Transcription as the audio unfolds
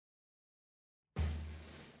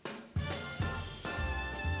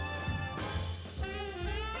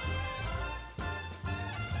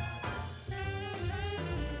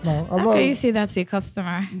now. How can you say that to a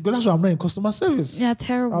customer? Because that's why I'm not in customer service. Yeah,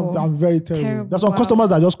 terrible. I'm very terrible. There's some customers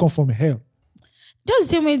that just come from hell. Just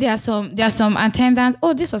the same way there are some attendants.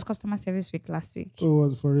 Oh, this was customer service week last week. Oh,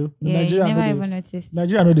 was it for real? Yeah, Nigeria you never even noticed.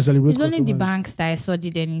 Nigeria know they celebrate. It's only the customers. banks that I saw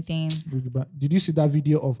did anything. Did you see that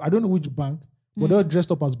video of, I don't know which bank, but they were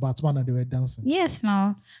dressed up as Batman and they were dancing. Yes,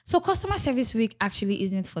 no. So customer service week actually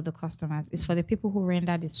isn't for the customers. It's for the people who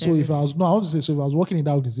render the service. So if I was working in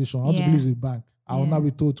that organization, I want to believe the bank, I will not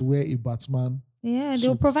be told to wear a Batman. Yeah,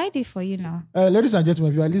 they'll provide it for you now. Ladies and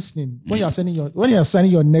gentlemen, if you are listening, when you are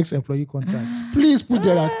signing your next employee contract, please put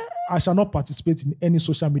there that I shall not participate in any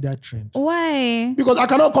social media trend. Why? Because I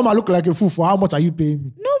cannot come and look like a fool for how much are you paying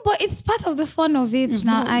me? No, but it's part of the fun of it. It's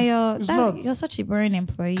now, not. You're such a boring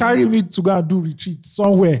employee. Carry me to go and do retreat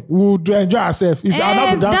somewhere. We'll enjoy ourselves.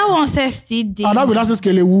 That one says still day. I'll not be dancing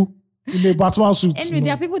Skelewu in a Batman suit. Anyway,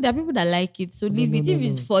 there are people that like it. So leave it.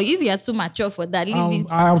 If you are too mature for that, leave it.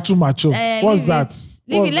 I am too mature. What's that?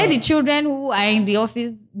 Leave it. Let the children who are in the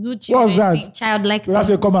office do children. What's that? Childlike. So that's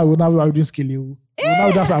a come. I will now be doing Skelewu.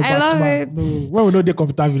 Now that's our I love Batman. it. No, when we know the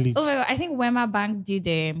computer village. Oh my God, I think Wema Bank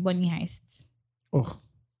did money heist. Oh.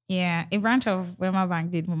 Yeah, a branch of Wema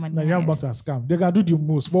Bank did money Nigerian heist. banks are scam. They can do the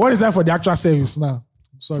most. But what is that for the actual service now?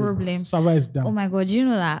 Sorry. Problem. Server is down. Oh my God, do you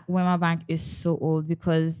know that Wema Bank is so old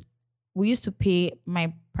because we used to pay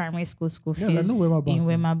my primary school fees I know Wema Bank. in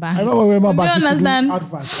Wema Bank. I remember Wema Bank You used to do understand?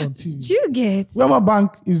 adverts on TV. Do you get? Wema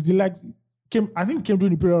Bank is came during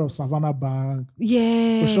the period of Savannah Bank.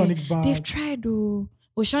 Yeah. Oceanic Bank. They've tried though.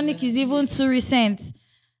 Oceanic is even too recent.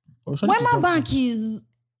 Wema Bank is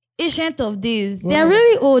ancient of days. They are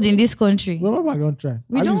really old in this country. Wema Bank don't try.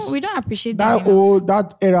 We don't appreciate that them. old,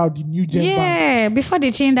 that era of the new gen bank. Yeah, before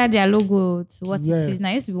they changed their logo to what it is now.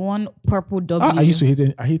 It used to be one purple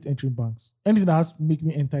W. I hate entering banks. Anything that has to make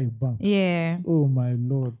me enter a bank. Yeah. Oh my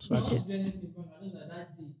Lord.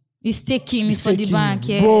 It's taking. It's for the bank.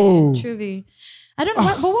 Yeah. Bro. Truly. I don't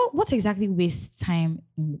know. But what exactly wastes time?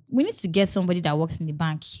 We need to get somebody that works in the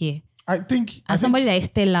bank here. I think somebody that is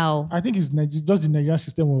stellar. I think it's just the Nigerian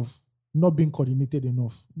system of not being coordinated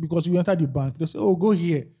enough. Because you enter the bank, they say, "Oh, go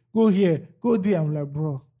here, go there." I'm like,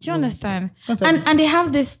 bro. Do you understand? And they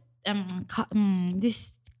have this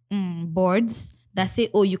boards that say,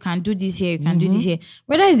 "Oh, you can do this here, you can do this here."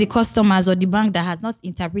 Whether it's the customers or the bank that has not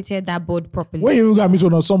interpreted that board properly. When you look at me,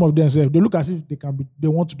 some of them say they look as if they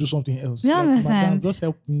want to do something else. You understand? Madam, just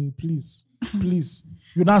help me, please, please.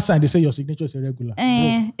 You now sign. They say your signature is irregular.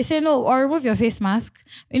 They say no, or remove your face mask.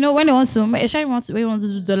 You know when they want to, when you want to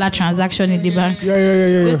do dollar transaction in the bank. Yeah.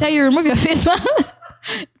 They tell you remove your face mask.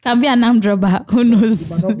 Can be an arm robber. Who knows? It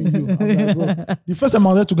might not be you. I'm like, bro. The first time I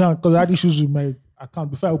wanted to go because I had issues with my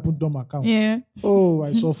account before I opened my account. Yeah. Oh,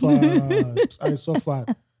 I suffered.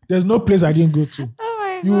 There's no place I didn't go to. Oh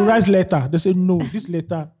my God. You write letter. They say no. This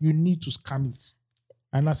letter you need to scan it.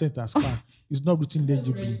 And I sent a scan. It's not written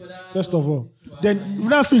legibly. First of all, then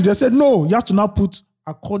when I finished, they said no. You have to now put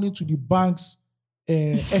according to the bank's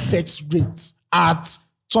FX rates at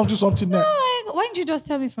something. Why didn't you just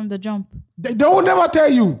tell me from the jump? They will never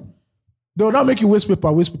tell you. They will not make you waste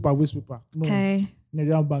paper. No. Okay.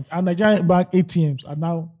 Nigerian bank and Nigerian bank ATMs are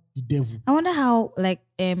now the devil. I wonder how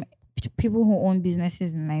people who own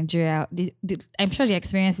businesses in Nigeria, I'm sure the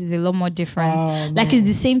experience is a lot more different. It's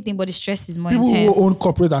the same thing, but the stress is more intense. People who own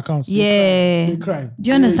corporate accounts, they cry. Do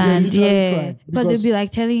you understand? Cry because they'll be like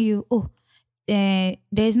telling you, "Oh,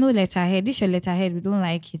 there's no letterhead. This is your letterhead. We don't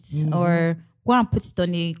like it." Or go and put it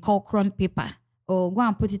on a Cochran paper. Or go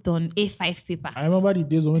and put it on A5 paper. I remember the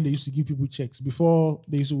days when they used to give people checks before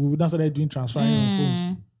we started doing transferring on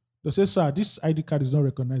phones. They say, "Sir, this ID card is not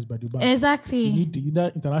recognized by the bank. Exactly. You need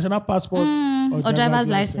either international passport or driver's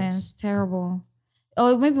license. Terrible.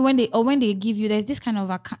 Or maybe when they give you, there's this kind of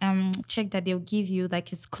check that they'll give you,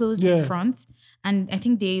 like it's closed in front, and I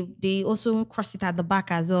think they also cross it at the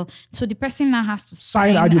back as well. So the person now has to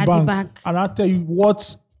sign at the back, and I'll tell you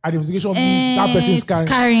what identification means that person is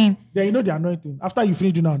carrying. Then you know the anointing. After you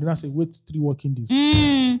finish doing that, then I say, wait 3 working days.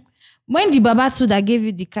 When the Baba too that gave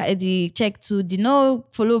you the check to did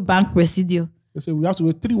not follow bank procedure. They say we have to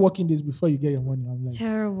wait 3 working days before you get your money. I'm like,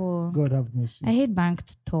 terrible. God have mercy. I hate bank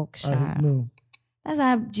talk, Sha. No. That's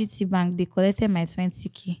how GT Bank, they collected my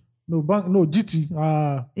 20K. No, GT.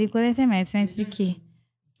 They collected my 20K.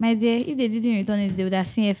 My dear, if they didn't return it, they would have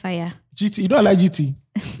seen a fire. GT, you don't like GT.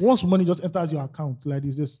 Once money just enters your account like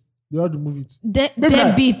this, they all remove it. Maybe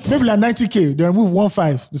like 90K, they remove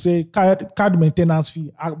 1.5. They say card maintenance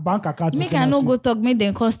fee, bank account make I no go talk, make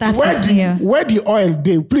them come start where the oil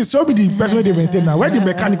they? Please show me the person where they maintain now. Where the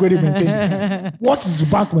mechanic where they maintain? What is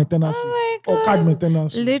bank maintenance fee or card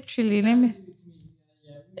maintenance fee? Literally, let me.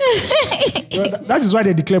 Well, that is why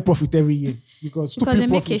they declare profit every year. Because they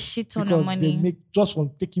make a shit ton of money. They make just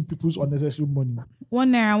from taking people's unnecessary money.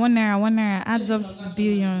 1 naira adds up to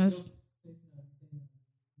billions.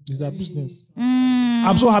 It's their business.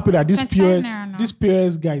 I'm so happy that these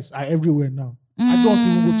POS guys are everywhere now. I don't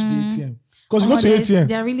even go to the ATM. Because you go to the ATM.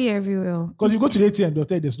 They're really everywhere. Because you go to the ATM, they'll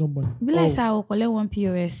tell you there's no money. Be like, I will collect one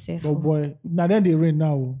POS safe. Oh boy. Now then they rain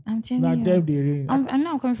now. I'm telling you. Now them they rain. I'm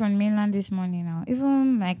now coming from mainland this morning now.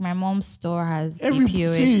 Even like my mom's store has a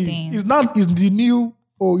POS thing. It's the new.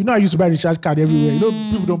 Oh, you know I used to buy the recharge card everywhere. You know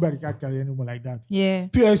people don't buy the recharge card anymore like that. Yeah.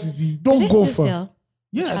 POS is the don't go for.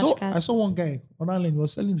 Yeah, I saw one guy online. He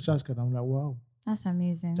was selling the recharge card. I'm like, wow. That's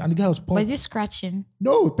amazing. And the guy was pumped. But is it scratching?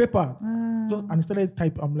 No, paper. And he started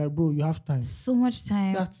type. I'm like, bro, you have time. So much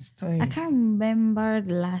time. That is time. I can't remember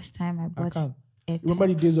the last time I bought it. Remember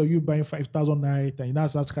the days of you buying 5,000 naira and you now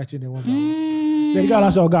start scratching the one. Then the guy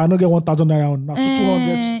said, okay, I don't get 1,000 naira on. Now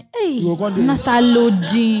 200. Hey, now start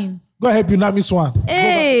loading. Go help you now, Miss One.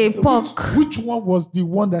 Hey, Puck. Which one was the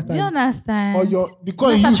one that Do you understand? Or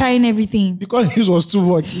because you trying everything. Because his was too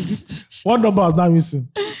much. One number was now missing.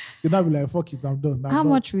 You now be like, fuck it, I'm done. How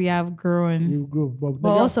much we have grown. We've grown. But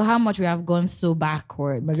also how much we have gone so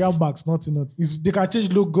backwards. Nigerian banks, nothing. They can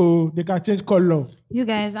change logo, they can change color. You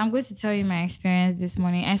guys, I'm going to tell you my experience this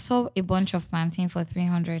morning. I saw a bunch of plantain for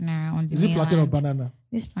 300 naira on the Is it plantain or banana?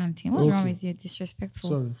 This plantain. What's wrong with you? Disrespectful.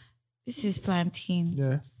 Sorry. This is plantain.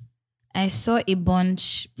 Yeah. I saw a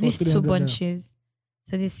bunch, these 2 bunches.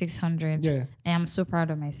 Naira. So this 600. Yeah. I am so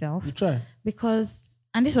proud of myself. You try. Because,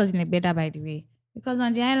 and this was in Igbeda, by the way. Because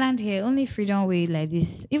on the island here, only Freedom Way like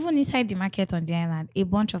this, even inside the market on the island, a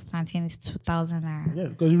bunch of plantain is 2,000 naira. Yeah,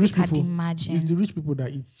 because the rich people. Imagine. It's the rich people that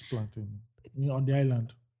eat plantain on the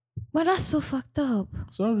island. But that's so fucked up.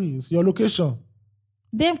 Sorry, it's your location.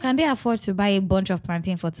 Can they afford to buy a bunch of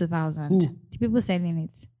plantain for 2,000? Who? The people selling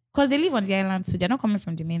it. Because they live on the island too. They're not coming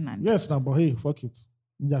from the mainland. Yes, now, but hey, fuck it.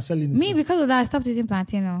 They're selling it. Me, because of that, I stopped eating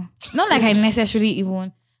plantain now. Not like I necessarily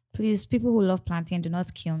even... Please, people who love plantain, do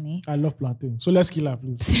not kill me. I love plantain. So let's kill her,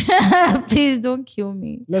 please. Please don't kill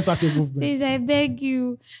me. Let's start a movement. Please, I beg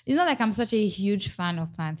you. It's not like I'm such a huge fan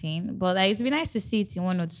of plantain, but like, it'd be nice to see it in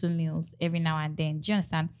 1 or 2 meals every now and then. Do you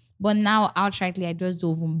understand? But now, outrightly, I just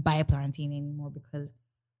don't even buy plantain anymore because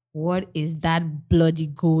what is that bloody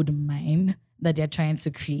gold mine that they're trying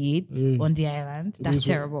to create on the island? That's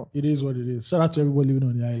terrible. It is what it is. Shout out to everybody living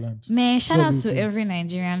on the island. Man, shout out to every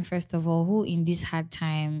Nigerian, first of all, who in this hard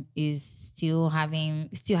time is still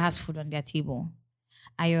has food on their table.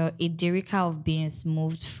 A derica of beans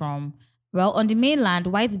moved from, well, on the mainland,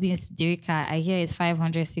 white beans to derica, I hear is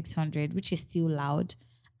 500, 600, which is still loud.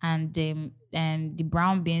 And the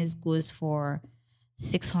brown beans goes for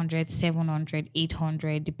 600, 700,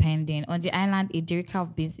 800, depending. On the island, a derica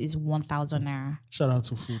of beans is 1,000 naira. Shout out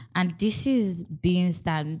to food. And this is beans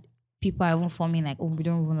that people are even forming like, oh, we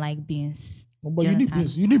don't even like beans. But you need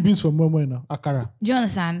beans. You need beans for more now. Akara. Do you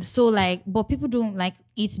understand? So like, but people don't like to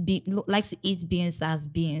eat beans as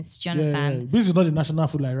beans. Do you understand? Yeah. Beans is not the national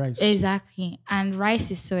food like rice. Exactly. And rice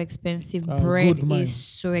is so expensive. Bread is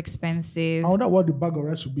so expensive. I wonder what the bag of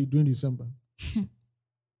rice will be during December.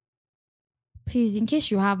 Please, in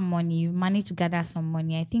case you have money, you manage to gather some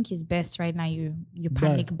money. I think it's best right now you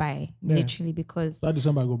panic buy literally, because that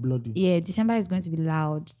December go bloody. Yeah, December is going to be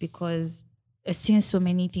loud because I've seen so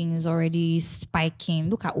many things already spiking.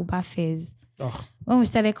 Look at Uber fares. When we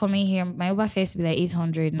started coming here, my Uber fare used to be like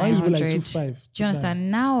 800, 900. Mine used to be like 2.5. Do you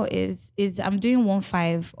understand? Now it's I'm doing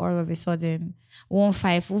 1.5 all of a sudden.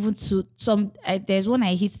 1.5, even to some. There's one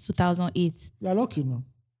I hit 2008. You're lucky, no.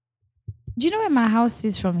 Do you know where my house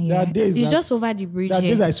is from here? It's just over the bridge. There are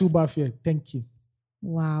days I see Uber fare. Thank you.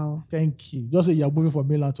 Wow. Thank you. Just say you're moving from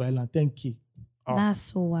mainland to island. Thank you. That's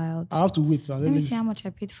so wild. I have to wait. Let me see how much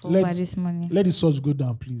I paid for Uber this morning. Let the surge go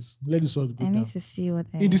down, please. Let the surge go down. I need to see what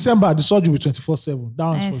in December, the surge will be 24/7. That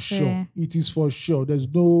one's for sure. It is for sure. There's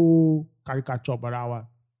no caricature about that one.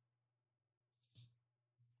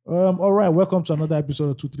 All right, welcome to another episode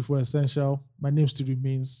of 234 Essential. My name still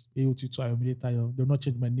remains AOT Ayomide. They've not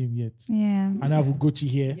changed my name yet. Yeah. And I have Ugochi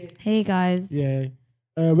here. Hey guys. Yeah.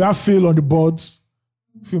 We have Phil on the boards.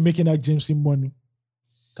 Phil making that Jameson money.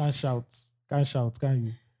 Can't shout, can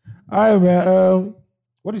you? All right, man.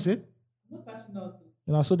 What do you say?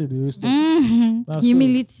 And I saw that they wasted.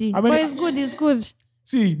 Humility. But it's good.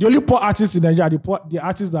 See, the only poor artists in Nigeria, the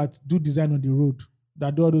artists that do design on the road,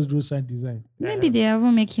 that do all those road sign design. Maybe they are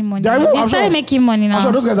even making money. They started making money now.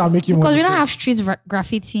 So those guys are making money. Because we don't have street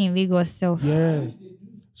graffiti in Lagos itself. Yeah.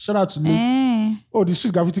 Shout out to Lagos. Oh, the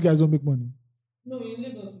street graffiti guys don't make money. No, in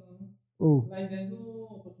Lagos. Oh. Like there's no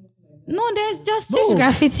opportunity like No, there's just strange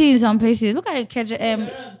graffiti in some places. Look at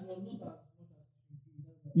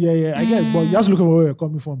Yeah, I get it, but you have to look at where we're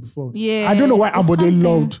coming from before. Yeah, I don't know why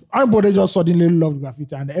Ambode just suddenly loved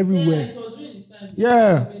graffiti and everywhere. It was really inspiring.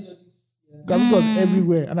 Yeah. Graffiti was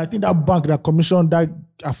everywhere. And I think that bank that commissioned that,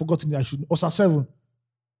 I forgot it, Osa 7,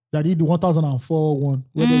 that did the 1004 one.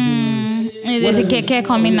 Where there's a keke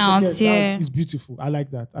coming out. Yeah. It's beautiful. I like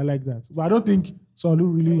that. But I don't think someone who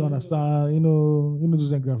really understand,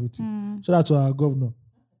 those graffiti. Shout out to our governor.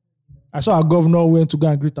 I saw our governor went to go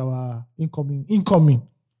and greet our incoming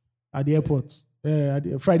at the airport. At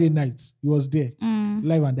the Friday night. He was there.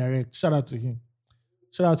 Live and direct. Shout out to him.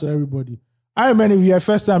 Shout out to everybody. Hi, man, if you're a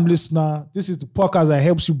first-time listener, this is the podcast that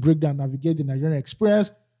helps you break down, navigate the Nigerian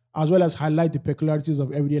experience, as well as highlight the peculiarities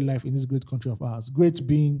of everyday life in this great country of ours. Great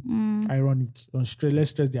being ironic. Let's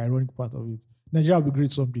stress the ironic part of it. Nigeria will be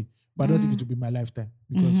great someday, but I don't think it will be my lifetime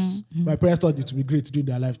because my parents thought it would be great during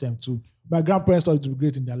their lifetime too. My grandparents thought it would be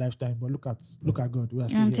great in their lifetime, but look at God. We are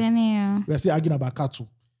still here. We are still arguing about cattle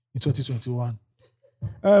in 2021.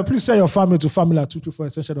 Please send your family to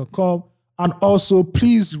family@224essential.com. And also,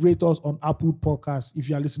 please rate us on Apple Podcasts if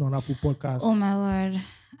you are listening on Apple Podcasts. Oh my word.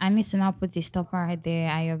 I need to now put the stopper right there,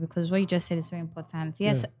 Ayo, because what you just said is very important.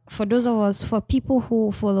 Yes, for people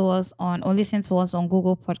who follow us on or listen to us on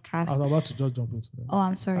Google Podcasts. I was about to just jump into that. Oh,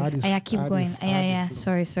 I'm sorry. Keep going.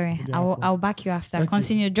 Sorry. I'll back you after.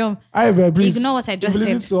 Continue, jump. Please, ignore what I just said. If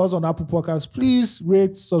you listen to us on Apple Podcasts, please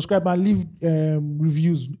rate, subscribe, and leave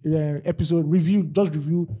reviews. Just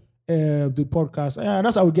review the podcast, and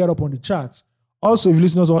that's how we get up on the charts. Also, if you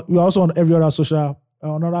listen to us, we're also on every other social,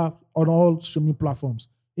 on all streaming platforms,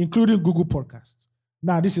 including Google Podcasts.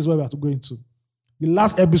 Now, this is where we have to go into. The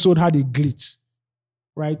last episode had a glitch,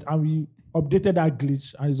 right? And we updated that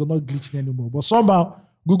glitch, and it's not glitching anymore. But somehow,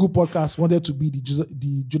 Google Podcasts wanted to be the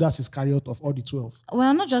Judas Iscariot of all the 12.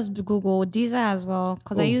 Well, not just Google, Deezer as well,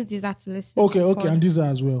 because I use Deezer to listen. Okay, and Deezer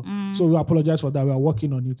as well. So we apologize for that. We are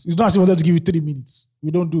working on it. It's not as if we wanted to give you 3 minutes.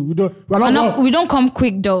 We don't. We don't come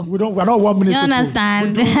quick though. We're not 1 minute. You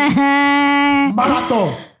understand?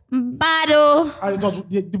 Marathon. Battle. And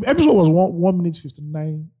the episode was 1 minute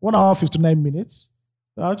 59, 1 hour 59 minutes.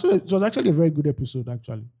 Actually, it was actually a very good episode.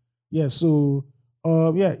 Actually, yeah. So,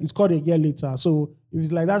 it's called A Year Later. So if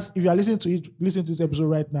it's like that, if you are listening to this episode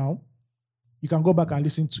right now, you can go back and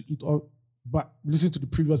listen to it but listen to the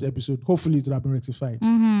previous episode. Hopefully it would have been rectified.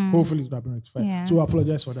 Yeah. So I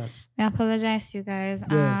apologize for that. I apologize, you guys.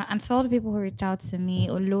 Yeah. And to all the people who reached out to me,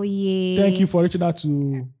 Oloye. Thank you for reaching out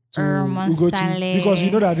to Ugochi, because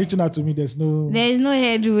you know that reaching out to me, there's no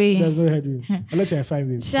headway. Unless you're fine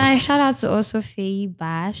with it. Shout out to also Faye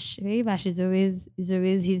Bash. Faye Bash is always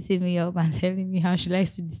hitting me up and telling me how she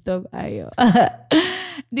likes to disturb Ayo.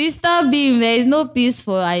 Disturb him. There is no peace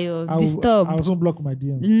for Ayo. Disturb. I also block my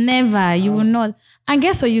DMs. Never. You will not. And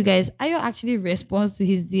guess what, you guys? Ayo actually responds to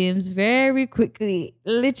his DMs very quickly.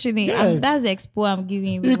 Literally. Yeah. And that's the expo I'm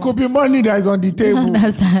giving him. It could be money that is on the table.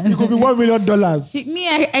 Understand? It could be $1 million. Me,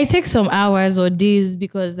 I take some hours or days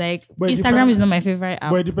because Instagram is not my favorite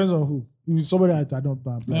app. But it depends on who. If it's somebody that I don't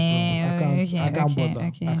know, I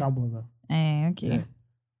can't bother. Okay. Yeah.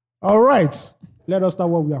 All right. Let us start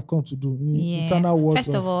what we have come to do. Eternal words.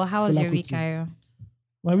 First of all, how was your week, Ayo?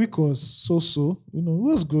 My week was so. It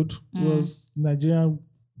was good. It was Nigerian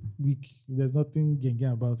week. There's nothing gang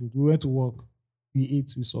about it. We went to work. We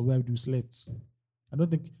ate. We survived. We slept. I don't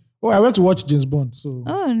think. I went to watch James Bond. So.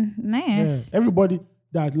 Oh, nice. Yeah, everybody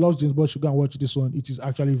that loves James Bond should go and watch this one. It is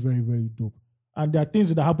actually very, very dope. And there are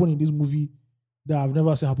things that happen in this movie that I've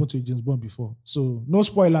never seen happen to a James Bond before. So no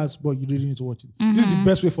spoilers, but you really need to watch it. This is the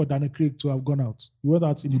best way for Daniel Craig to have gone out. He went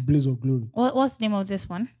out in a blaze of glory. What's the name of this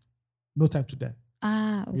one? No Time to Die.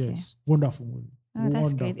 Ah, okay. Yes, wonderful movie. Oh,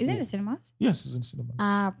 that's great. Is it in the cinemas? Yes, it's in the cinemas.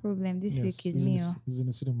 Problem. This week is me. It's in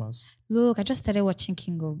the cinemas. Look, I just started watching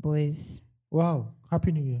King of Boys. Wow.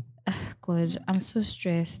 Happy New Year. God, I'm so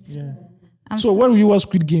stressed. Yeah. So when will you watch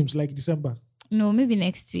Squid Games? Like December? No, maybe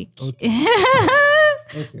next week. Okay.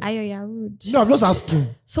 Okay. Ayo, you're rude. No, I'm just asking.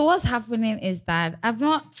 So what's happening is that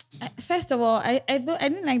first of all, I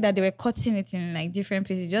didn't like that they were cutting it in like different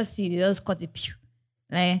places. They just cut it.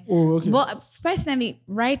 Like, okay. But personally,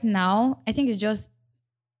 right now, I think it's just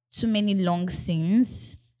too many long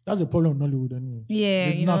scenes. That's the problem in Nollywood anyway. Yeah,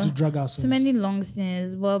 you know, to drag out too many long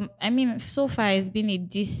scenes. But I mean, so far it's been a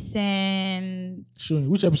decent. Sure.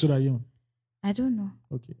 Which episode are you on? I don't know.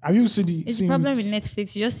 Okay. Have you seen the? It's the problem with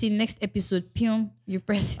Netflix. You just see next episode. You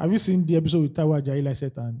press. Have you seen the episode with Taiwa Jaila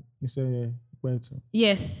set and it's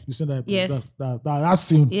Yes. You seen that episode? Yes. That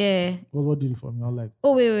scene. Yeah. What did it for me? I was like.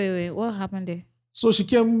 Oh wait. What happened there? So she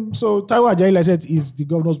came. So Taiwo Ajayi, like I said, is the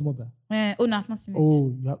governor's mother. Oh no, I've not seen it.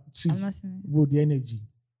 Oh, you have, see, I've not seen it. bro, the energy.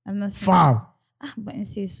 I've not seen Fam. it. But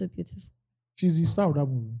Nse is so beautiful. She's the star of that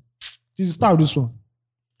movie. She's the star of this one.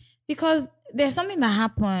 Because there's something that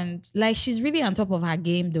happened. Like, she's really on top of her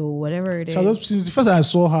game, though, whatever it is. Since the first time I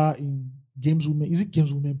saw her in Games Women, is it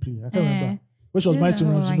Games Women Play? I can't remember. When she was married to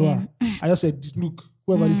Ramsey Noah, I just said, look,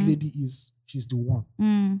 whoever this lady is, she's the one.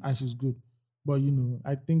 And she's good. But, you know,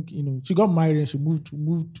 I think, you know, she got married and she moved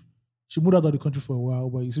out of the country for a while,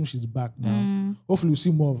 but it seems she's back now. Hopefully we'll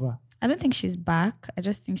see more of her. I don't think she's back. I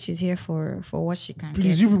just think she's here for what she can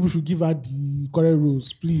Please, get. you people should give her the correct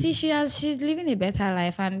roles, please. See, she's living a better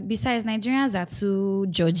life. And besides, Nigerians are too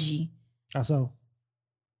judgy. That's how.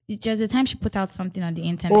 It's just the time she put out something on the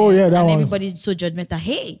internet. Oh, yeah, that and one. everybody's so judgmental.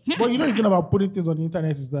 Hey! But you know the thing about putting things on the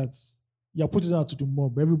internet is that you're putting it out to the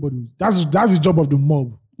mob. Everybody. That's the job of the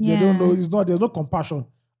mob. Yeah. They don't know. There's no compassion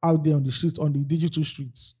out there on the streets, on the digital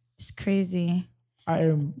streets. It's crazy. I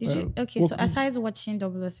am. So aside watching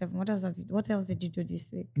 007, what else did you do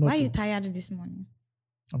this week? Nothing. Why are you tired this morning?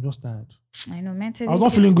 I'm just tired. I know, mentally. I was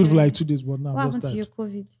not feeling good for like 2 days, but now what I'm happened just to tired. your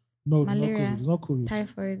COVID? No, Malaria, it's not COVID.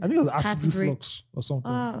 Typhoid. I think it was acid heartbreak. reflux or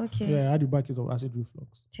something. Oh, okay. Yeah, I had the back of acid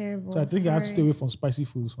reflux. Terrible. So I think I had to stay away from spicy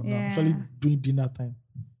foods for now. Yeah. Especially during dinner time.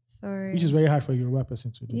 Sorry. Which is very hard for a Yoruba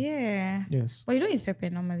person to do. Yeah. Yes. But you don't eat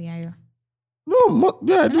pepper normally, are you? No,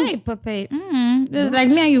 I I do. don't eat pepper. Like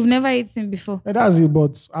me and you've never eaten before. Yeah, that's it,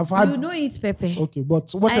 but I've had. You don't eat pepper. Okay,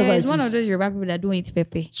 but whatever It's it one is. of those Yoruba people that don't eat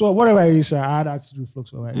pepper. So whatever it is, I had acid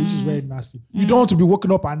reflux, all right, which is very nasty. You don't want to be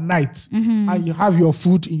waking up at night and you have your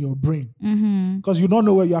food in your brain because you don't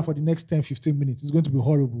know where you are for the next 10, 15 minutes. It's going to be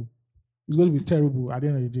horrible. It's going to be terrible at the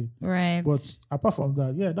end of the day. Right. But apart from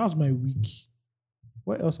that, yeah, that was my week.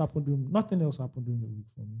 What else happened? Nothing else happened during the week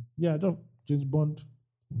for me. Yeah, just James Bond.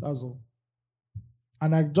 That's all.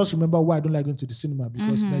 And I just remember why I don't like going to the cinema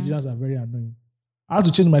because Nigerians are very annoying. I had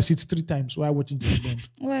to change my seat 3 times while watching James Bond.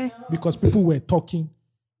 Why? Because people were talking,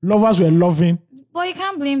 lovers were loving. But you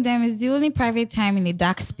can't blame them. It's the only private time in a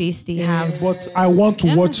dark space they have. But I want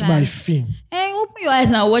to watch my film. Hey, open your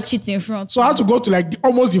eyes and watch it in front. So I had to go to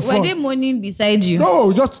almost the front. Were they moaning beside you?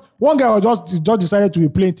 No, just one guy just decided to be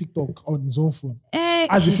playing TikTok on his own phone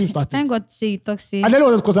as the film started. Thank God to say you talk say. And then it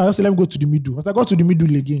was because I just said, let me go to the middle. As I got to the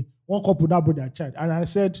middle again, one couple now brought their child. And I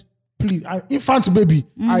said, please, infant baby,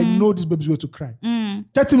 I know this baby's going to cry.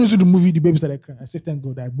 30 minutes into the movie, the baby started crying. I said, thank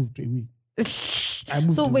God I moved away.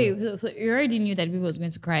 So you already knew that baby was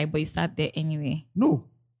going to cry, but you sat there anyway. No.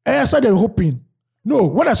 I started hoping. No,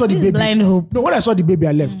 when I saw the baby. Blind hope. No, when I saw the baby,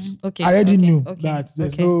 I left. Okay. I already knew that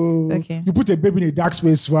there's no. Okay. You put a baby in a dark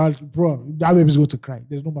space, well, bro, that baby's going to cry.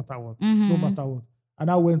 There's no matter what. No matter what. And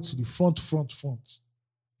I went to the front.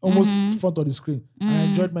 Almost front of the screen. And I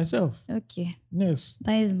enjoyed myself. Okay. Yes.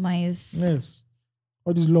 That is nice. Yes.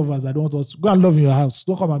 All these lovers that don't want us. Go and love in your house.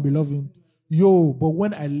 Don't come and be loving. Yo, but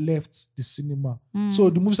when I left the cinema, so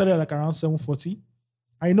the movie started like around 7:40.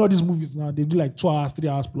 I know these movies now, they do like 2 hours, 3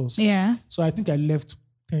 hours plus. Yeah. So I think I left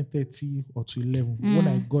 10:30 or to 11. When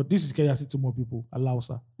I got, this is Kenya City more people,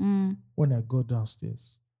 Alausa. When I got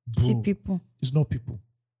downstairs, bro, See people. It's not people.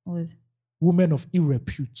 What? Women of ill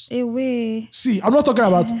repute. Away. See, I'm not talking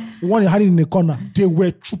about one hiding in the corner. They were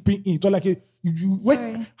trooping in. So like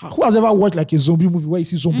wait, who has ever watched like a zombie movie where you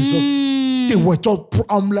see zombies just they were just,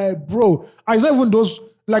 I'm like, bro. And it's not even those,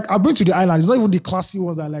 like, I've been to the island. It's not even the classy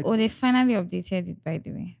ones that like. Oh, they finally updated it, by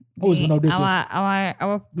the way. Oh, it's been updated.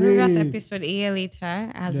 Our previous episode, a year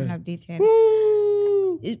later, has been updated.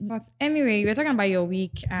 But anyway, we're talking about your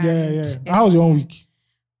week. And How was your own week?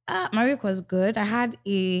 My week was good. So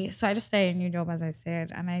I just started a new job, as I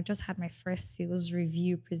said, and I just had my first sales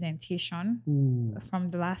review presentation from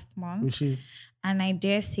the last month. And I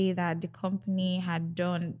dare say that the company had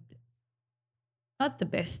done not the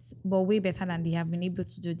best, but way better than they have been able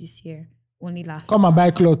to do this year. Only last. Come and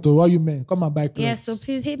buy clothes, though. What you mean? Come and buy clothes. Yeah, so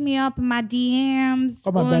please hit me up in my DMs.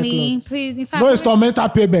 Come and buy clothes. Please, in fact, no instrumental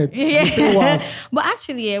payment. Yeah. But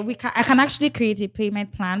actually, I can actually create a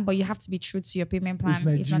payment plan, but you have to be true to your payment plan.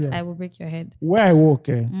 If not, I will break your head. Where I work,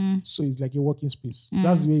 so it's like a working space.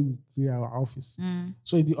 That's the way we create our office.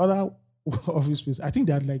 So in the other office space, I think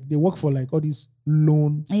that like they work for like all these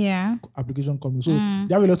loan application companies. So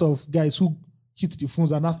there are a lot of guys who hit the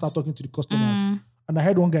phones and now start talking to the customers. And I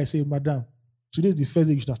heard one guy say, Madam, today is the first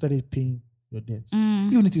day you should have started paying your debt.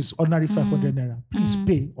 Even if it's ordinary 500 naira, please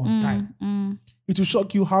pay on time. It will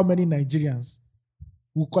shock you how many Nigerians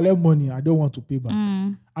will collect money and don't want to pay back.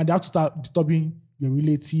 And they have to start disturbing your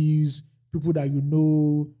relatives, people that you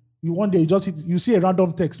know. One day you see a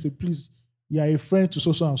random text, say, please, you are a friend to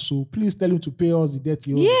so and so. Please tell him to pay us the debt.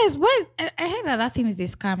 Yes, but I heard that thing is a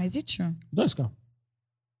scam. Is it true? It's not a scam.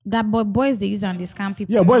 That boys they use on the scam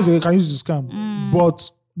people. Yeah, boys they can use the scam,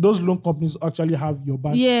 but those loan companies actually have your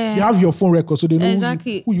bank. Yeah. They have your phone record, so they know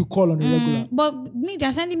Exactly. who you call on a regular. But me,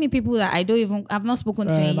 they're sending me people that I've not spoken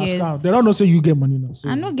to in years. Scam. They don't know say you get money now. So.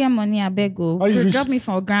 I no get money, I beg go. Drop me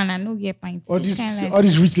for a grand, I no get pints. All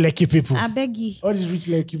these rich lucky people. I beg you. All these rich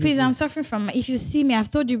lucky people. Please, I'm suffering from. If you see me, I've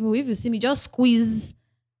told you, if you see me, just squeeze.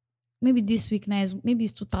 Maybe this week now maybe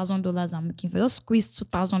it's $2,000 I'm looking for. Just squeeze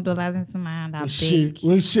 $2,000 into my hand. I beg.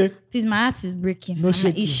 Please, my heart is breaking.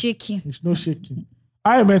 It's shaking. It's no shaking.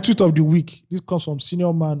 I am a tweet of the week. This comes from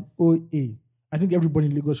Senior Man OA. I think everybody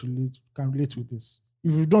in Lagos can relate with this.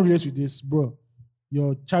 If you don't relate with this, bro,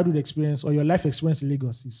 your childhood experience or your life experience in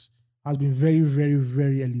Lagos has been very, very,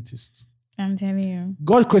 very elitist. I'm telling you.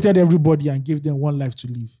 God created everybody and gave them one life to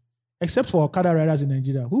live. Except for Okada riders in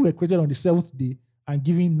Nigeria, who were created on the 7th day and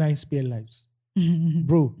given 9 spare lives.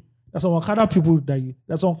 Bro, there's some Okada people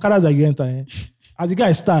there's some Okadas that you enter. As the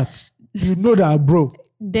guy starts, you know that, bro.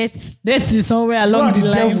 That is somewhere along the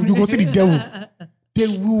line. Devil, you go see the devil. They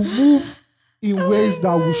will move in ways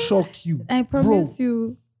that will shock you. I promise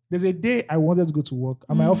you. There's a day I wanted to go to work,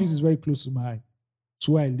 and my office is very close to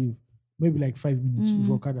where I live. Maybe like 5 minutes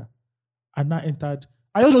with Okada. And I entered.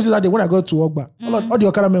 I just noticed that day when I got to work back. All the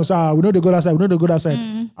Okada men say, we know they go outside, we know they go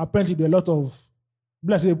outside. Apparently, there are a lot of,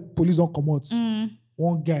 let's say, police don't come out.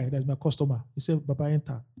 One guy that's my customer, he said, Baba,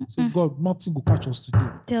 enter. I said, God, nothing will catch us today.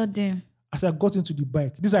 Tell them. As I got into the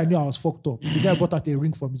bike, this I knew I was fucked up. The guy brought out a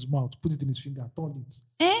ring from his mouth, put it in his finger, turned it.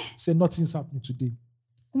 Said, nothing's happening today.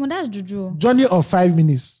 Oh, that's juju. Journey of 5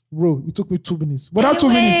 minutes. Bro, it took me 2 minutes. But that 2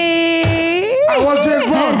 minutes, I was James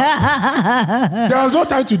Bond. There was no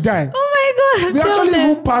time to die. Oh my God. We actually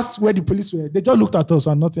even passed where the police were. They just looked at us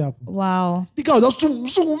and nothing happened. Wow. The guy was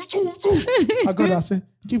just I got that said,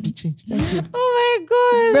 keep the change. Thank you. Oh my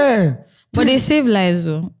God. Man. But they save lives,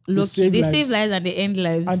 though. Look, they lives. save lives and they end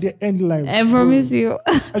lives. And they end lives. I promise you.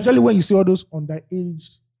 Actually, when you see all those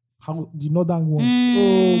underaged, the northern ones,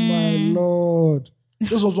 oh my Lord.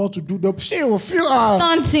 Those ones want to do the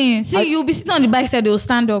stunting. See, you'll be sitting on the bike side, they'll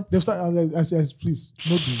stand up. They'll stand. I say, please,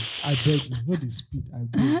 no this. I beg you. No this speed. I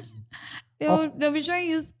beg you. They'll be showing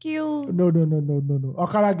you skills. No.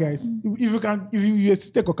 Okada guys, if you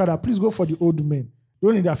take Okada, please go for the old men. They're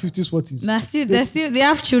only in their 50s, 40s. They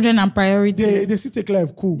have children and priorities. They still take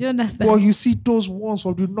life cool. Do you understand? Well, you see those ones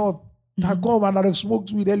from the north that come and that have smoked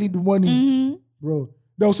weed early in the morning, bro.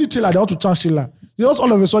 They'll see trailer. They want to chance trailer. They just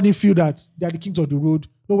all of a sudden feel that they are the kings of the road.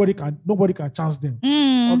 Nobody can chance them.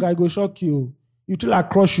 Okay, go shock you. You trailer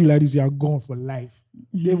crush you like this, you are gone for life.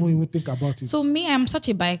 They don't even think about it. So me, I'm such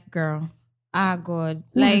a bike girl. Ah, God.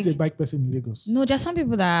 Who is a bike person in Lagos? No, there's some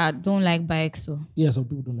people that don't like bikes. So. Yeah, some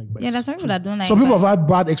people don't like bikes. Yeah, there's some people that don't like Some people have had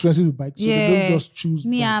bad experiences with bikes, so they don't just choose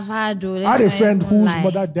Me, bikes. I've had. I had a friend whose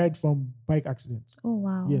mother died from bike accidents. Oh,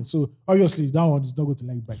 wow. Yeah, so obviously that one is not going to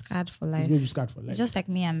like bikes. Scarred for life. It's going to be scarred for life. It's just like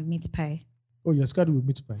me and meat pie. Oh, you're scarred with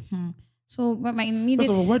meat pie. So, but my immediate...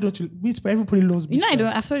 First of all, why don't you... Meat pie, everybody loves meat pie. I don't.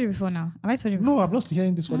 I've told you before now. Have I told you before? No, I'm not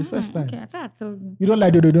hearing this for the first time. Okay, I thought I told you. You don't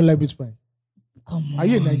like dodo, you don't like meat pie. Come on. Are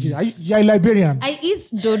you in Nigeria? You're a Liberian. I eat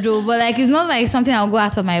dodo, but like it's not like something I'll go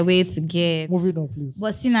out of my way to get. Moving on, please.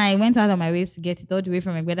 But see, now I went out of my way to get it all the way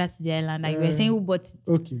from Egbeda to the island. Like you were saying, who bought it?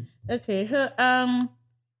 Okay. So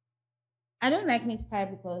I don't like meat pie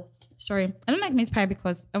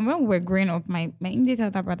because when we were growing up, my Indian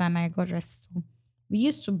elder brother and I got rest. So we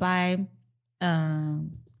used to buy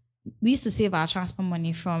we used to save our transport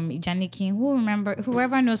money from Ijanikin.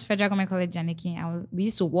 Whoever knows Federal Government College Ijanikin, we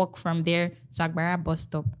used to walk from there to Agbara bus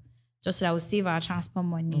stop just so that we save our transport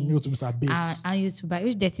money. You to Mr. Bates. I used to buy,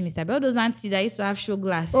 which dirty Mr. Bates? All those aunties that used to have show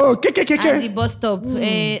glass. Oh, at the bus stop.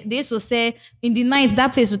 They used to say, in the night,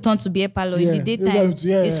 that place would turn to be a parlor. In the daytime,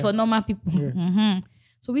 it's for normal people. Yeah.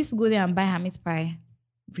 So we used to go there and buy her meat pie.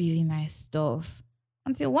 Really nice stuff.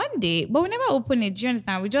 Until one day, but we never open it. Do you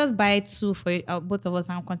understand? We just buy 2 for both of us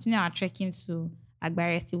and continue our trekking to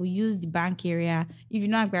Agbara Estate. We use the bank area. If you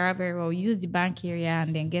know Agbara very well, we use the bank area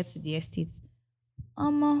and then get to the estate.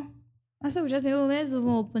 I said we just say, let's even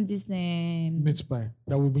open this meat pie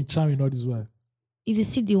that we've been charming all this while. If you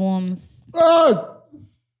see the worms.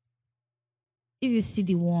 If you see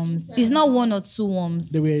the worms, it's not 1 or 2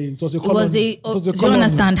 worms. It was a colony. Do you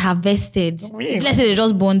understand? Harvested. Let's say they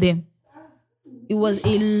just born them. It was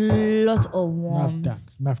a lot of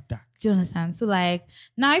worms. Nafdak. Do you understand? So like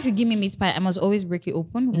now, if you give me meat pie, I must always break it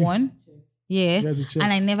open. One, and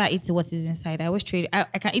I never eat what is inside. I always trade. I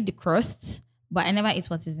can eat the crust, but I never eat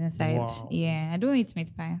what is inside. Wow. Yeah, I don't eat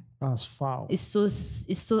meat pie. That's foul. It's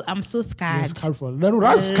so. I'm so scared.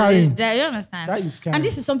 That's scaring. Do you understand? That is scaring. And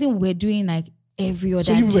this is something we're doing like every other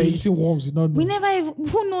So you were day. eating worms, you don't know. We never even,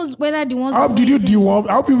 who knows whether the ones How who did you eating- deworm?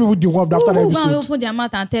 How people dewormed after the Who go and episode? open their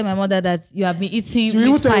mouth and tell my mother that you have been eating You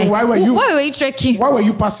even meat tell pie? me, why were you trekking? Why were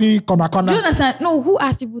you passing corner? Do you understand? No, who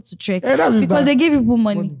asked people to trek? Eh, that is Because that. they give people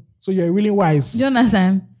money. So you're really wise. Do you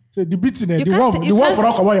understand? So the beating, the can't- one you for can't-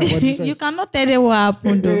 not come out your body. You cannot tell them what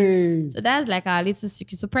happened though. Hey. So that's like our little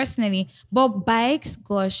secret. So personally, but bikes,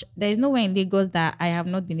 gosh, there is nowhere in Lagos that I have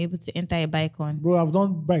not been able to enter a bike on. Bro, I've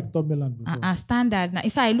done bike Third Mainland before. Standard. Now,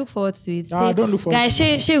 if I look forward to it, Nah, I don't look forward guys,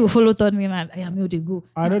 she will follow Third Mainland. I am they go.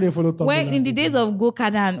 I know they follow Third When Mainland. in the days of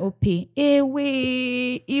Go-Kada and Opay,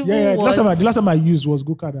 way even Yeah, was, the last time I used was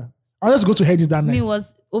Go-Kada. I just go to Hedges that night. me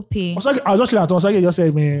was Opay. I was just like, Osage just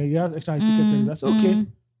said, man, you have extra ticket. Mm, I said, okay.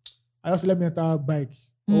 I just let me enter a bike.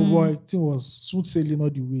 Oh boy, thing was smooth sailing all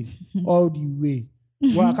the way. All the way.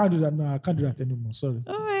 Well, I can't do that now. I can't do that anymore. Sorry.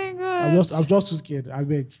 Oh my god. I'm just too scared. I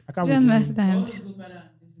beg. I can't Do you wait. understand?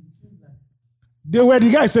 They were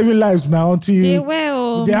the guys saving lives now until They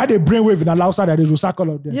were. they had a brainwave in Alausa that they will sack all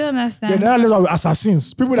of them. Do you They're understand? not little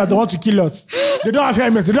assassins. People that don't want to kill us. They don't have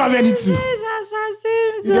helmets. They don't have anything. Yes,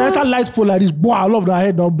 assassins. If they enter light pole like this, boy, I love that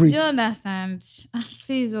head don't break. Do you understand?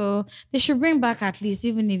 Please, they should bring back at least,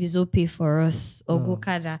 even if it's OP for us or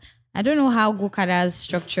Go-Kada. I don't know how Go-Kada's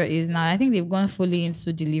structure is now. I think they've gone fully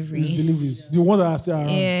into deliveries. It's deliveries. The ones that are still around.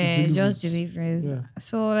 Yeah, is just deliveries. deliveries. Yeah.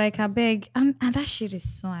 So like I beg, and that shit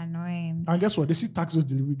is so annoying. And guess what? They see tax those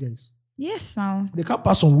delivery guys. Yes, now. They can't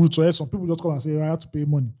pass some routes, or else some people just come and say, I have to pay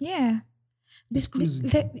money. Yeah. crazy.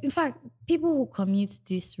 In fact, people who commute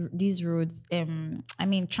these roads,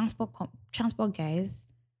 transport guys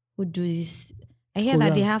who do this. I hear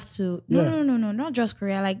that they have to. No, not just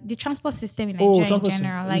Korea. Like the transport system in Nigeria in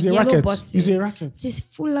general, like yellow buses. It's a racket. It's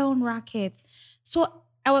full-on racket. So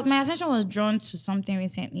my attention was drawn to something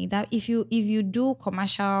recently that if you do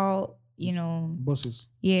commercial, Buses.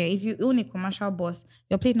 yeah, if you own a commercial bus,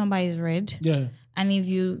 your plate number is red. Yeah. And if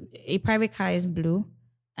a private car is blue,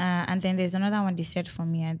 and then there's another one they said for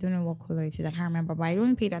me. I don't know what color it is. I can't remember. But I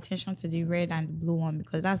don't pay attention to the red and the blue one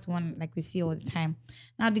because that's the one like we see all the time.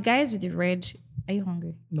 Now the guys with the red, are you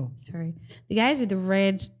hungry? No. Sorry. The guys with the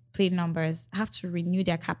red plate numbers have to renew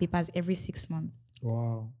their car papers every 6 months.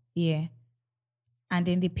 Wow. Yeah. And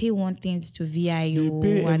then they pay one things to VIO They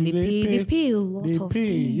pay a lot They of pay.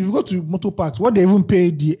 things. If you go to motor parks, what they even pay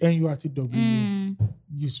the NURTW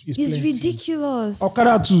is It's plenty. ridiculous.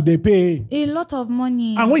 Okada too, they pay. A lot of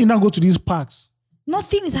money. And when you now go to these parks,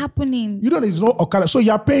 Nothing is happening. you know there's no Okada. So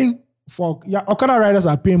you're paying Okada riders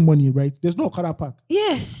are paying money, right? There's no Okada park.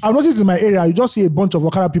 Yes. I've noticed in my area, you just see a bunch of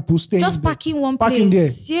Okada people staying Just there. parking one Parking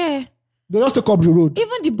place. Yeah. They just take up the road.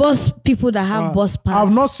 Even the bus people that have bus parks.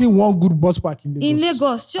 I've not seen one good bus park in Lagos. in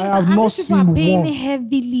Lagos. I have not people are seen paying one.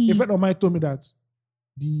 heavily. A friend of mine told me that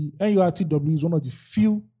the NURTW is one of the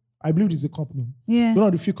few, I believe it's a company, Yeah. one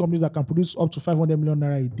of the few companies that can produce up to 500 million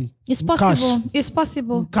naira a day. It's In possible. cash. It's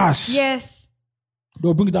possible. In cash. Yes.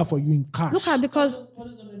 They'll bring it out for you in cash. Look at because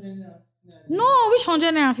no, which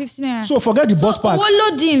 100 naira, 50 naira. So forget the bus parks.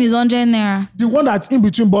 Loading is 100 naira. The one that's in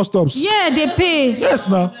between bus stops. Yeah, they pay. Yes,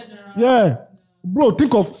 now. Yeah. Bro,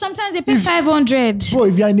 think of, Sometimes they pay 500. bro,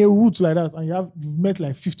 if you're in a route like that and you've met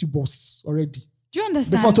like 50 buses already Do you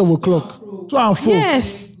understand? before 12 o'clock, 2 and 4.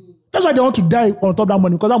 Yes. That's why they want to die on top of that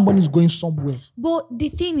money, because that money is going somewhere. But the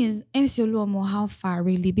thing is, MC Oluomo, how far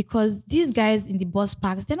really? Because these guys in the bus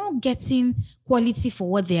parks, they're not getting quality for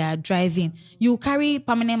what they are driving. You carry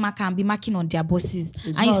permanent marker and be marking on their buses,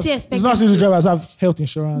 and you still expect It's not them as drivers have health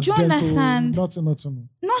insurance. Do you dental, understand? Nothing.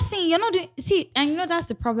 nothing. You're not doing. See, and that's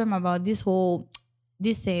the problem about this whole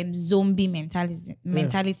zombie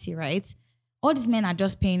mentality, right? All these men are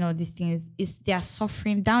just paying all these things. They are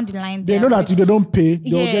suffering down the line. They know that if they don't pay,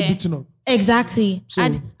 they'll get beaten up. Exactly. So-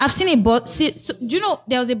 I've seen a bus. So, do you know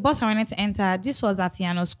there was a bus I wanted to enter? This was at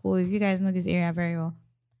Yano School. If you guys know this area very well,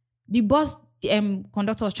 the bus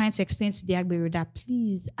conductor was trying to explain to the Agbero that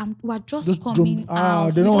please, we're just coming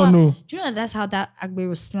out. They don't want to know. Do you know that's how that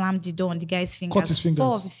Agbero slammed the door on the guy's fingers? Cut his fingers.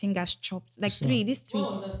 4 of his fingers chopped. Like So- three. This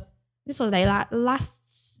was like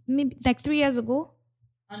last maybe like 3 years ago.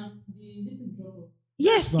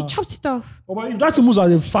 Yes, he No. chopped it off. Oh, but if that moves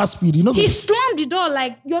at a fast speed, you know, He slammed the door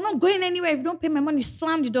like you're not going anywhere if you don't pay my money.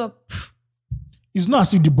 Slam the door. it's not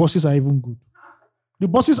as if the buses are even good. The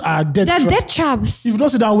buses are dead. They're trap. dead traps. If you don't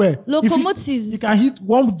sit down well, Locomotives. you can hit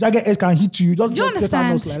one jagged edge can hit you. Just Do you get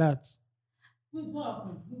tetanus understand? like that.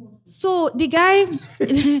 So the guy,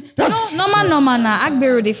 normal now.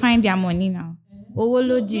 Agbero, they find their money now. Owo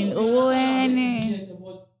loading, owo any.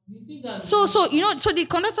 So so the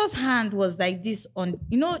conductor's hand was like this on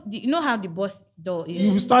how the bus door is.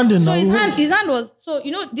 You be standing So now. his hand was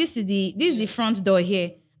this is the front door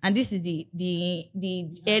here, and this is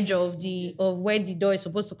the edge of where the door is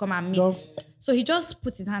supposed to come and meet. So he just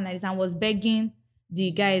put his hand like this and was begging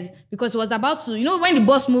the guy because he was about to, when the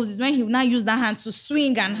bus moves is when he will now use that hand to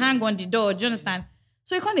swing and hang on the door. Do you understand?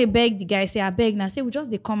 So he can't beg the guy, say, I beg now. Say, we just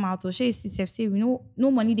they come out or say we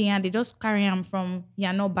no money they hand, they just carry him from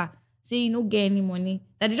Yanoba. Say you don't get any money.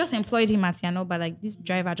 That they just employed him at Yanoba. Like this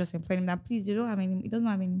driver just employed him. That please, they don't have any. He doesn't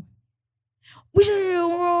have any. We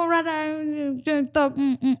should rather talk.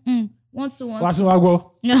 Want to.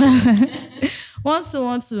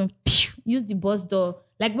 Want to use the bus door.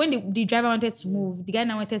 Like when the driver wanted to move, the guy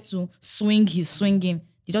now wanted to swing his swinging.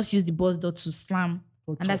 They just used the bus door to slam.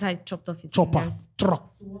 And that's how he chopped off his fingers.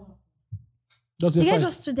 Truck. The guy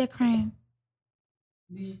just stood there crying.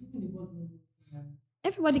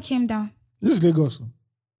 Everybody came down. This is Lagos. Bro.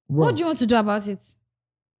 What do you want to do about it?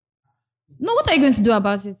 No, what are you going to do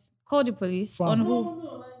about it? Call the police? Fam. On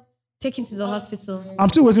who? Take him to the hospital. I'm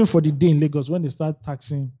still waiting for the day in Lagos when they start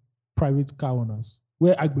taxing private car owners.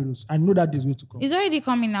 Where Agberos? I know that day is going to come. It's already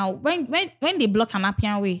coming now. When they block an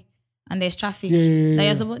Appian way and there's traffic,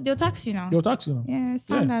 they'll tax you now. They'll tax you now. Yeah,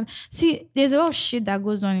 standard. Yeah. See, there's a lot of shit that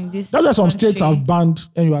goes on in this. That's why some states have banned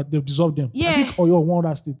and they've dissolved them. Yeah. I think Oyo, one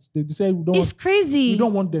other states, they say it's crazy. We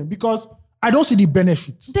don't want them because I don't see the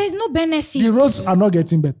benefits. There's no benefit. The roads are not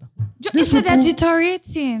getting better. These people, they're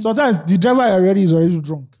deteriorating. Sometimes the driver is already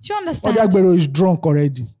drunk. Do you understand? Or the Agbero is drunk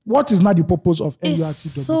already. What is not the purpose of NURTW?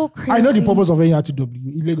 It's so crazy. I know the purpose of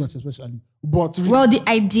NURTW, in Lagos especially. But well, the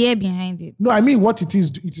idea behind it. No, I mean what it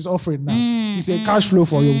is offering now. It's a cash flow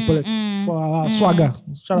for our Swagger.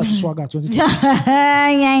 Shout out to Swagger 2020.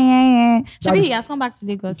 yeah. Maybe he has come back to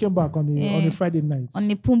Lagos. He came back on a Friday night. On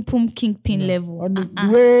the pum kingpin level. On the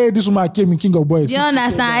way this woman came in King of Boys. Do you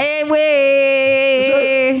understand? Hey,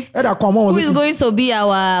 wait. Who is going to be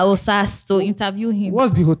our Osas to interview him?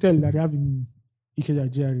 What's the hotel that they have in Ikeja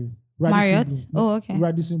GRA? Marriott? Oh, okay.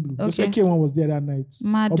 Radisson Blue. Okay. The second one was there that night.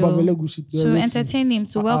 To entertain him,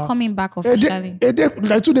 to welcome him back officially.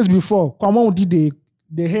 Like 2 days before, Kwamon did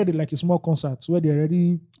they had like a small concert where they're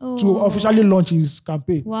ready to officially launch his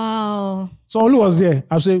campaign. Wow. Sonolu was there.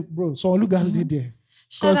 I say, bro, Sonolu guys did there.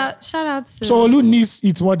 Shout out to Sonolu needs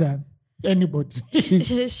it more than anybody.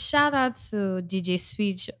 Shout out to DJ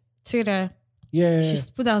Switch Twitter. Yeah. She's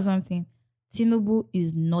put out something. Tinubu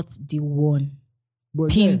is not the one.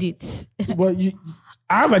 But pinned it. But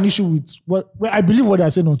I have an issue with I believe what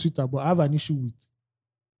they're saying on Twitter, but I have an issue with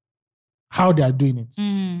how they are doing it.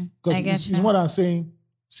 Because it's more than saying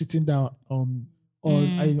sitting down on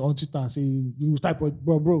Twitter and saying you type,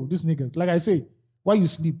 bro, this nigga. Like I say, while you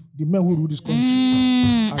sleep, the men who rule this country.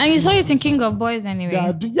 And you saw it in King of Boys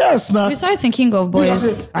anyway. Yes, now. We saw it in King of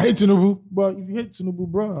Boys. I hate Tinubu, but if you hate Tinubu,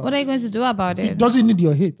 bro, what are you going to do about it? He doesn't need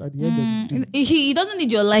your hate at the end of the day. He doesn't need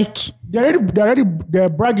your like. They're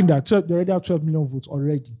bragging that they already have 12 million votes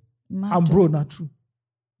already. Mad. And bro, not true.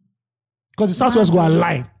 Because the Southwest go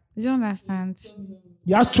online. You don't understand.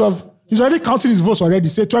 He has 12. He's already counting his votes already.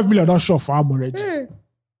 Say 12 million not sure for him already.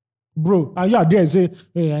 Bro, and you are there say,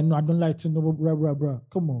 hey, I don't like Tinubu, blah.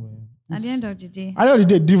 Come on, man. At the end of the day.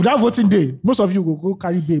 That voting day, most of you will go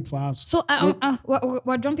carry babe for us. So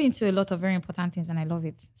we're jumping into a lot of very important things and I love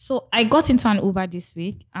it. So I got into an Uber this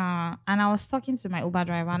week and I was talking to my Uber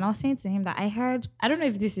driver and I was saying to him that I heard, I don't know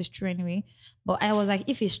if this is true anyway, but I was like,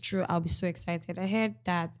 if it's true, I'll be so excited. I heard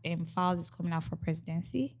that Falz is coming out for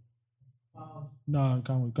presidency. No, it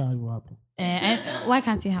can't happen. And why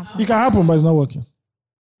can't it happen? It can happen, but it's not working.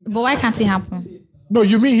 But why can't it happen? No,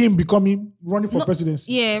 you mean him running for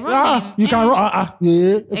presidency? Yeah, running. You can run.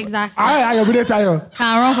 Yeah. Exactly.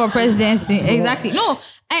 Can run for presidency. Exactly. No,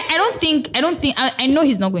 I know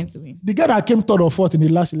he's not going to win. The guy that came third or fourth in the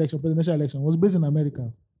last presidential election, was based in America.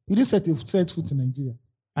 He didn't set foot in Nigeria,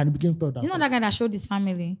 and he became third. You know that guy that showed his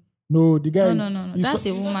family? No, the guy. No. That's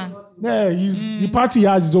a woman. Yeah, the party he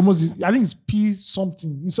has is almost. I think it's P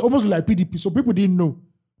something. It's almost like PDP. So people didn't know.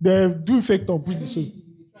 They're doing fake on pretty soon.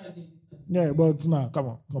 Yeah, but nah, come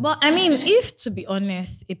on. But I mean, if to be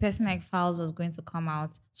honest, a person like Falz was going to come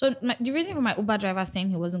out. So the reason for my Uber driver saying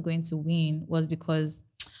he wasn't going to win was because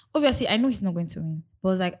obviously I know he's not going to win. But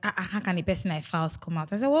I was like, how can a person like Falz come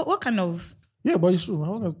out? I said, what kind of? Yeah, but it's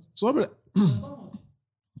true. So I'm like,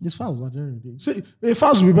 it's Falz at the end of the day. See,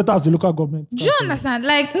 Falz will be better as the local government. Do you understand?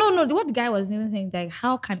 Like, no. What the guy was even saying, like,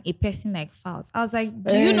 how can a person like Falz? I was like,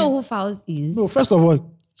 do you know who Falz is? No, first of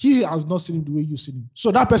all, he has not seen him the way you see him. So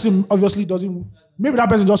that person obviously doesn't. Maybe that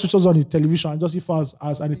person just switches on his television and just see Falz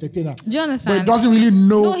as an entertainer. Do you understand? But doesn't really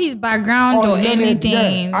know his background or anything.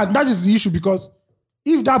 Yeah. And that is the issue because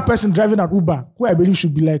if that person driving an Uber, who I believe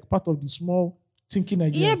should be like part of the small thinking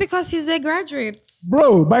ideas. Yeah, because he's a graduate.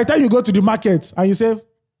 Bro, by the time you go to the market and you say,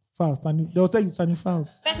 Fowls, Tani. They'll tell you Tani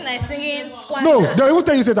Fowls. Person is singing squad. No, they'll even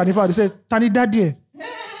tell you say Tani Fowls. They say Tani Daddy.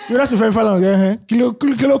 You that's the very Fowls.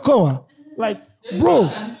 Kilo Kowa. Like, bro,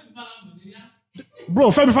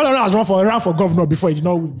 Femi Falana has ran for governor before he did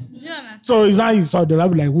not win. So it's not his son. They'll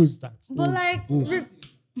be like, who is that? But like,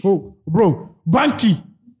 bro, Banky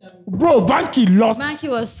lost. Banky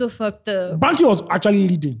was so fucked up. Banky was actually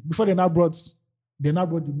leading before they now brought the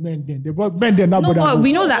men. Then they brought men. Then now. No, but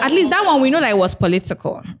we know that at least that one we know that it was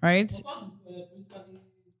political, right?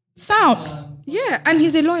 Sound, yeah, and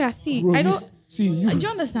he's a lawyer. See, bro, I don't see. do you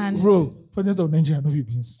understand, bro? President of Nigeria, no be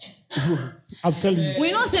beans. Bro, I'm telling you.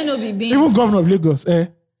 We don't say no be beans. Even governor of Lagos,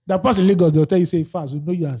 that person in Lagos, they'll tell you say fast. We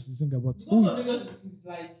know you as a singer, but who? Lagos is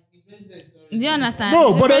like the president. Do you understand?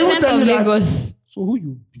 No, the but they won't tell you Lagos. that. So who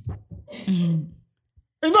you be?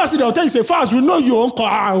 You know, I see they'll tell you say fast. We know you won't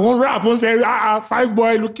call, won't rap, won't say fine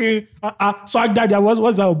boy looking, swag daddy.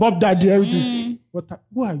 What's that? Bob daddy, everything. But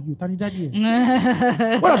who are you, Tani Daddy?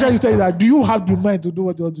 What I'm trying to tell you that do you have the mind to do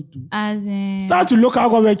what you want to do? As in, Start to local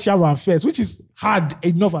government chairman first, which is hard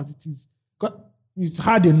enough as it is. It's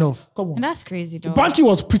hard enough. Come on. that's crazy, though. Banky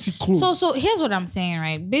was pretty close. So here's what I'm saying,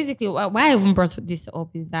 right? Basically, why I even brought this up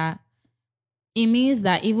is that it means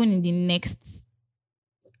that even in the next,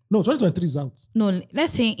 no, 2023 is out. no,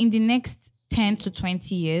 let's say in the next 10 to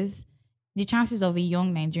 20 years, the chances of a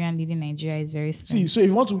young Nigerian leading Nigeria is very slim. See, so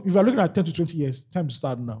if you're looking at 10 to 20 years, time to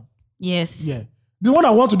start now. Yes. Yeah. The one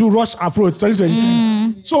I want to do rush approach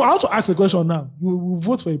 2023. So I want to ask a question now. You will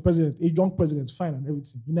vote for a president, a young president, fine and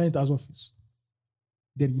everything. You now enter his office.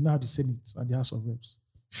 Then you now have the Senate and the House of Reps.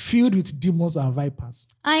 Filled with demons and vipers.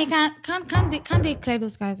 I can't they clear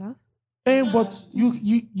those guys out? But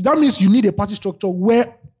you that means you need a party structure where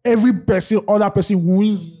every other person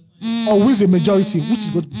wins or wins a majority, which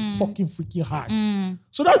is going to be fucking freaking hard.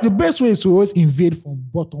 So that's the best way is to always invade from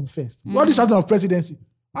bottom first. All this kind of presidency.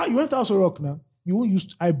 You went House of Rock now. You won't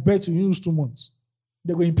use. I bet you use 2 months.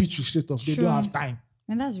 They're going to impeach you straight off. They don't have time.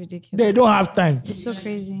 And that's ridiculous. They don't have time. It's so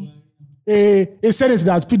crazy. A Senate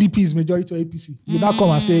that PDP is majority or APC. You now come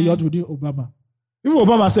and say you're within Obama. Even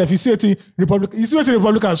Obama said, if you see it in Republican, you see it in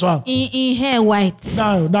Republican as well. In hair white.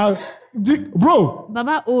 Now, bro.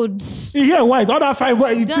 Baba old. In hair white. All that 5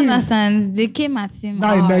 boys. Do you understand? They came at him.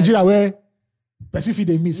 Now in Nigeria, where Pacific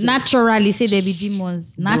they miss. Naturally, say they be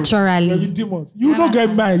demons. Naturally. They be demons. You don't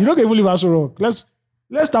get mine. You don't get even leave House of Rock. Let's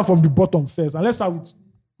start from the bottom first, and let's start with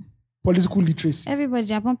political literacy.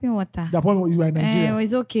 Everybody are pumping water. The point is we're in Nigeria.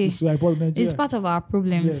 It's okay. It's part of our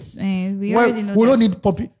problems. Yes. We already know. We don't need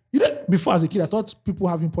pumping. You know, before as a kid, I thought people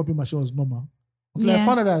having pumping machine was normal. Until I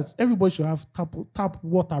found out that everybody should have tap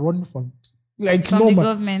water running from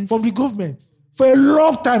normal. From the government. For a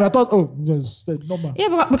long time, I thought, just normal.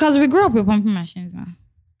 Yeah, because we grew up with pumping machines now.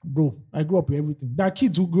 Bro, I grew up with everything. There are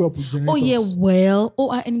kids who grew up with generators. Oh, yeah, well.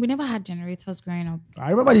 And we never had generators growing up. I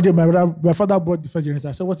remember the day my father bought the first generator.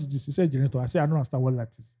 I said, what is this? He said, generator. I said, I don't understand what that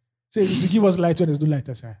is. He said, to give us light when there's no light.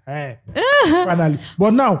 I said, hey. Finally.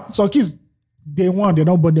 But now, some kids, they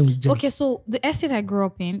don't burn them with generator. Okay, so the estate I grew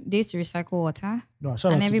up in, they used to recycle water. No,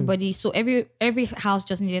 and everybody, so every house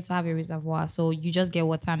just needed to have a reservoir. So you just get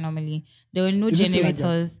water normally. There were no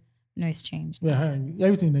generators. No, it's changed. Yeah,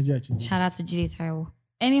 everything in Nigeria changed. Shout out to Jide Taiwo.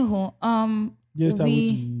 Anyhow, with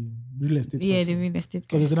the real estate. Yeah, the real estate.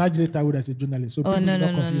 Because there's an Jide Taiwo that's a journalist. So people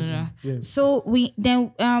not confused. No. Yes. So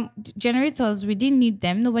generators, we didn't need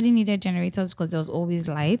them. Nobody needed generators because there was always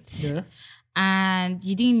lights. Yeah. And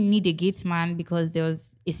you didn't need a gate man because there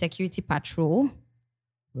was a security patrol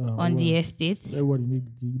on the estate. Everybody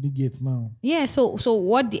need gates now. Yeah, so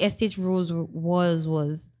what the estate rules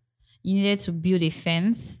was you needed to build a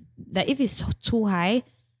fence that if it's too high,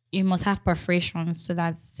 you must have perforations so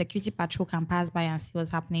that security patrol can pass by and see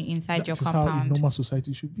what's happening inside your compound. That's how a normal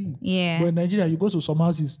society should be. Yeah. But in Nigeria, you go to some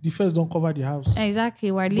houses, the fence don't cover the house.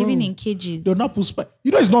 Exactly. We're living in cages. They'll not put spikes.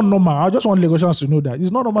 You know, it's not normal. I just want Lagosians to know that.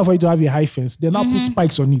 It's not normal for you to have a high fence. They'll not put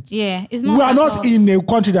spikes on it. Yeah. It's not. We are not in a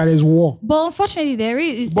country that is war. But unfortunately,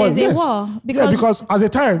 there's a war. Because at the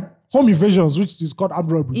time, home invasions, which is called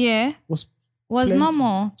armed robbery, was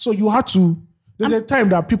normal. So you had to. There's a time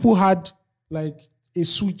that people had like a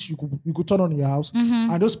switch you could turn on in your house,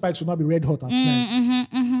 and those spikes would not be red hot at night.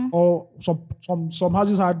 Or some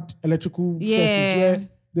houses had electrical fences where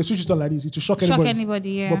they switch it on like this. It will shock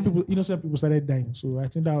anybody. But innocent people started dying. So I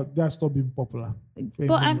think that stopped being popular.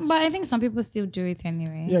 But I think some people still do it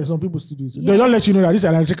anyway. Yeah, some people still do it. They don't let you know that this is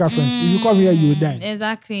an electrical fence. If you come here, you will die.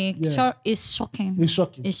 Exactly. Yeah. It's shocking.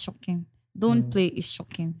 It's shocking. Don't play. It's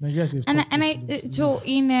shocking. And so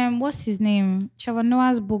in what's his name? Trevor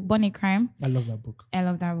Noah's book, Bonnie Crime. I love that book. I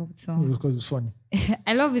love that book too. Because it's funny.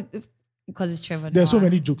 I love it. because it's Trevor Noah. There's so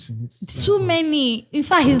many jokes in it. Too many. In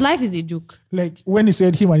fact, his life is a joke. Like when he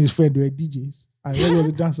said him and his friend were DJs and when he was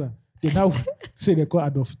a dancer, they now say they call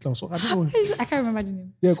Adolf Hitler. So I don't know. I can't remember the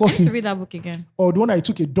name. They I call have to him. read that book again. Or the one I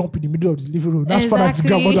took a dump in the middle of the living room. That's fun. That's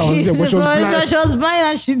grandmother was there, but she was blind. She was blind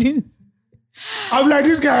and she didn't. I'm like,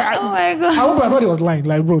 this guy. Oh my God. I thought he was lying.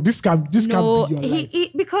 Like, bro, this can't be your life.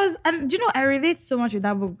 Because and you know, I relate so much with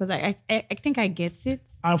that book because I think I get it.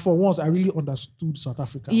 And for once, I really understood South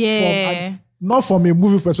Africa. Yeah. Not from a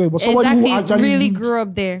movie perspective, but somebody who actually really lived. grew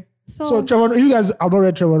up there. So Trevor, you guys have not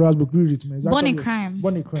read Trevor Noah's book, read it, man. It's Born in actually- Crime.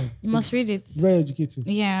 Born in Crime. You must read it. It's very educative.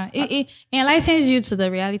 Yeah. It enlightens you to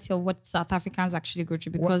the reality of what South Africans actually go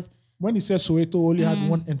through because When he said Soweto only had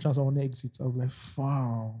one entrance and one exit, I was like,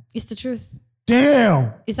 wow. it's the truth.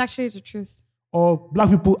 Damn. It's actually the truth. Or black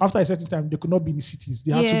people, after a certain time, they could not be in the cities.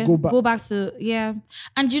 They had to go back. Go back to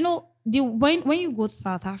And you know, when you go to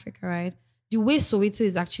South Africa, right? The way Soweto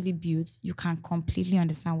is actually built, you can completely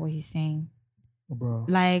understand what he's saying. Oh, bro.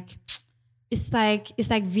 Like it's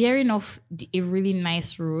like veering off a really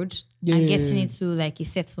nice road and getting into like a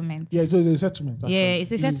settlement. Yeah, so it's a settlement. Actually. Yeah,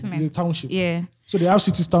 it's a settlement. It's a township. Yeah. So they have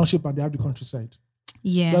cities, township, and they have the countryside.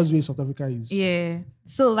 Yeah. That's the way South Africa is. Yeah.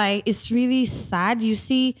 So like it's really sad. You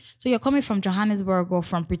see, so you're coming from Johannesburg or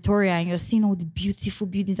from Pretoria and you're seeing all the beautiful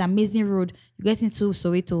buildings, amazing road. You get into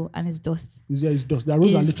Soweto and it's dust. It's dust. The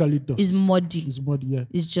roads are literally dust. It's muddy. It's muddy, yeah.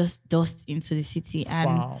 It's just dust into the city. And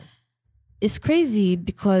Wow. it's crazy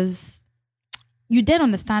because you then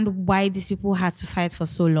understand why these people had to fight for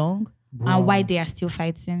so long and why they are still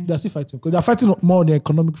fighting. They're still fighting because they're fighting more on the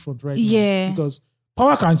economic front right Yeah. now. Because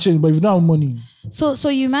power can change, but if you don't have money. So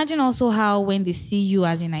you imagine also how when they see you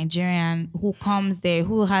as a Nigerian who comes there,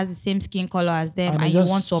 who has the same skin color as them, and you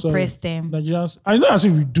want to oppress them. Nigerians, I know as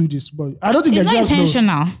if we do this, but I don't think It's Nigerians not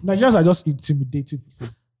intentional. Nigerians are just intimidating people.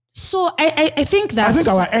 So I think that's I think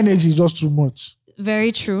our energy is just too much.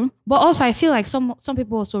 very true. But also I feel like some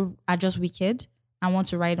people also are just wicked and want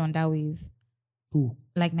to ride on that wave. Who?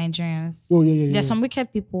 Like Nigerians. Oh, yeah. There's some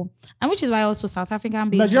wicked people. And which is why also South African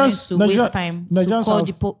being Nigerians to waste time to call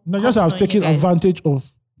the Nigerians have taken advantage of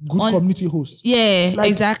good community hosts. Yeah,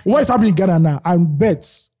 Like, exactly. what is happening in Ghana now? And bet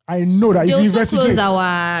I know that if you investigate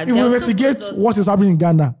what is happening in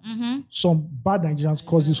Ghana, some bad Nigerians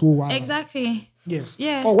cause this whole war. Exactly. Yes.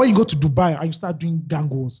 Yeah. Or when you go to Dubai and you start doing gang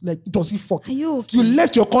wars, like it was fuck. Are you okay? You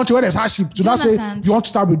left your country where there's hardship to now say understand? you want to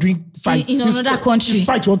start with doing fight In This another country. This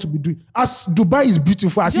fight you want to be doing. As Dubai is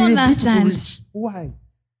beautiful, as Do you it's beautiful understand? rich. Why?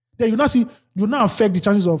 Then you now affect the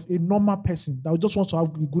chances of a normal person that just wants to have a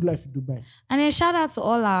good life in Dubai. And then shout out to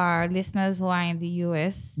all our listeners who are in the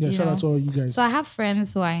US. Yeah, shout out to all you guys. So I have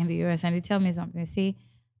friends who are in the US and they tell me something. They say,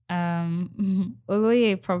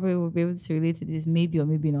 Oloye probably will be able to relate to this, maybe or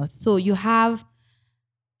maybe not. So you have,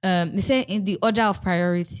 they say in the order of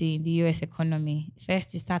priority in the US economy,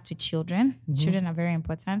 first you start with children. Children are very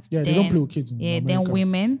important. Yeah, they don't play with kids in America. Then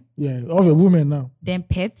women, Yeah, all the women now. then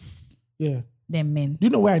pets, Yeah. then men. Do you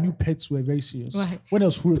know why I knew pets were very serious? Why? When there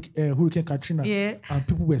was Hurricane Katrina, Yeah. and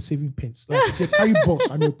people were saving pets. Like they carry box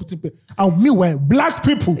and they were putting pets. And meanwhile, black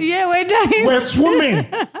people Yeah, we're dying. were swimming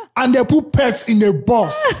and they put pets in a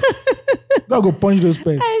box. God go punch those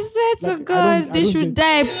pets. I swear to Like, God, I they don't should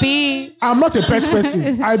get- die, be. I'm not a pet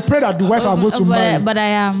person. I pray that the wife I'm going to marry. But I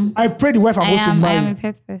am. I pray the wife I'm going to I am a marry.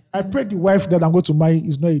 pet person. I pray the wife that I'm going to marry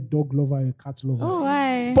is not a dog lover, a cat lover. Oh,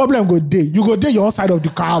 why? Problem go day. You go day your own side of the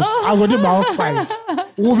house. I go day my own side.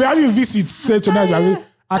 We'll be having visits. Say tonight,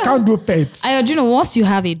 I can't do pets. Do you know, once you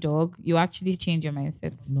have a dog, you actually change your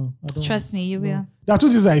mindset. No, I don't. Trust me, you will. There are two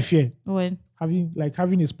things I fear. When?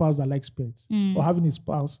 Having a spouse that likes pets, or having a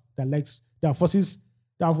spouse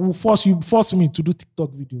that will force me to do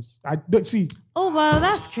TikTok videos. I don't see. Oh, well,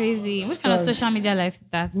 that's crazy. What kind of social media life is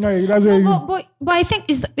that? No, that's a, But I think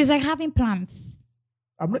it's like having plants.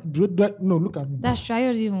 I'm not. No, look at me. That's true. I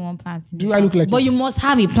don't even want plants. In Do this I look house. like But it? you must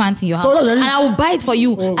have a plant in your So house. that there is- And I will buy it for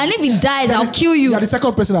you. Oh. And if it dies, I'll kill you. You're the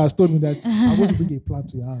second person that has told me that I'm going to bring a plant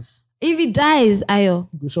to your house. If it dies, Ayo.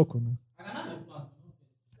 You go shock on me.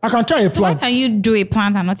 I can try a So why plant. can you do a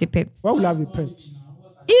plant and not a pet? Why will I have a pet?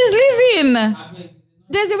 He's living.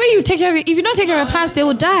 There's a way you take care of it. If you don't take care of plants, they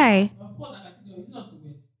will die.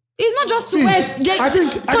 It's not just See, to wet. I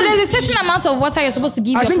think- There's a certain amount of water you're supposed to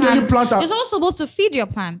give I your think the only plants. plant I- You're also supposed to feed your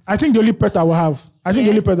plants. I think the only pet I will have. I think the Yeah.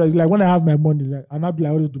 only pet that is like when I have my money, like and I'll be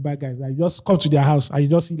like all the Dubai guys. I just come to their house and you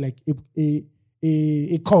just see like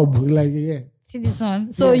a cub, like yeah. See this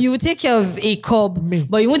one. So you will take care of a cub,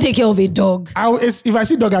 but you won't take care of a dog. If I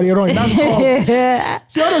see dog at the wrong, that's cub.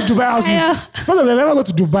 See all those Dubai houses. First of all, I never go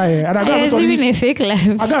to Dubai, and I got living a fake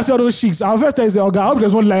life. I gotta see all those chicks. I'll first tell you, okay, I hope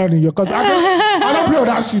there's one lion in here, because I don't play with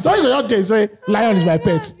that shit. All you out there say lion is my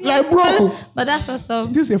pet. Like, bro. But that's what's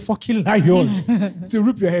up. This is a fucking lion to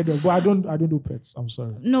rip your head off. But I don't do pets. I'm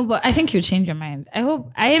sorry. No, but I think you'll change your mind. I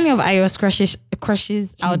hope any of Ayo's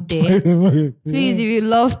crushes out there. Please, if you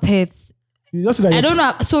love pets. I don't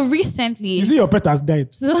know. So recently, you see your pet has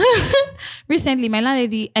died. So recently, my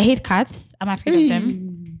landlady, I hate cats. I'm afraid of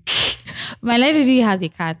them. My landlady has a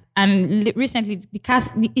cat, and recently the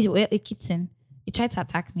cat is a kitten. He tried to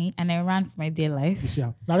attack me, and I ran for my dear life.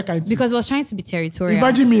 Because I was trying to be territorial.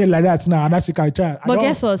 Imagine me like that now, and that's the kind of But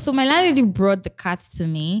guess what? So my landlady brought the cat to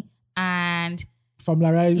me, and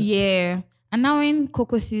familiarized. Yeah. And now when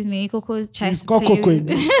Coco sees me, Coco tries to play with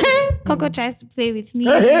me. Coco tries to play with me.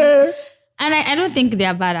 And I don't think they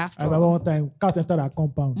are bad after. I remember one time, cat entered our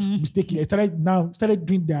compound mistakenly. It started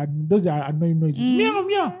doing those are annoying noises. Meow,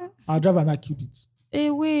 meow. Our driver now killed it.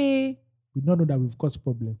 Away. We don't know that we've caused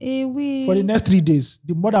problem. Away. For the next 3 days,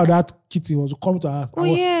 the mother of that kitty was coming to her.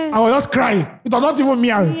 I was just crying. It was not even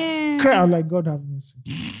meowing. Yeah. I'm like, God have mercy.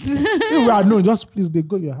 If we are known, just please, they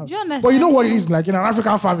go to your house. Do you understand? But you know what it is like in an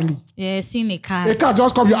African family? Yeah, seeing a cat. A cat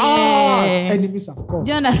just come here. Enemies have come.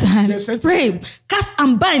 Do you understand? Pray, cast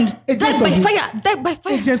and bind. Die by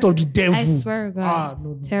fire. Agent of the devil. I swear to God.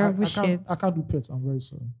 No. Terrible shit. I can't do pets. I'm very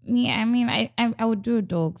sorry. Yeah, I mean, I would do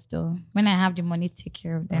dogs though. When I have the money to take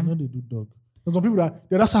care of them. I know they do dog. There's some people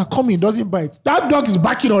that's how coming, doesn't bite. That dog is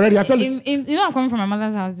backing already. I tell you. You know, I'm coming from my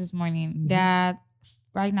mother's house this morning. There are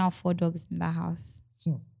right now 4 dogs in that house.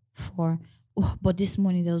 4. Oh, but this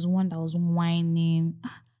morning there was one that was whining.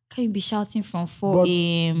 Can you be shouting from 4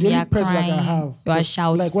 a.m.? The only pets that I have, you are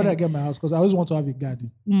shouting. Like when I get my house, because I always want to have a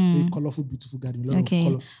garden, a colorful, beautiful garden.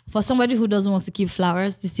 Okay. For somebody who doesn't want to keep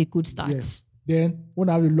flowers, this is a good start. Yes. Then when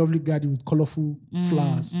I have a lovely garden with colorful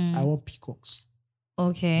flowers, I want peacocks.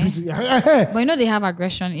 Okay. But you know they have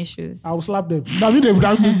aggression issues. I will slap them.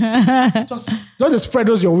 Just spread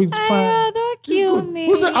those your wings. Don't kill me.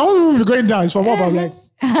 Who said I won't be going down? It's from up. I'm like,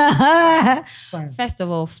 fine. First of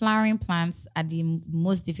all, flowering plants are the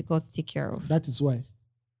most difficult to take care of. That is why.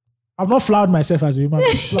 I've not flowered myself as a human.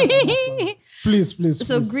 Please.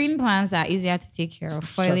 So green plants are easier to take care of.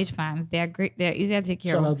 Foliage plants, they are great. They are easier to take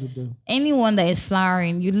care of. Anyone that is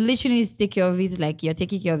flowering, you literally need to take care of it like you're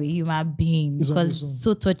taking care of a human being because it's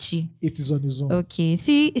so touchy. It is on his own. Okay.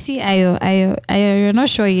 See, Ayo, you're not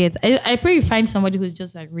sure yet. I pray you find somebody who's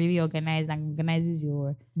just like really organized and organizes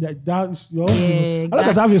your. Yeah, that is your own. Exactly. I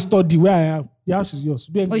like to have a study where I am. The house is yours.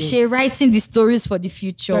 She writing the stories for the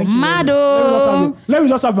future. Mado. Let me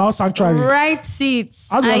just have my own sanctuary. Write it.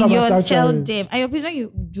 And you tell them. Ayo, please, when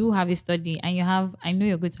you do have a study and you have, I know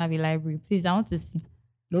you're going to have a library. Please, I want to see.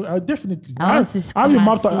 No, definitely. I want to I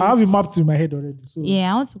have it mapped in my head already. So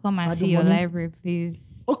yeah, I want to come and see your library,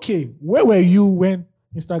 please. Okay, where were you when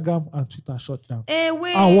Instagram and Twitter shut down?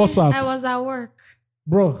 Wait, and WhatsApp? I was at work.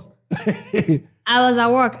 Bro. I was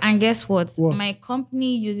at work, and guess what? My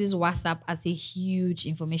company uses WhatsApp as a huge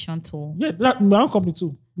information tool. Yeah, my own company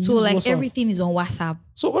too. So like WhatsApp. Everything is on WhatsApp.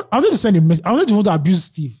 So I wanted to send a message. I wanted to want to abuse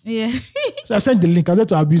Steve. Yeah. So I sent the link. I wanted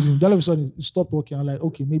to abuse him. Then all of a sudden it stopped working. I'm like,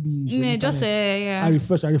 okay, maybe it's I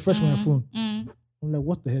refresh my phone. I'm like,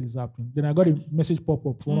 what the hell is happening? Then I got a message pop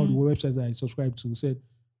up from one of the websites that I subscribed to. It said,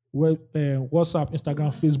 WhatsApp,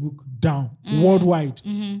 Instagram, Facebook down worldwide.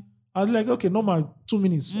 I was like, okay, normal 2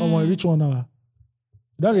 minutes. I want to reach 1 hour.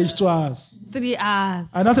 That reached 2 hours. 3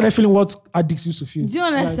 hours. And that's the feeling what addicts used to feel. Do you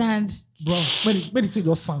understand? Like, bro, many things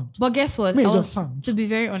just sound. But guess what? Sound. To be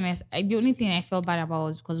very honest, the only thing I felt bad about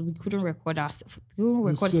was because we couldn't record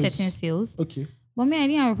certain sales. Okay. But me, I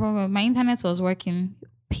didn't have a problem. My internet was working.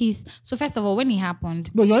 Peace. So first of all, when it happened,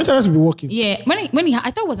 no, your internet will be working. Yeah,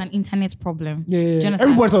 I thought it was an internet problem. Yeah.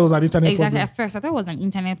 Everybody thought it was an internet problem. Exactly. At first, I thought it was an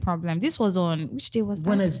internet problem. This was on which day was that?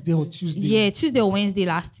 Wednesday or Tuesday. Yeah, Tuesday or Wednesday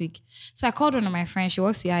last week. So I called one of my friends. She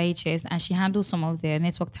works with IHS and she handles some of the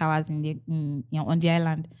network towers on the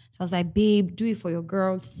island. So I was like, babe, do it for your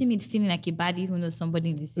girl. See me feeling like a baddie who knows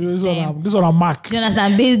somebody in the system. This one a Mac. Do you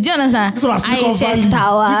understand, babe? Do you understand? This one a Silicon Valley. IHS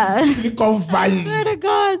tower. This is Silicon Valley. I swear to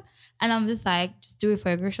God. And I'm just like, just do it for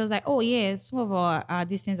your girl. She was like, oh yeah, some of our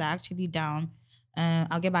these things are actually down.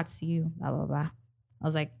 I'll get back to you. Blah blah blah. I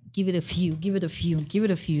was like, give it a few.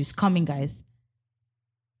 It's coming, guys.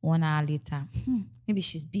 1 hour later, maybe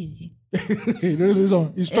she's busy.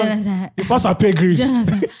 It's past her pay grade.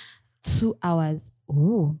 2 hours.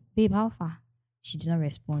 Oh, babe, how far? She did not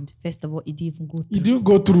respond. First of all, it didn't even go through. It didn't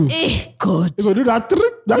go through. God. You go do that. Do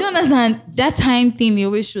you understand? That time thing he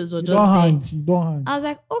always shows was You just don't there. hang. You don't hang. I was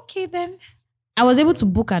like, okay then. I was able to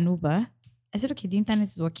book an Uber. I said, okay, the internet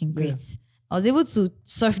is working great. Yeah. I was able to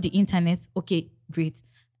surf the internet. Okay, great.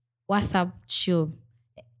 WhatsApp, chill.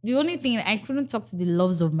 The only thing, I couldn't talk to the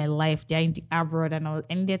loves of my life. They're in the abroad and I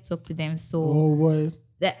needed to talk to them. So Oh boy.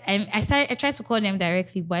 and I tried to call them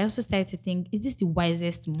directly, but I also started to think, is this the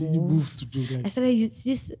wisest You move? move to do I like. started use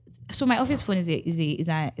this. So my office phone is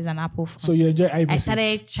an Apple phone. So you enjoy iMessage. I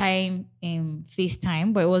started trying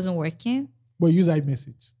FaceTime, but it wasn't working. But you use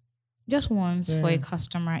iMessage. Just once for Yeah. a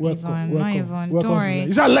customer, Welcome. even. Welcome. Not even. Welcome Don't to worry. life.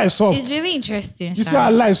 You see how life soft. It's really interesting. You see Sha.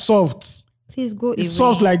 how life soft. Please go away. It's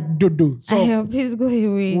soft like dodo. Soft. Please go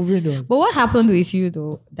away. Moving on. But what happened with you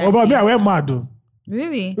though? That Oh, but me, day? I went mad though.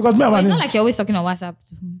 Really? Because me, But it's I'm not like you're always talking on WhatsApp.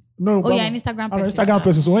 no. Oh, but you're an Instagram I'm an person. Instagram sha.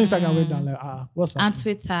 person. So when Instagram went down, like, what's that? And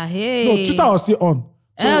Twitter. Hey. No, Twitter was still on.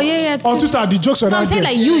 So Oh, yeah. On Twitter, the jokes were No, I'm not saying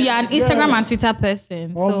there. like you're an Instagram Yeah. and Twitter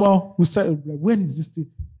person. Oh, So well, we said, like, when is this thing?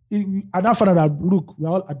 And I found out that, look, we're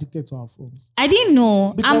all addicted to our phones. I didn't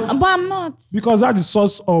know. Because- But I'm not. Because that's the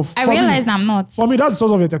source of... I for me- realized I'm not. For me, that's the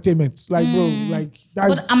source of entertainment. Like, bro, like,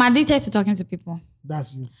 But that's, I'm addicted to talking to people.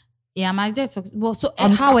 that's you. Yeah, I'm addicted to well, so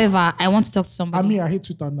however, I want to talk to somebody. I mean, I hate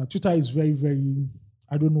Twitter now. Twitter is very, very,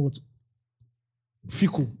 I don't know what,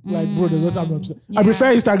 fickle. Like, bro, there's what I'm upset. I Yeah.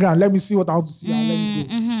 prefer Instagram. Let me see what I want to see and let me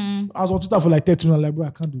go. Mm-hmm. I was on Twitter for like 30 minutes. I'm like, bro,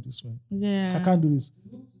 I can't do this, man. Yeah. I can't do this.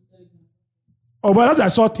 Oh, but that's I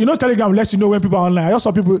saw, Telegram lets you know when people are online. I just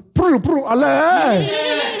saw people, I'm like, hey.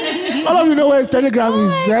 All of you know where Telegram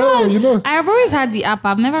is. I've always had the app.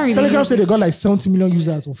 I've never really. Telegram used said it. they got like 70 million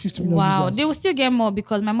users or 50 million Wow, users. they will still get more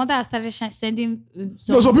because my mother has started sending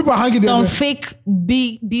some, No, so people are hanging there. some Say, fake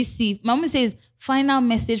BC. My mom says final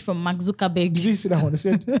message from Mark Zuckerberg. did you see that one? They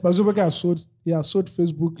said Mark Zuckerberg has sold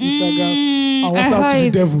Facebook, Instagram, and I WhatsApp saw to the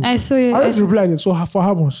it. devil. I saw I it. went to reply. So for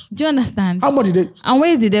how much? Do you understand? How much did they? And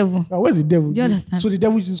where is the devil? Where's the devil? Do you understand? So the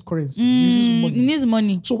devil uses currency. He uses He money. needs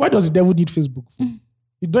money. So why does the devil need Facebook for?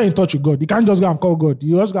 He don't in touch with God. He can't just go and call God.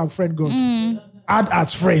 He also can friend God. Add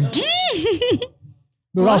as friend.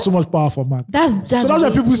 No, that's so much power for Mark. That's So that's why way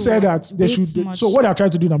people too say that they way should. too much. So what they're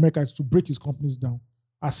trying to do in America is to break his companies down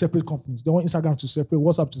as separate companies. They want Instagram to separate,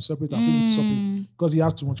 WhatsApp to separate, and Facebook to separate because he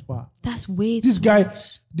has too much power. That's way This too guy,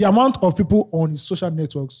 much. the amount of people on his social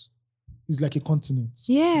networks is like a continent.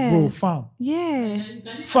 Yeah. Bro, fam. Yeah.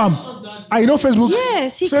 Fam. I know Facebook.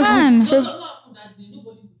 Yes, he Facebook, can.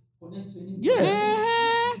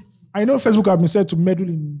 Yeah. I know Facebook have been said to meddle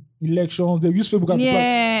in elections. They use Facebook as a Yeah,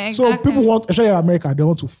 platform. So exactly. people want, especially in America, they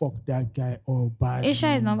want to fuck that guy or bad.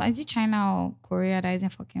 Asia is not. Is it China or Korea that isn't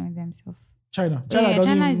fucking with themselves? China. Yeah, doesn't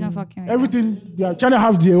China even- is not fucking with everything. Yeah, China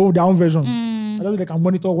have their own version. I don't think they can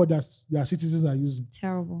monitor what their citizens are using.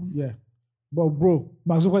 Terrible. Yeah. But bro,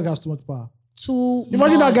 Mark Zuckerberg has too much power. Too.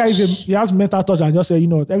 Imagine that guy much. he has mental touch and just say,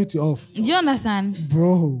 everything off. Do you understand?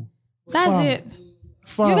 Bro. That's fam, it.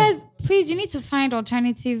 fam. You guys, please, you need to find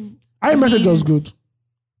alternative. iMessage was means. good.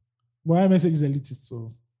 But iMessage is elitist,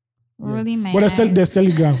 so. Yeah. Really, man. But there's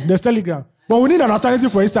Telegram. There's Telegram. But we need an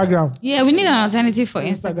alternative for Instagram. Yeah, we need an alternative for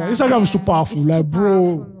Instagram. Instagram is too powerful. It's Like, too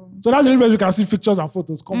bro. powerful. So that's the only way we can see pictures and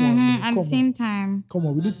photos. Come on. Mhm, Come at the on. same time. Come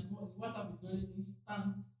on. We need to, WhatsApp is very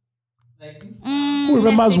instant. Like who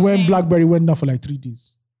remembers when messaging. BlackBerry went down for like 3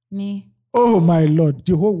 days? Me. Oh my Lord.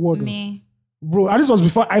 The whole world was. Me. Bro, and this was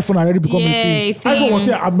before iPhone already become a thing. iPhone was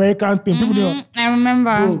an American thing. People didn't. I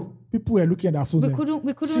remember. Bro, people were looking at their phones.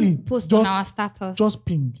 We couldn't See, post on just- our status. Just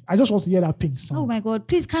ping. I just want to hear that ping sound. Oh my God!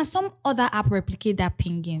 Please, can some other app replicate that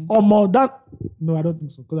pinging? Or more that. No, I don't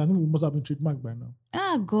think so. Because I think we must have been trademarked by now.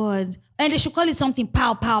 Ah, God! And they should call it something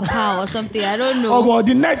pow pow pow or something. I don't know. Oh, but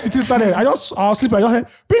the night it started, I was asleep. I just heard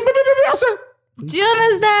ping, ping, ping, ping, ping. I said, Do you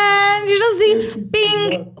understand? You just see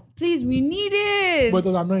ping. Please, we need it. but it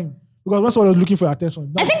was annoying. Because when someone was looking for your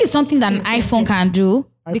attention, I think it's something that an iPhone can do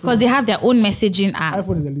because they have their own messaging app.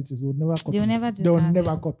 iPhone is elitist. They will never copy. They will never do They will that.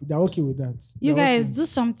 never copy. They're okay with that. You They're guys okay. do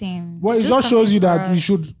something. Well, it Do just shows you something that for you us.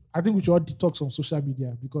 should. I think we should all detox on social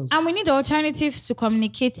media because. And we need alternatives to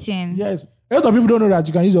communicating. Yes, a lot of people don't know that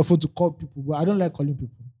you can use your phone to call people, but I don't like calling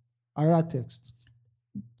people. I rather text.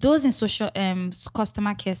 Those in social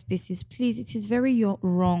customer care spaces, please, it is very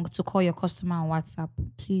wrong to call your customer on WhatsApp.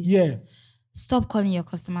 Please. Yeah, Stop calling your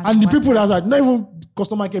customers. and on the WhatsApp. people that are not even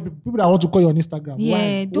customer care people that want to call you on Instagram.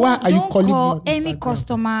 Yeah, Why are you don't calling call me on any Instagram?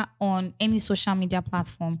 customer on any social media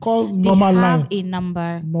platform. Call They normal have line. a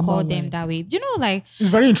number. Normal Call line. them that way. You know, like It's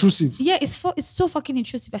very intrusive. yeah, it's so fucking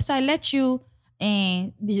intrusive. So I let you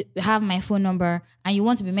have my phone number, and you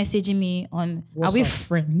want to be messaging me on. Are we WhatsApp.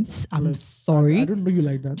 friends? I'm Like, sorry. I don't know you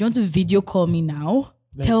like that. Do you want to video call me now?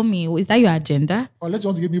 Like, Tell me, is that your agenda? unless you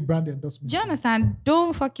want to give me brand endorsement. Do you understand?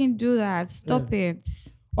 Don't fucking do that. Stop it.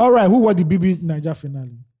 All right, who won the BB Niger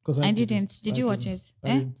finale? Because I didn't. Did you watch it?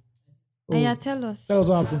 Didn't. Oh, Yeah, tell us. tell us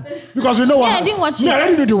what happened. Because we know what Yeah, I happened. didn't watch it. No, I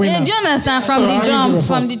didn't know the winner. Yeah, do you understand? From So the I didn't give a jump,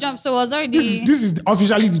 from fuck. the jump. So it was already. This is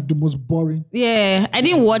officially the most boring. Yeah, I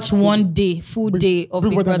didn't watch one day, full day of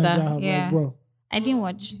Big Brother. Nigeria have, Yeah, like, bro. I didn't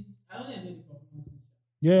watch. I only enjoyed the performance.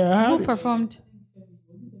 Yeah, I Who had it. performed?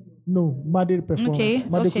 No, Made performed. Okay,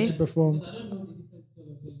 Made okay. Kuti performed. I don't know the difference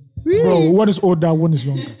of them. Bro, one is older, one is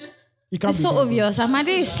younger. It can't It's be so that, bro. obvious. Amade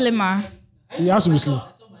is slimmer. He has to be slim. I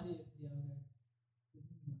saw Made yesterday.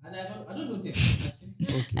 And I don't know them. actually.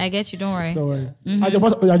 Okay. I get you. Don't worry. Don't worry. Mhm.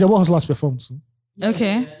 Ajabo has last performed too.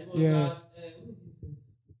 Okay. Yeah.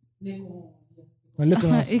 Lekon. And later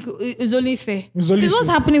on, It's only fair. it's only Because what's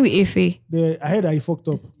fair. happening with Efe? I heard that he fucked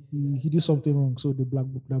up. He did something wrong, so they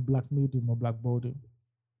blackmailed him or blackballed him.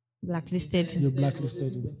 Blacklisted. They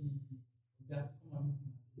blacklisted him.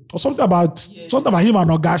 Or something about him and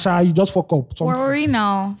Ogasha. He just fuck up. Something. Worry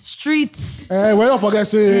now. Streets. We don't forget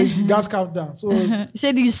say gas calm down. So He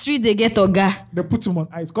said the street they get Oga they put him on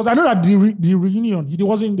ice because I know that the reunion he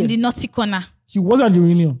wasn't there. in the naughty corner. He wasn't at the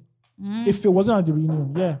reunion. If it wasn't at the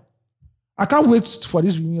reunion, yeah. I can't wait for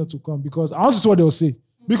this reunion to come because I want to see what they'll say.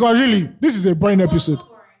 Because really, this is a boring episode.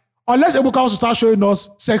 Unless Ebuka wants to start showing us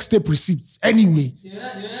sex tape receipts. Anyway. The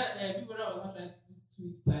other people that was not trying to put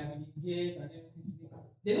tweets like with years and everything.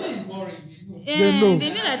 They know it's boring. They know. They know. They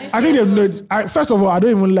knew that this I think they know. First of all, I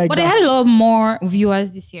don't even like But that. they had a lot more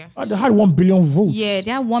viewers this year. They had 1 billion votes. Yeah,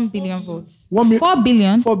 they had 1 billion votes. 1 million. 4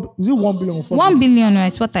 billion. Is it 1 billion or 4 1 billion,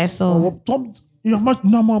 is what I saw. You know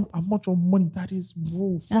how much of money that is,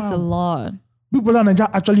 bro. That's a fam. lot. Big Brother Nigeria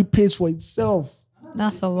actually pays for itself.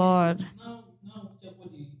 That's a lot. Now check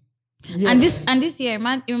what they Yeah. And this year,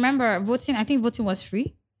 man, you remember voting? I think voting was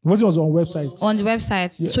free Voting was on websites. on the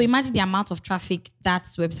website. Yeah. So imagine the amount of traffic that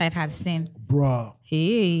website had seen. Bruh.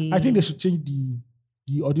 Hey, I think they should change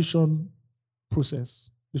the audition process.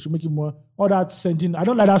 They should make it more. All that sending. I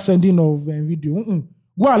don't like that sending of video.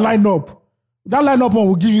 Go and line up. That line up one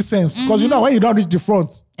will give you sense. Because you know when you don't reach the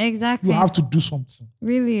front, exactly. you have to do something.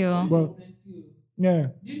 Really, oh. But yeah,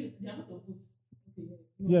 Do you know the amount of votes? Okay,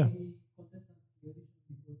 Yeah. the contestants, the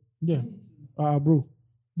audition, yeah. Bro.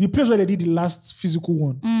 The place where they did the last physical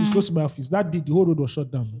one is close to my office. That day, the whole road was shut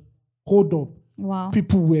down. Hold up. Wow.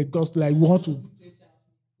 People were just like, we want to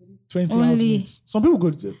 20 Only. housements. Some people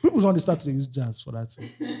don't start to use jazz for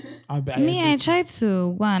that. Me, I tried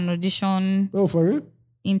to go and audition Oh, for real?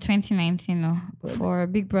 in 2019 for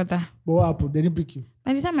Big Brother. But what happened? They didn't pick you.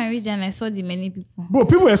 By the time I reached there and I saw the many people, Bro,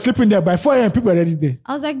 people were sleeping there. By 4 a.m., people were already there.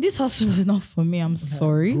 I was like, this hospital is not for me. I'm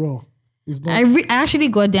sorry. Bro, it's not. I actually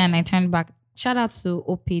got there and I turned back. Shout out to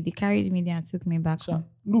OP. They carried me there and took me back home.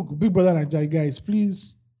 Look, Big Brother Nigeria, guys,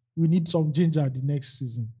 please, we need some ginger the next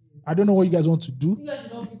season. I don't know what you guys want to do. You guys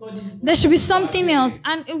should not pick all these. There should be something else.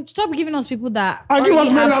 And stop giving us people that And give us already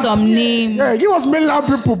have mainland- some name. Yeah, give us mainland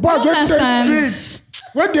people. Boys, when they understand. streets,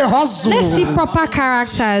 when they hustle. Let's see proper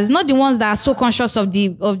characters, not the ones that are so conscious of the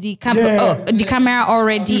the camera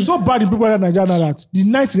already. It's so bad in Big Brother Nigeria now that the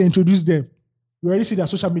night they introduce them, you already see their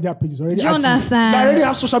social media pages already. Do you active. understand? They already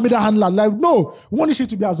have social media handler. Like, no, we want this shit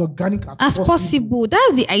to be as organic as possible.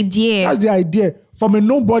 That's the idea. That's the idea. From a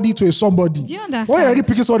nobody to a somebody. Do you understand? When you're already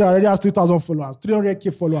picking someone that already has 3,000 followers,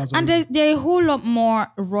 300K followers. And already. there are a whole lot more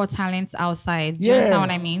raw talents outside. Do you Yeah. understand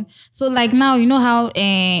what I mean? So like now, you know how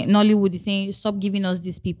Nollywood is saying, stop giving us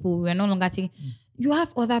these people. We're no longer taking. You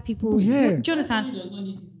have other people. yeah. Do you understand? Does not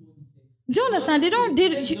need this money. Do you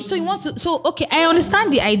understand? So you want to. So okay, I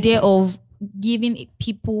understand the idea of giving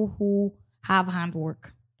people who have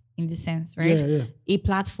handwork, in the sense, right? Yeah. A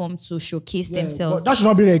platform to showcase Yeah, themselves. but that should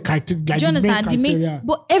not be the criteria. Like Do you the main understand? criteria.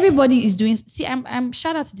 But everybody is doing. See, I'm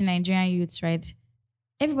shout out to the Nigerian youths, right?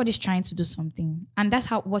 Everybody's trying to do something, and that's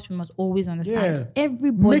what we must always understand. Yeah.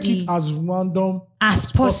 Everybody Make it as random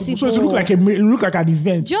as possible. So it look like an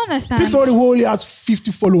event. Do you understand? Pick somebody who only has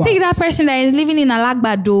 50 followers. Pick that person that is living in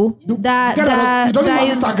Alagbado. He doesn't have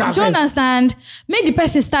Instagram, Do you sef. understand? Make the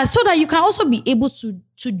person start so that you can also be able to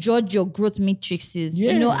judge your growth matrices.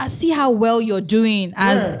 Yeah. You know, and see how well you're doing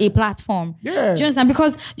as Yeah. a platform. Yeah. Do you understand?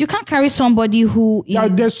 Because you can't carry somebody who is. Yeah,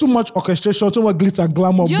 there's so much orchestration, so much glitz and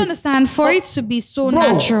glamour. Do you understand? For it to be so Bro,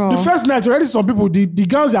 natural, the first night already some people the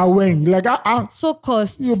gowns they are wearing like so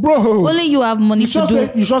cost. bro. Only you have money to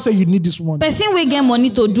do. You should say you need this one. Person will get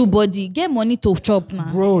money to do body, get money to chop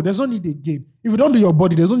now. Bro, there's no need again. If you don't do your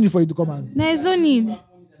body, there's no need for you to come and There is no need.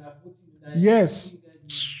 yes.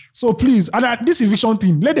 So please, and this eviction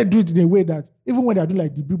thing, let them do it in a way that even when they are doing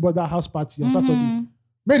like the Big Brother house party on Saturday,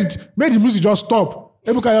 make the music just stop.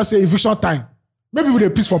 Everybody can just say eviction time. Maybe with a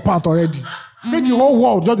piece for pant already. Maybe the whole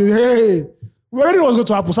world just hey. We already was going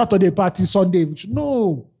to happen Saturday party, Sunday.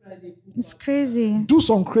 No. It's crazy. Do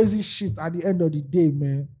some crazy shit at the end of the day,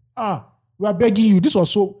 man. We are begging you. This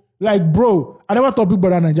was so, like, bro, I never thought Big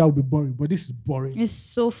Brother Nigeria would be boring, but this is boring. It's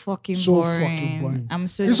so fucking boring.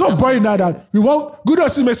 It's so boring now that we want good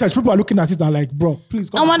notice message. People are looking at it and like, bro, please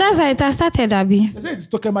come. And that's how it started, Abi. They say it's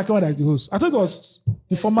Toke Makinwa that is the host. I thought it was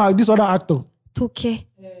the former, this other actor. Toke.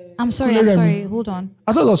 I'm sorry. Hold on.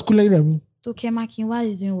 I thought it was Kunle Remi. Toke Makinwa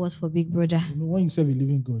is doing what for Big Brother? You know, when you serve a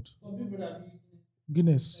living God.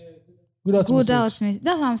 Guinness. Good That's what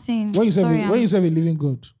I'm saying. When you serve a living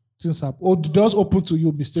God, things happen. Or the doors open to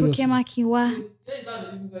you mysteriously. Toke Makinwa.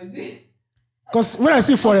 Because when I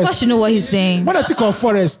see forest, of course you know what he's saying. When I think of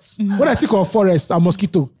forest, and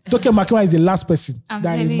mosquito, Toke Makinwa is the last person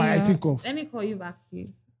I think of. Let me call you back,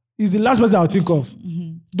 please. He's the last person I'll think of.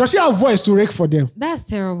 Does she have voice to rake for them? That's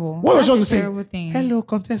terrible. What was she saying? Terrible thing. Hello,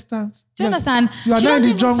 contestants. Do you understand? You are not in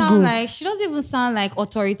the jungle. She doesn't even sound like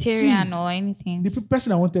authoritarian or anything. The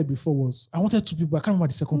person I wanted before I wanted two people. I can't remember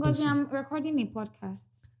the second person. I'm recording a podcast.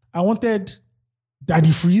 I wanted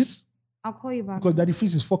Daddy Freeze. I'll call you back. Because Daddy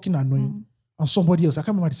Freeze is fucking annoying. And somebody else. I can't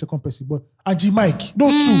remember the second person. And G Mike.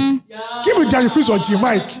 Those two. Yeah. Give me Daddy Freeze or G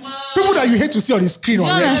Mike. People that you hate to see on the screen. Do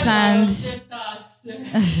you understand?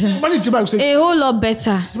 Imagine G Mike say a whole lot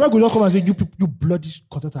better. G Mike will not come and say, you bloody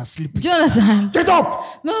content are sleeping. Do you understand? Get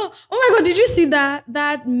up! No. Oh my God, did you see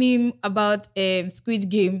that meme about Squid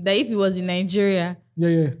Game? That if it was in Nigeria.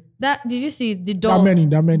 Yeah. Did you see the doll?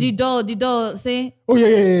 That many. The doll say, oh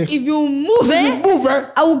yeah. If you move,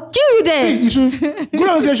 I will kill you there. See, you should good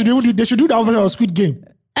organization, they should do that version of Squid Game.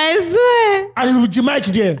 I swear. And it will be Mike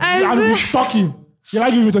there. And we'll be talking. You're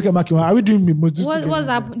like you talking Makinwa. Are we doing what's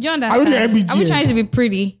up? Do you understand? Are we doing MBG? Are we trying to be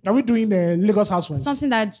pretty? Are we doing Lagos Housewives? Something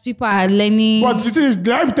that people are learning. But the thing is,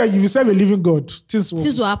 let me tell you, if you serve a living God, things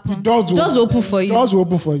will happen. Doors will open for you. Doors will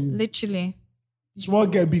open for you. Literally. Small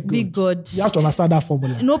girl, big God. Big God. You have to understand that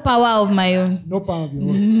formula. No power of my own. No power of your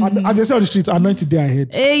own. And as they say on the streets, anointed day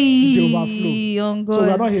ahead. Hey, on God. So we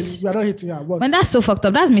are not hitting her. But that's so fucked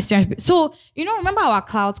up. That's mysterious. So, remember our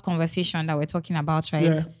cloud conversation that we're talking about, right?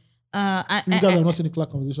 Yeah. You guys are not in the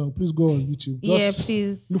cloud conversation. Please go on YouTube. Just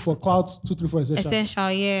please. Look for cloud 234 essential.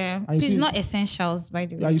 Essential, yeah. And please, not essentials, by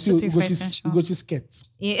the way. Yeah, you see, Ugochi's skets.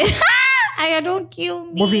 Yeah. Don't kill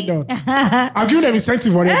me. Moving on. I'm giving them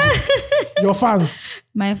incentive already. Your fans.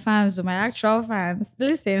 My fans, my actual fans.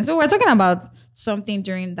 Listen, so we're talking about something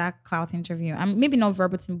during that clout interview. Maybe not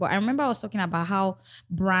verbatim, but I remember I was talking about how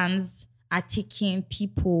brands are taking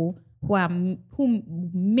people who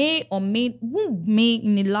may to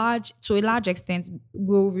a large extent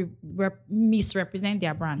will misrepresent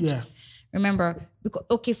their brand. Yeah. Remember,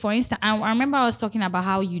 because, for instance, I remember I was talking about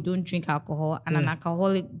how you don't drink alcohol and an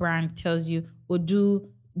alcoholic brand tells you, do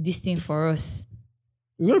this thing for us.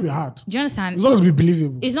 It's going to be hard. Do you understand? It's not going to be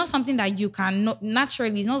believable. It's not something that you can,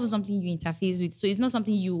 naturally, it's not something you interface with. So it's not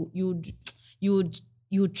something you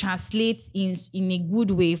translate in a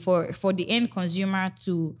good way for the end consumer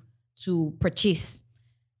to purchase.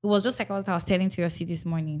 It was just like what I was telling to your this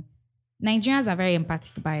morning. Nigerians are very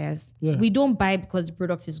empathic buyers. Yeah. We don't buy because the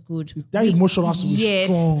product is good. That emotion has to be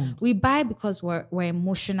strong. We buy because we're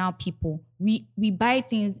emotional people. We buy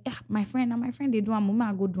things. My friend, they do I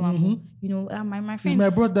go do my friend. He's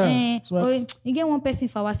my brother. You get one person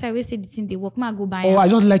for our side. We say the thing they work. I go buy. I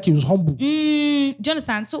just like him. He's humble. Do you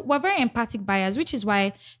understand? So we're very empathic buyers, which is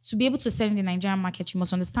why to be able to sell in the Nigerian market, you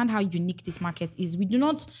must understand how unique this market is. We do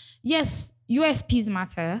not. Yes, USPs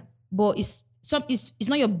matter, but it's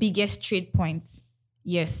not your biggest trade point.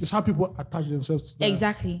 Yes. It's how people attach themselves to that.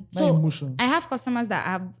 Exactly. So emotion. I have customers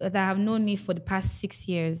that have known me for the past 6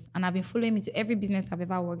 years and have been following me to every business I've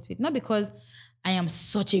ever worked with. Not because I am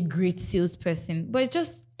such a great salesperson, but it's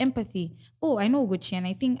just empathy. Oh, I know Ugochi and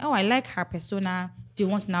I think, I like her persona. They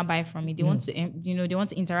want to now buy from me. They want to, they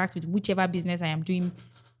want to interact with whichever business I am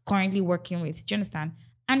currently working with. Do you understand?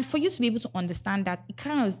 And for you to be able to understand that, it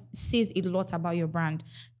kind of says a lot about your brand.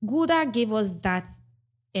 Gulder gave us that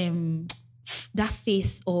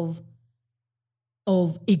face of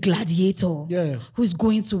a gladiator who's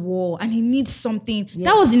going to war and he needs something. Yeah.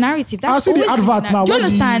 That was the narrative. That's I see the advert now. Do you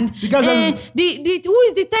understand? Who is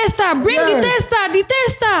the tester? Bring the tester. The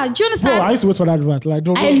tester. Do you understand? Bro, I used to wait for that advert.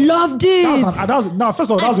 I loved it.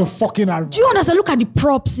 First of all, that was a fucking advert. Do you understand? Look at the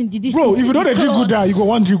props in this. Bro, if you don't drink Gulder, you go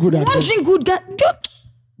one drink Gulder. One drink Gulder.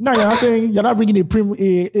 No, you're not saying you're not bringing a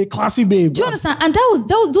classy babe. Do you understand? And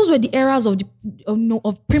those were the eras of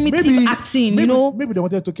primitive acting. Maybe they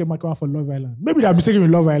wanted to take Makinwa for Love Island. Maybe they're mistaken with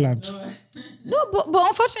Love Island. No, but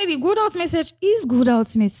unfortunately, good ultimate search is good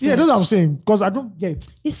ultimate search. Yeah, that's what I'm saying. Because I don't get.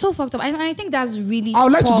 It's so fucked up. And I think that's really. I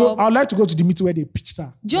would like to go to the meeting where they pitched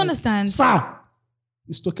her. Do you understand? Sir,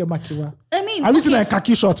 it's Toke Makinwa. I mean, have you seen a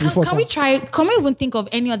khaki shot before? Can we try? Can we even think of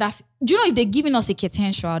any other? Do you know if they're giving us a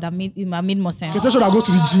keten shot that made more sense? Keten shot that goes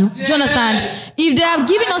to the gym. Do you understand? If they have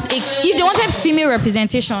given us if they wanted female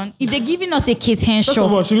representation, if they're giving us a keten shot. First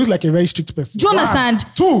of all, she looks like a very strict person. Do you understand?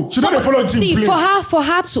 Two, she don't follow gym. See, for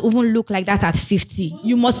her to even look like that at 50,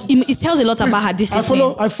 you must. It tells a lot about her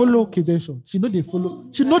discipline. I follow keten shot. She know they follow.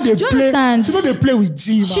 She know they play. Understand? She know they play with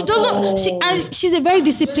gym. She doesn't. And she's a very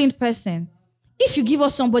disciplined person. If you give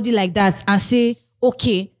us somebody like that and say,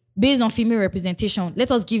 okay, based on female representation, let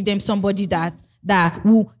us give them somebody that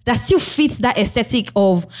still fits that aesthetic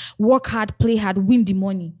of work hard, play hard, win the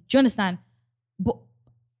money. Do you understand? But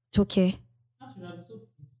it's okay.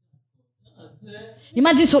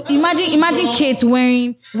 Imagine Kate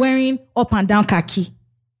wearing up and down khaki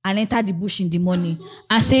and enter the bush in the morning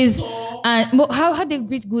and says, how they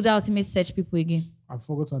greet good ultimate search people again? I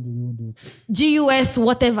forgot how they don't do it. GUS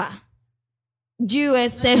whatever.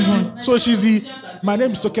 GUS 7. So my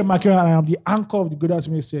name is Toke Makinwa and I am the anchor of the Good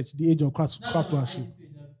Ultimate Search, the age of craftsmanship.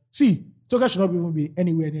 See, Toke should not even be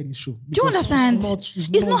anywhere near this show. Do you understand?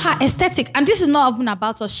 It's not her aesthetic. And this is not even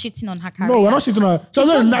about us shitting on her career. No, we're not shitting on her. It's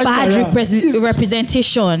just nice bad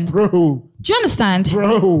representation. Bro. Do you understand?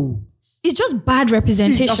 Bro. It's just bad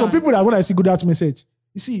representation. See, there's some people that when I see Good Ultimate Search,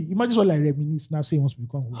 you see, imagine what like reminisce now say he wants to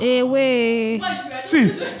become host. Way.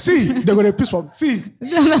 See, they're gonna piss from. See,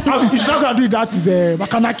 if you're not gonna do that, is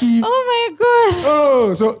Makanaki. Oh my god.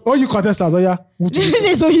 Oh, so all you contestants, yeah.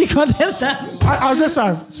 So you contestants. I say,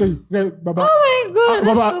 sir, say, Baba. Oh my god,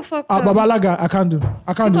 Baba, that's so fucked up. Baba Laga, I can't do.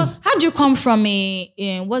 How do you come from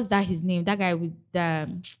what's that his name? That guy with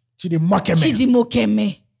the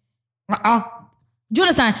Chidimokeme. Do you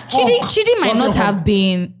understand? Chidi might not have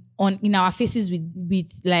been in our faces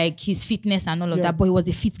with like his fitness and all of that, but he was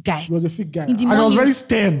a fit guy. He was a fit guy. And he was very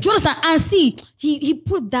stern. Do you understand? And see, he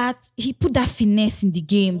put that finesse in the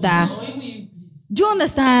game that. Do you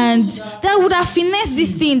understand? That would have finessed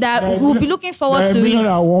this thing that we'll be looking forward to it. There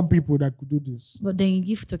are one people that could do this. But then you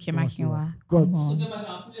give Toke Makinwa. Come on.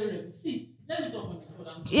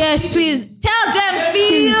 Yes, please. Tell them,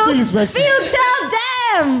 Phil, tell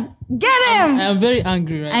them. Get him. I am very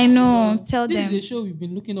angry right now. I know. Tell them. This is a show we've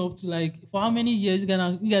been looking up to like for how many years you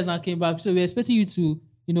guys now came back. So we're expecting you to,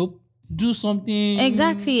 do something.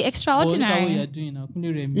 Exactly. Extraordinary. Look at what you're doing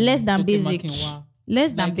now. Less than basic.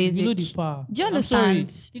 Less than basic. Below the par. Do you understand?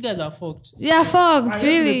 Sorry. You guys are fucked. Yeah, fucked.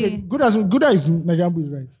 Really. Good as Nigerian Blues,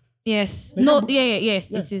 right? Yes. No.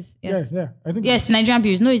 Yes. It is. Yes. Yeah. I think. Yes, Nigerian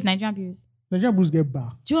Blues. No, it's Nigerian Blues. Nigerian Blues get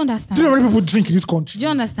bar. Do you understand? Do you know how many people drink in this country? Do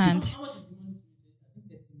you understand?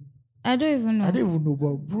 I don't even know.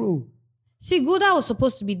 But bro. See, Gouda was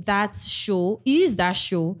supposed to be that show. It is that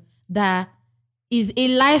show that is a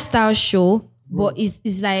lifestyle show, but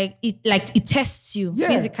it's like it tests you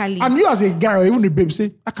physically. And you as a guy or even a babe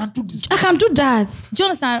say, I can do this. I can do that. Do you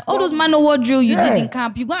understand? All those man of war drill you did in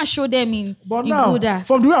camp, you go and show them in Gouda.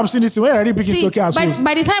 From the way I'm seeing this, when you're already picking Toke as host.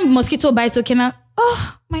 By the time mosquito bites Toke now,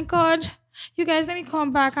 oh my God. You guys, let me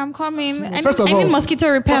come back. I'm coming. I need mosquito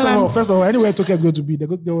repellent. First of all, anywhere Toke is going to be, they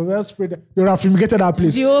will spray. They would have fumigated that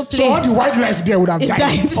place. The whole place. So all the wildlife there would have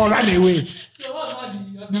died or ran away. It's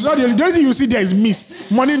not the only thing you see there is mist,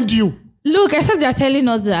 morning dew. Look, except they're telling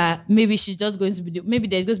us that maybe she's just going to be, maybe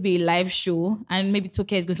there's going to be a live show and maybe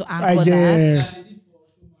Toke is going to anchor that.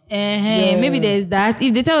 Maybe there's that.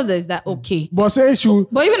 If they tell us there's that, okay. But say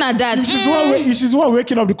but even at that, if she's one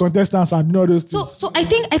waking up the contestants and all those things. So I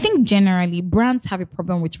think generally brands have a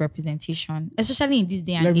problem with representation, especially in this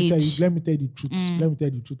day and age. Let me tell you the truth. Let me tell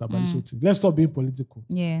you the truth about this whole thing. Let's stop being political.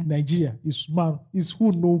 Yeah. Nigeria is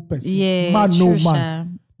who know person. Yeah. Man no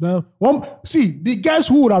man. See, the guys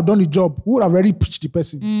who would have done the job, who would have already preached the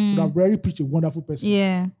person, would have already preached a wonderful person.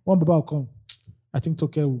 Yeah. One Baba will come. I think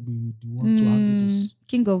Toke will be the one to handle this.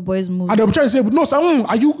 King of boys moves. And they'll be trying to say, no, sir,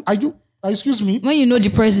 are you, excuse me? When you know the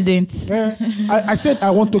president. I said I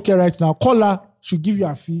want Toke right now. Call her, she'll give you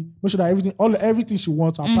a fee. Make sure that everything she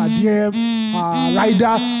wants, her per diem, her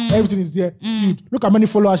rider, everything is there. Sealed. Look how many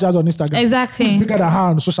followers she has on Instagram. Exactly. Who's bigger than her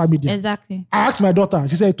on social media. Exactly. I asked my daughter,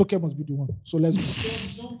 she said Toke must be the one. So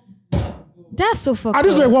let's go. That's so fucked up.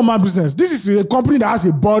 And this is a one-man business. This is a company that has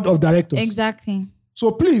a board of directors. Exactly.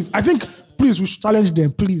 So please, I think, we should challenge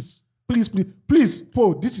them. Please,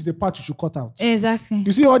 Paul, this is the part you should cut out. Exactly.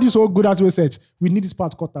 You see all this whole good at research, we need this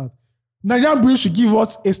part cut out. Nigerian Blues should give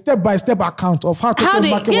us a step-by-step account of how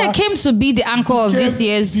they came to be the anchor of this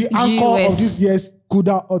year's the anchor of this year's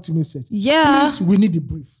Kuda ultimate set. Yeah. Please, we need the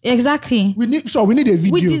brief. Exactly. We need a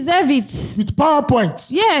video. We deserve it. With PowerPoint.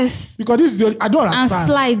 Yes. Because this is I don't understand. And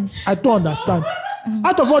slides. I don't understand.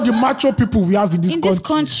 Out of all the macho people we have in this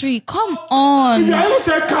country, come on. If you even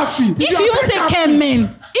say Kafi. If you say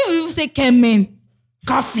Kemen. If you say Kemen.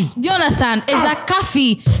 Kafi. Do you understand? It's a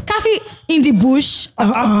Kafi. Kafi in the bush.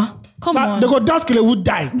 Come on. They go down Skelewood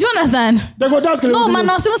die. Do you understand? They go down Skelewood. No, man,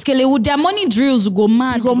 not even Skelewood. Their money drills go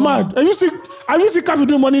mad. You go mad. Have you seen Kafi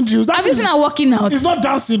doing money drills? Have you seen her working out? It's not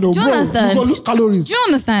dancing, no. Do you understand? You go lose calories. Do you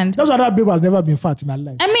understand? That's why that babe has never been fat in her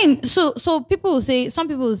life. I mean, so some people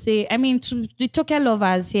will say, I mean, to the Toke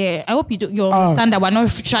lovers here, I hope you understand that we're not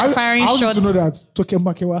firing shots. I want you to know that Toke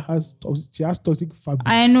Makinwa has toxic family.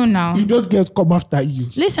 I know now. You just get come after you.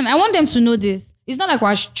 Listen, I want them to know this. It's not like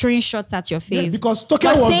we're throwing shots at your face. Yeah, because Toke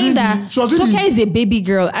was saying that Toke is a baby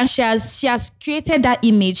girl and she has created that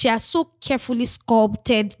image. She has so carefully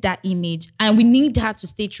sculpted that image, and we need her to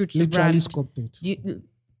stay true to the brand. Literally sculpted. Do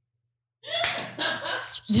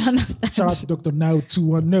you understand? Shout out to Dr. Now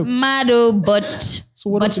 210. Mado botched. So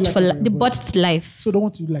what botched like for the botched life. So don't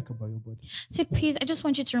want to like about your body. Say, please, I just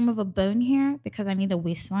want you to remove a bone here because I need a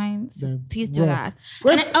waistline. So Then, please do that.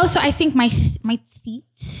 When, and I think my teeth.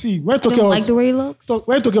 See, when I don't like the way he looks.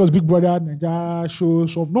 When Toke was Big Brother, Naija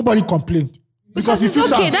show, nobody complained. Because if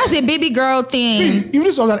it's okay, that's a baby girl thing. See, if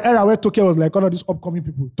this was an era where Toke was like all of these upcoming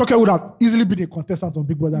people, Toke would have easily been a contestant on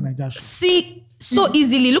Big Brother Naija show. See, so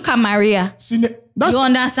easily. Look at Maria. See, you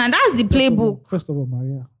understand? That's the playbook. First of all,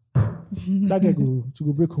 Maria. That girl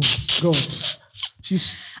go break home. God.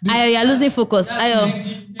 You're losing focus.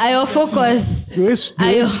 Ayo, focus.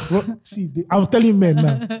 I'm telling men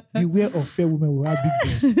now, beware of fair women who have big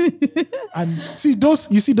breasts. And see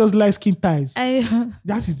you see those light skin ties.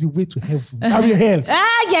 That is the way to heaven. I mean hell.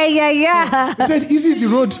 Yeah. He said, easy is the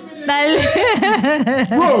road.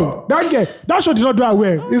 Bro, that show did not do her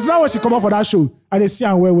well. It's not when she come out for that show and they see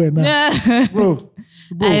her well now. Bro.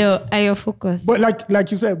 Ayo, focus. But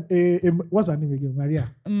like you said, what's her name again?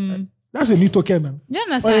 Maria. That's a new token now. Do you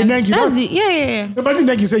understand? Yeah. Imagine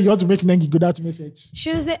Nengi say you want to make Nengi go that message.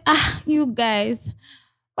 She will say, you guys,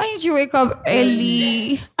 why didn't you wake up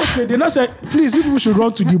early? Okay, they not say, please, you people should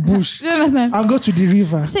run to the bush. Do you understand? And go to the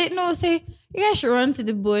river. Say, you guys should run to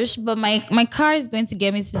the bush, but my car is going to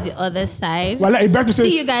get me to the other side. Well, like, back to say,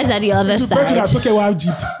 see you guys at the other side. Toke will have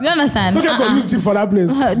jeep. Do you understand? Toke will use jeep for that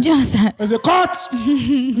place. Do you understand? I say, cut!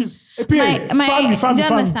 Please, family. Do you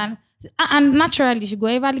understand? And naturally, she go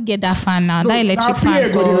ever get that fan now, that electric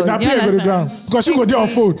fan. Go down. Because she go there on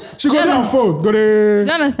phone. She go there on phone. Do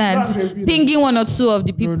you understand? Pinging one or two of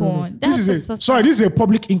the people. No. This is a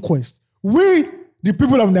public inquest. We, the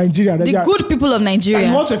people of Nigeria. The good people of Nigeria.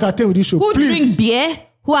 You want to entertain with this show, who please. Drink beer,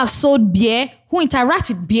 who have sold beer, who interact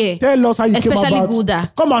with beer. Tell us how you came about. Especially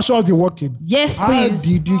Gouda. Come and show us the working. Yes, please. How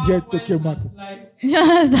did you get Toke Market? Do you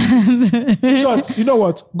understand? Short, you know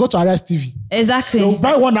what? Go to Arise TV. Exactly.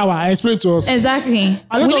 Buy 1 hour and explain to us. Exactly.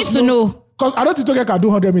 We need to know. Because I don't think Toke can do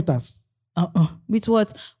 100 meters. With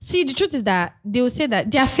what? See, the truth is that they will say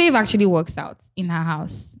that their fave actually works out in her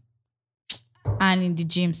house and in the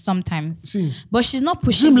gym sometimes. See, but she's not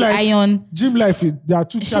pushing the iron. Gym life, there are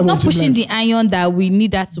two types. She's not pushing the iron that we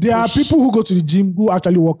need her to push. There are people who go to the gym who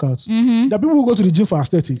actually work out. There are people who go to the gym for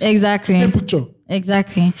aesthetics. Exactly. Same picture.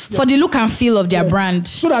 Exactly. Yeah. For the look and feel of their brand.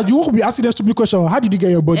 So that you won't be asking them stupid question. How did you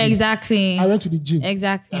get your body? Exactly. I went to the gym.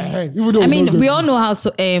 Exactly. Even though we all know how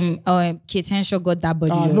to Kate Henshaw got that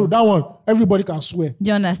body. No, that one, everybody can swear. Do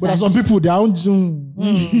you understand? But there are some people, their own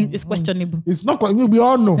it's questionable. It's not, we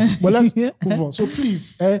all know. But let's move on. So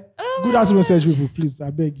please, good ass message, people. Please, I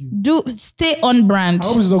beg you. Do stay on brand. I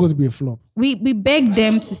hope it's not going to be a flop. We beg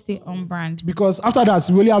them to stay on brand. Because after that,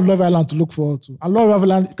 we only have Love Island to look forward to. And Love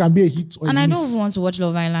Island can be a hit or and a I miss. don't want to watch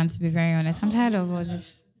Love Island, to be very honest. I'm tired of all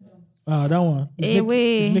this. That one.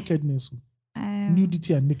 It's nakedness.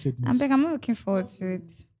 Nudity and nakedness. I'm not looking forward to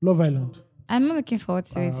it. Love Island. I'm not looking forward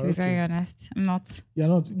to it, to be very honest. I'm not. You're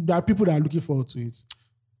not. There are people that are looking forward to it.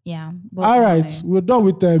 Yeah. All right. We're done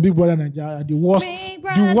with Big Brother Nigeria. The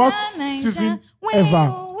worst season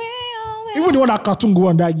ever. Even the one that Cartoon go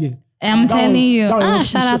on that year. I'm telling you.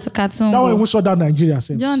 Shout out to Cartoon. That one even shut down Nigeria.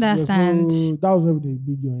 Do you understand? That was never a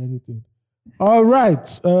big deal or anything. All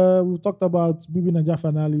right. We talked about BB Nigeria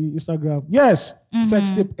finale, Instagram. Yes.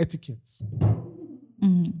 Sex tape etiquette.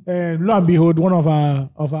 And lo and behold, one of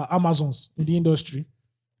our Amazons in the industry,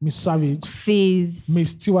 Miss Savage. Faves.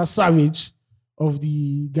 Miss Tiwa Savage of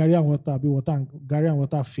the Gary and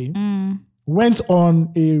Water fame. Went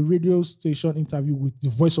on a radio station interview with the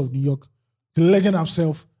Voice of New York, the legend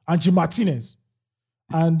himself, Angie Martinez.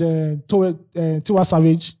 And Tiwa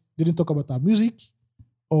Savage didn't talk about her music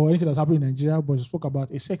or anything that's happening in Nigeria, but she spoke about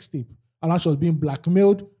a sex tape. And she was being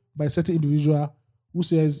blackmailed by a certain individual who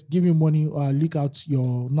says, give me money or I'll leak out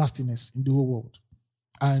your nastiness in the whole world.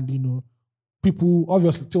 And, you know, people,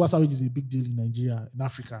 obviously, Tiwa Savage is a big deal in Nigeria, in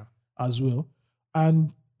Africa as well. And,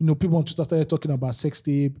 you know, people on Twitter started talking about sex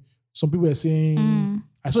tape. Some people were saying,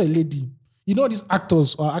 I saw a lady, you know, these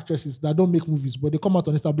actors or actresses that don't make movies, but they come out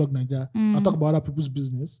on Instablog Nigeria and talk about other people's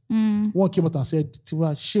business. One came out and said,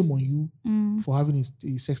 Tiwa, shame on you for having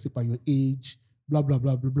a sex tape at your age, blah, blah,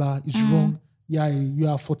 blah, blah, blah. It's wrong. Yeah, you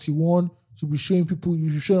are 41. You should be showing people, you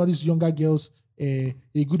should show all these younger girls a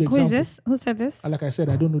good example. Who is this? Who said this? Like I said,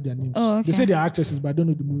 I don't know their names. Oh, okay. They say they're actresses, but I don't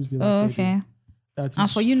know the movies they were. Oh, okay.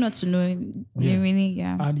 And for you not to know, you really,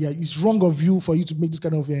 And it's wrong of you for you to make this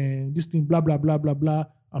kind of this thing, blah, blah, blah, blah, blah.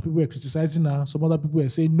 And people were criticizing her. Some other people were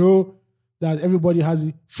saying, no, that everybody has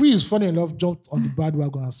it. Freeze, funny enough, jumped on the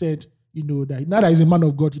bandwagon and said, you know, that now that he's a man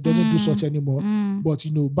of God, he doesn't do such anymore. But,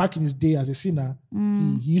 you know, back in his day as a sinner,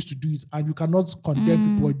 he used to do it. And you cannot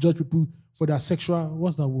condemn people or judge people for their sexual,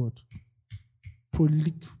 what's that word?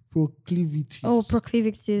 Proclivities. Oh,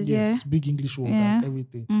 proclivities, yes, big English word and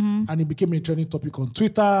everything. And it became a trending topic on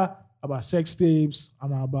Twitter about sex tapes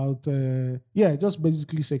and about, just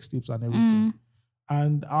basically sex tapes and everything.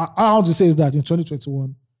 And I want to say is that in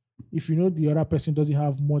 2021, if you know the other person doesn't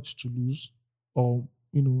have much to lose or,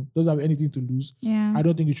 you know, doesn't have anything to lose, I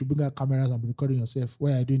don't think you should bring out cameras and be recording yourself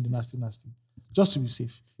while you're doing the nasty. Just to be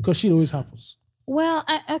safe. Because shit always happens. Well,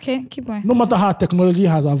 okay, keep going. No matter how technology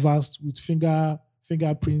has advanced with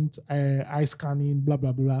fingerprint, eye scanning, blah,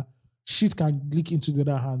 blah, blah, shit can leak into the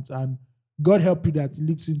other hands. And God help you that it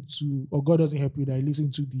leaks into, or God doesn't help you that it leaks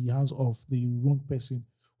into the hands of the wrong person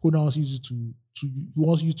who now wants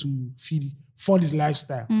you to fund his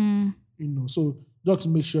lifestyle. You know, so just to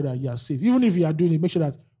make sure that you are safe. Even if you are doing it, make sure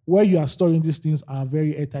that where you are storing these things are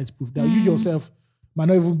very airtight proof. That you yourself might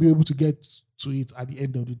not even be able to get to it at the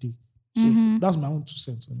end of the day. So that's my own 2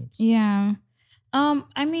 cents on it. Yeah.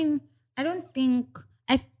 I mean, I don't think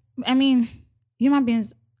I mean, human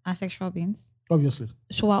beings are sexual beings. Obviously.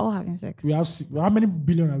 So we're all having sex. We have how many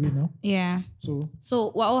billion are we now? Yeah. So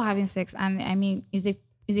we're all having sex, and I mean, is a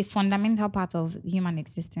fundamental part of human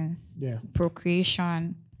existence. Yeah.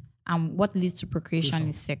 Procreation, and what leads to procreation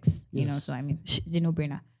is sex. You know, so I mean, it's a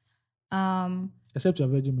no-brainer. Except you're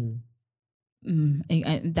Virgin Mary.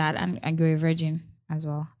 That and you're a virgin as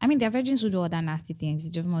well. I mean, there are virgins who do other nasty things.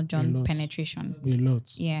 It's just not John penetration. A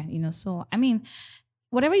lot. Yeah, you know. So I mean,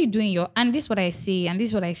 whatever you do in your, and this is what I say, and this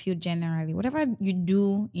is what I feel generally. Whatever you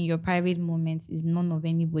do in your private moments is none of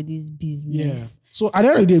anybody's business. Yeah. So at the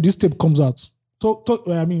end of the day, this tape comes out.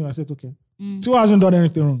 I said okay. Tiwa hasn't done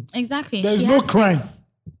anything wrong. Exactly. There's no crime.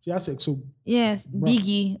 She has sex. So yes,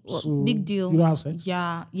 biggie, so big deal. You don't have sex.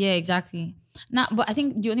 Yeah, exactly. Now, but I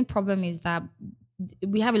think the only problem is that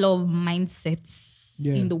we have a lot of mindsets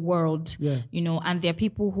in the world, you know, and there are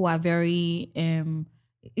people who are very,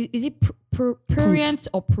 is it prurient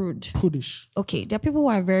or prude? Prudish. Okay, there are people who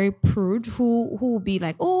are very prude who will be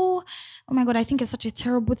like, oh my God, I think it's such a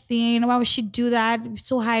terrible thing. Why would she do that?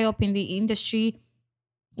 So high up in the industry.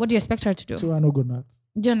 What do you expect her to do? So I know good now.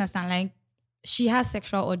 Do you understand? Like, she has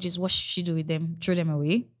sexual urges. What should she do with them? Throw them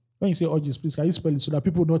away? When you say urges, please, can you spell it so that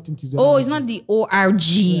people don't think it's the it's not the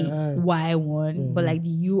ORGY1, but like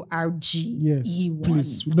the URG. Yes, E1.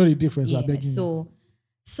 please. We know the difference. Yeah,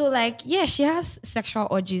 so like, she has sexual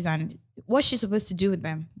urges, and what's she supposed to do with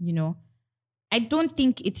them? You know, I don't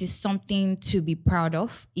think it is something to be proud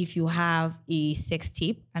of if you have a sex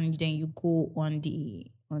tape and then you go on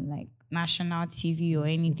like national TV or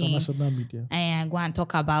anything, international media, and go and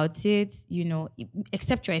talk about it, you know,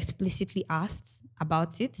 except you're explicitly asked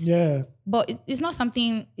about it. Yeah. But it's not a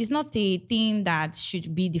thing that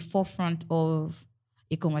should be the forefront of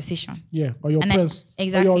a conversation. Yeah. Or your press.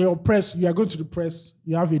 Exactly. Or your press, you are going to the press,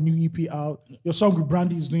 you have a new EP out, your song with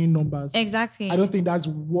Brandy is doing numbers. Exactly. I don't think that's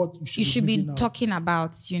what you should be talking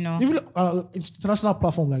about, you know. Even it's international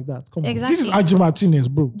platform like that. Come on. Exactly. This is Angie Martinez,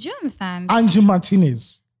 bro. Do you understand? Angie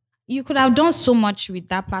Martinez. You could have done so much with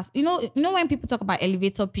that platform. You know when people talk about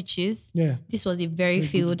elevator pitches, this was a very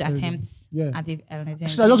failed attempt at the elevator. I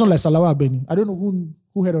just don't like Salawa Abeni. I don't know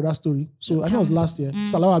who heard of that story. So I think it was last year.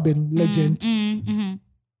 Salawa Abeni, legend.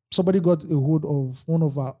 Somebody got a hold of one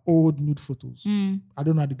of our old nude photos. I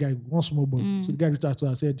don't know the guy, one small boy. So the guy reached out to her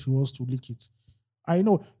and said he wants to leak it. I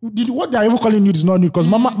know. What they're even calling nude is not nude because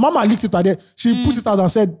Mama leaked it out there. She put it out and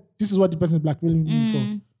said, this is what the person is blackmailing me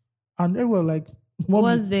for. And everyone like,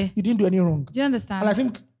 was there? He didn't do any wrong. Do you understand? And I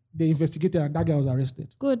think they investigated and that guy was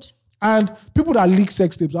arrested. Good. And people that leak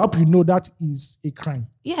sex tapes, I hope you know that is a crime.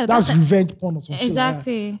 Yeah, that's revenge porn or something.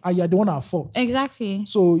 Exactly. And you're the one at fault. Exactly.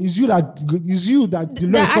 So it's you that the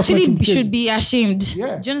law that actually enforcement should be ashamed.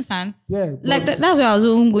 Yeah. Do you understand? Yeah. Like that's what I was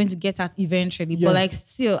going to get at eventually. Yeah. But like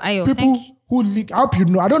still, people who leak, I hope you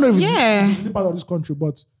know. I don't know if Yeah. it's really part of this country,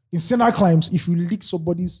 but in Senate crimes, if you leak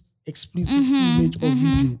somebody's explicit image or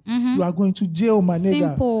video, you are going to jail, my nigga.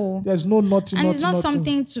 Simple. There's no nothing. And it's not nothing.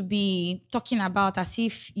 something to be talking about as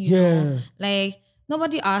if you know, like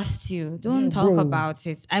nobody asked you. Don't talk about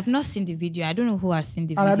it. I've not seen the video. I don't know who has seen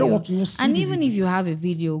the video. And I don't want to even see And the even video. if you have a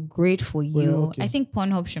video, great for you. Well, okay. I think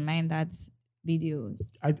Pornhub should mind that videos.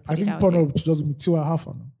 I think Pornhub should just be 2 half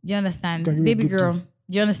an hour. Do you understand? Can give you Baby a good girl, deal.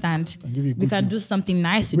 do you understand? Can give you a We good can deal. do something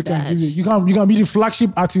nice with We can that. give you can be the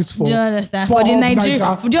flagship artist for. Do you understand? Pornhub For the Nigerian,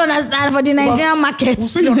 Niger. do you understand? For the Nigerian market. We'll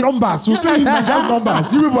see your numbers. We'll see Nigerian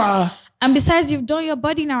numbers. You people are. And besides, you've done your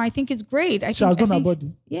body now. I think it's great. She has done her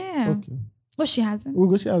body. Yeah. Okay. Oh, she hasn't. We'll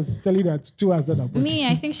go. She has telling that Tiwa has done her body. Me,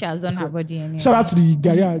 I think she has done her body anyway. Shout out to the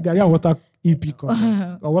Gary and Water EP.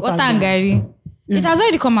 Water Water and Gary. It has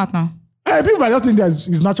already come out now. People might just think that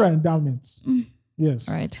it's natural endowment. Yes.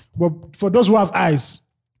 All right. But for those who have eyes,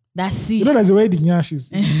 That's you it. know there's a way the nyash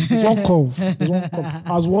is. There's one curve. There's one curve.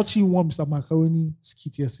 I was watching one Mr. Macaroni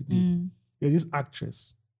skit yesterday. There's this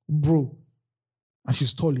actress, bro. And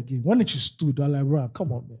she's tall again. When she stood, I was like, bro,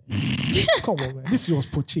 come on, man. Come on, man. This was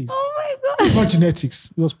purchased. Oh my It's god. not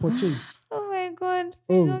genetics. It was purchased. Oh my god.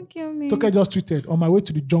 Oh. Don't kill me. Toke just tweeted, on my way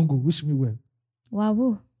to the jungle, wish me well.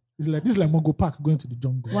 Wow. It's like, this is like Mongo Park going to the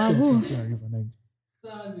jungle. Wow. So it's gonna fly a river, Niger.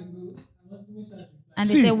 And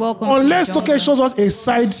they See, say welcome. unless to the Toke jungle. shows us a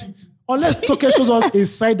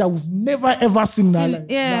side, that we've never ever seen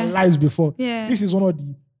in our lives before. Yeah. This is one of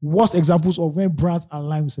the worst examples of when brands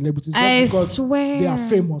align with celebrities just I because swear. they are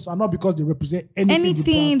famous and not because they represent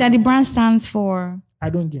Anything that the brand stands for. I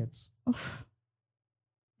don't get.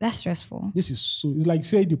 That's stressful. This is so. It's like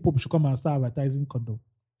saying the Pope should come and start advertising condom.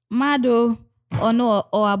 Mado.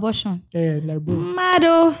 Or abortion. Like bro,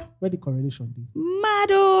 Mado. where the correlation be?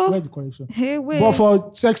 Mado. Where the correlation? Hey, wait. But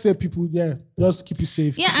for sex tape people, just keep it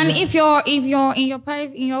safe. Yeah, and if you're in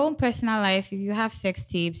your own personal life, if you have sex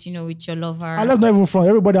tapes, with your lover. And let's not even front.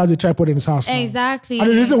 Everybody has a tripod in his house. now. Exactly. And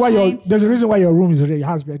the reason why there's a reason why your room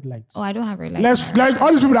has red lights. Oh, I don't have red light. Let's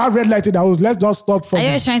all these people that have red light in their house. Let's just stop from.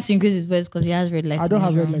 Are you trying to increase his voice because he has red lights? I don't in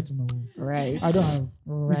have his red room? light in my room. Right. I don't have.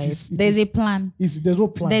 Right. It There's is- a plan. There's no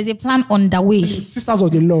plan. There's a plan on the way. Sisters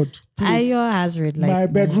of the Lord. Please. Ayo has red lights. My in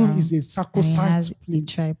his bedroom room. is a And he sacrosanct has a place.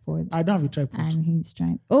 tripod. I don't have a tripod. And he's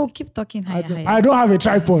trying. Oh, keep talking higher. I don't have a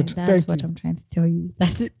tripod. That's Thank what you. I'm trying to tell you.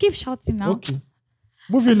 That's it. Keep shouting now. Okay.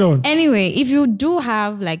 Moving on. Anyway, if you do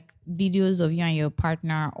have like videos of you and your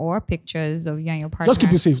partner or pictures of you and your partner, Just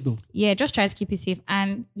keep it safe though. Yeah, just try to keep it safe.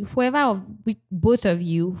 And whoever both of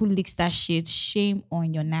you who leaks that shit, shame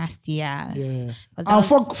on your nasty ass. Yeah. 'Cause that And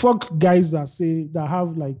was- fuck guys that say that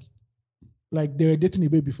have like they were dating a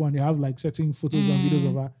babe before and they have like certain photos and videos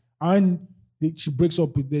of her. And she breaks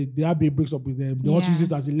up with the babe breaks up with them. They want to Yeah. use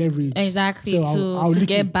it as a leverage. Exactly, So to leak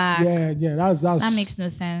get it. back. Yeah. That makes no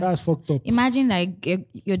sense. That's fucked up. Imagine like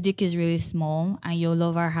your dick is really small and your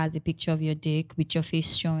lover has a picture of your dick with your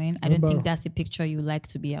face showing. I don't Remember- think that's a picture you like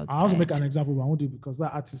to be outside. I want to make an example, but I won't do it because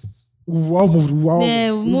that artist. We've all moved.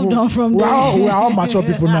 Yeah, we've moved on from we're there. we're all mature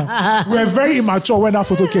people now. We're very immature when that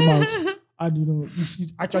photo came out. And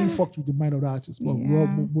it actually fucked with the mind of the artist. But we're all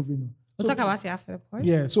moving on. We'll So, talk about it after the point.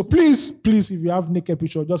 yeah. So please, if you have naked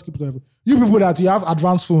picture, just keep it on. You people that you have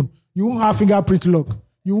advanced phone, you won't have fingerprint lock.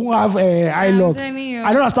 You won't have eye lock. telling you.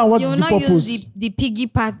 I don't understand what You is will the not purpose. use the piggy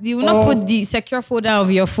part. You will not put the secure folder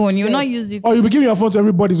of your phone. You will not use it. Or you'll be giving your phone to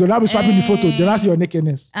everybody. So they'll be swiping the photo. They'll see your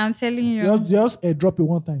nakedness. I'm telling you. Just drop it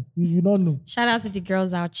one time. You don't know. Shout out to the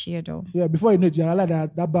girls out here though. Yeah, before you know it, you realize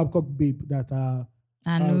that Babcock babe that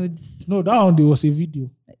And nudes. no, that one day was a video.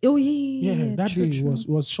 Oh yeah. Yeah, that true, day true.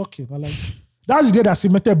 was shocking. I like that's the day that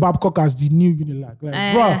cemented Babcock as the new Unilag.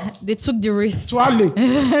 Like, bro, They took the wreath. Twale.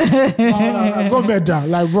 Go meda.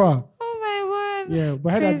 Like, bro. Oh my word. Yeah, but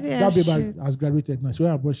I heard Crazy that as babe shit. has graduated now. She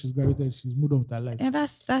went abroad, she's graduated, she's moved on with her life. Yeah,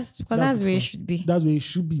 that's because That's that's where it different. should be. That's where it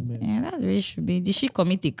should be, man. Yeah, that's where it should be. Did she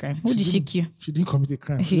commit a crime? Who did she kill? She didn't commit a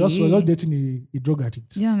crime. She was just dating a drug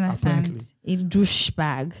addict. Do you understand? Apparently. A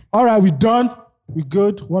douchebag. All right, we done. We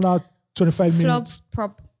good. 1 hour, 25 Flop minutes.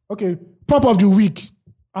 prop. Okay, prop of the week.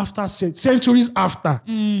 After centuries after,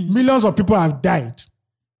 millions of people have died.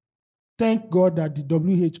 Thank God that the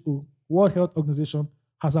WHO, World Health Organization,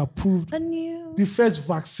 has approved A new the first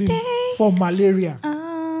vaccine for malaria.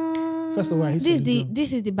 First of all, I hate this Celine Dion.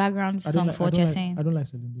 this is the background I don't song like- for I what don't you're like- saying. I don't like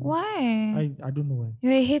Celine Dion. Why? I don't know why.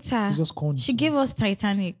 You're a hater. It's just corny. She gave us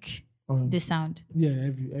Titanic. the sound. Yeah,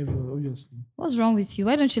 every obviously. What's wrong with you?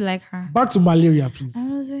 Why don't you like her? Back to malaria, please.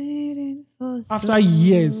 I was waiting for After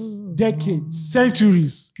years, decades,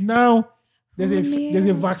 centuries, now there's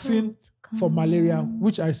a vaccine for malaria,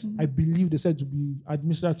 which I believe they said to be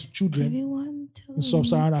administered to children in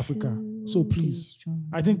sub-Saharan Africa. So please,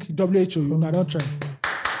 I think WHO, don't try.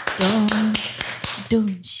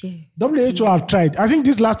 Don't share. WHO have tried. I think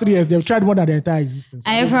these last 3 years they've tried more than their entire existence.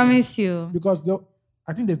 I promise you. Because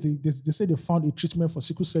I think they say they found a treatment for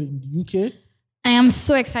sickle cell in the UK. I am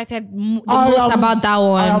so excited about that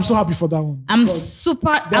one. I am so happy for that one.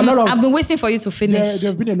 I've been waiting for you to finish.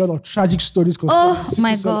 There have been a lot of tragic stories concerning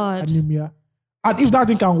sickle cell anemia. And if that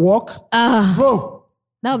thing can work, bro.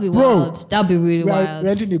 That would be wild. That would be really wild.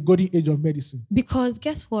 We're entering the golden age of medicine. Because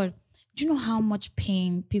guess what? Do you know how much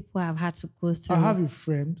pain people have had to go through? I have a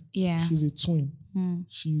friend. Yeah. She's a twin.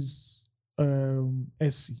 She's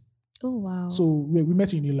SC. Oh, wow. So we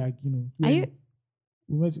met in Are you?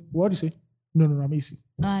 We met. What do you say? No, I'm AC.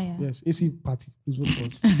 Yeah. Yes, AC party. Please vote for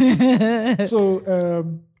us. So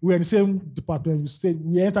we're in the same department.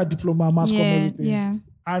 We entered diploma, mass com, everything. Yeah.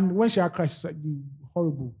 And when she had crisis, like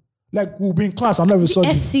horrible. Like we'll be in class and all of a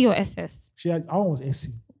sudden. SC or SS? Our one was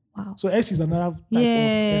SC. Wow. So SC is another type of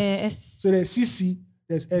S. So there's CC,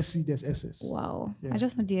 there's SC, there's SS. Wow. Yeah. I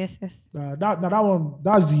just know the SS. That one,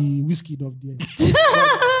 that's the whiskey of the end.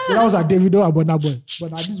 That was a Davido and Burna Boy.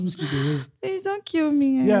 But now this whiskey, they were. Please don't kill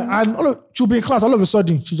me. Yeah, and she'll be in class, all of a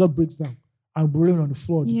sudden, she just breaks down and rolling on the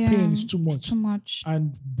floor. The pain is too much. It's too much.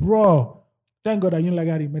 And bro, thank God I didn't like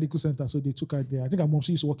her in medical center, so they took her there. I think her mom,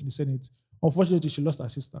 she used to work in the Senate. Unfortunately, she lost her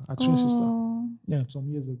sister, her twin sister. Yeah, some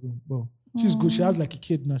years ago. Well, she's good. She has like a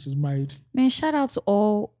kid now. She's married. Man, shout out to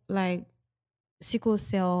all like sickle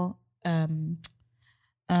cell I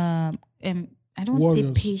don't want to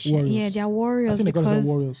say patient. Warriors. Yeah, they're warriors. I think because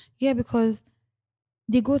warriors. Yeah, because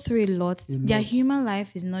they go through a lot. Their human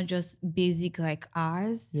life is not just basic like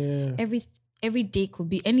ours. Yeah. Every day could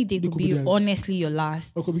be honestly your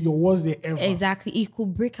last. It could be your worst day ever. Exactly. It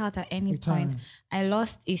could break out at any point. I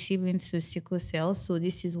lost a sibling to sickle cell, so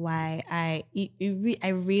this is why I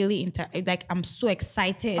really I'm so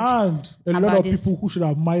excited. And a lot of people who should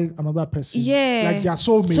have married another person. Yeah. Like their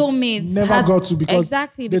soulmates never got to because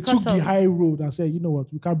they took the high road and said, you know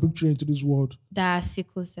what, we can't bring children into this world. That's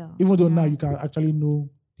sickle cell. Even though now you can actually know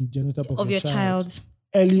the genotype of your child.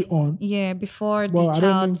 Early on. Yeah, before the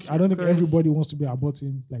child. I don't think everybody wants to be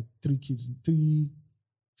aborting like 3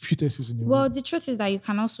 fetuses in a row. Well, the truth is that you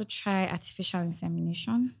can also try artificial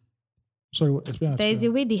insemination. Sorry, explain. There is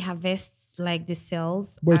a way they harvest like the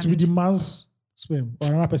cells. But it will be the man's sperm or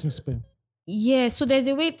another person's sperm. Yeah, so there's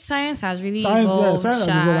a way science has really evolved. Science has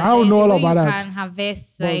evolved. I don't know all about that. You can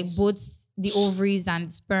harvest like both the ovaries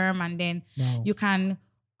and sperm, and then you can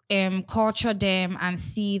culture them and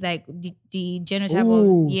see like the genotype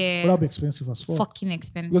of that'll be expensive as fuck. Fucking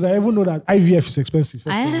expensive. Because I even know that IVF is expensive.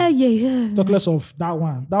 Talk less of that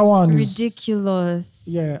one. That one is ridiculous.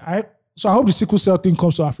 Yeah, so I hope the sickle cell thing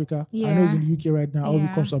comes to Africa. Yeah. I know it's in the UK right now. I hope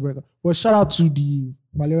it comes to America. But shout out to the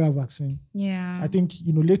malaria vaccine. Yeah. I think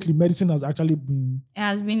lately medicine has actually been. It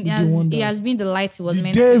has been the light it was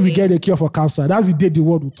meant to be. The day we be. get a cure for cancer, that's the day the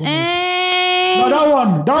world will turn up.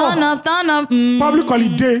 No, Turn up. Public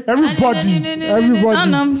holiday. Everybody.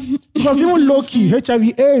 Because even low-key,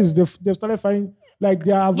 HIV/AIDS, they've started finding like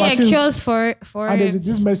there are vaccines. Yeah, cures for and there's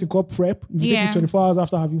this medicine called PrEP. If you take it 24 hours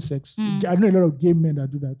after having sex. I know a lot of gay men that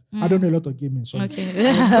do that. I don't know a lot of gay men. Sorry. Okay. I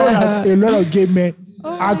know that a lot of gay men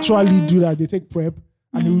actually do that. They take PrEP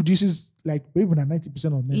and it reduces like maybe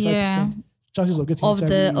 90% or 95%. Chances of getting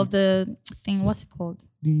HIV of the thing, what's it called?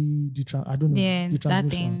 I don't know. Yeah, the that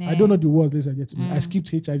thing. I don't know the words. Listen, get to me. I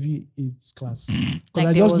skipped HIV/AIDS class like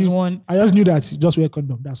I just knew that you just wear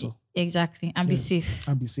condom. That's all. Exactly, and be safe.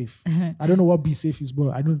 And be safe. I don't know what be safe is, but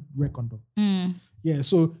I don't wear condom. Yeah,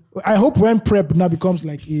 so I hope when PrEP now becomes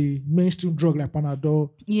like a mainstream drug like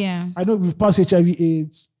Panadol. Yeah, I know we've passed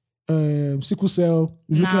HIV/AIDS, sickle cell.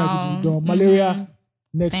 We're looking at it. We've done malaria.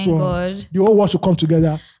 Next Thank one, God. the whole world should come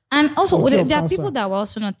together. And also, there are people that we're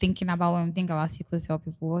also not thinking about when we think about sickle cell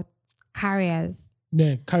people. Carriers.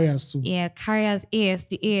 Yeah, carriers too. Yeah, carriers,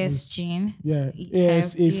 the AS gene. Yeah,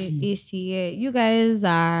 ASAC. Yeah. You guys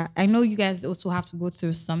I know you guys also have to go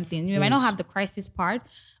through something. You might not have the crisis part,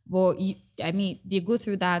 but they go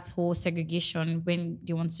through that whole segregation when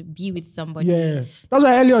they want to be with somebody. Yeah. That's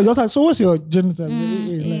why earlier you're like, so what's your genotype?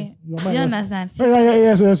 You understand?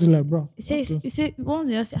 Yes, like, bro. Once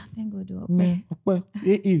you say, thank God, do you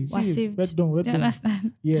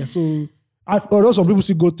understand? Yeah, so Although some people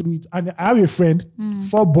still go through it. And I have a friend,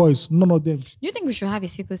 4 boys, none of them. Do you think we should have a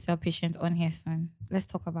sickle cell patient on here soon? Let's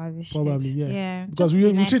talk about this. Probably, shit. yeah. Because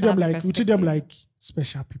we treat them like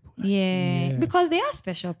special people. Yeah. Because they are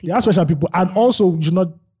special people. They are special people. And also, you should not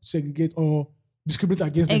segregate or discriminate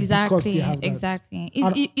against them because they have that. Exactly.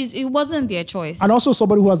 It wasn't their choice. And also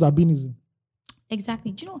somebody who has albinism.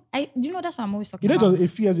 Exactly. Do you know that's what I'm always talking about? It was a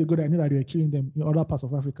few years ago that I knew that they were killing them in other parts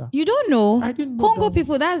of Africa. You don't know? I didn't know. Congo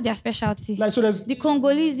people, that's their specialty. Like, so there's the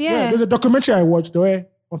Congolese, yeah. There's a documentary I watched where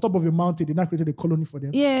on top of a mountain, they now created a colony for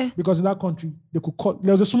them. Yeah. Because in that country, they could cut.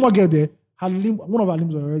 There was a small girl there, one of her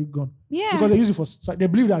limbs were already gone. Yeah. Because they use it they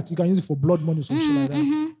believe that you can use it for blood money or some shit like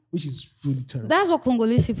that. Which is really terrible. That's what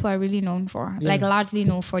Congolese people are really known for. Yeah. Like largely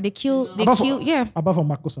known for. They kill, Apart from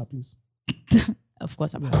Makosa, please. Of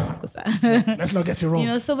course, I'm Makosa. Let's not get it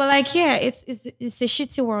wrong. So but like, it's a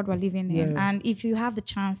shitty world we're living in. And if you have the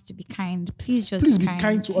chance to be kind, please be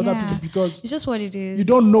kind to other people, because it's just what it is. You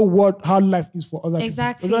don't know how life is for other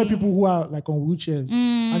exactly. people. There are people who are like on wheelchairs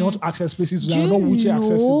and they want to access places that are not wheelchair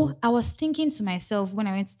accessible. I was thinking to myself when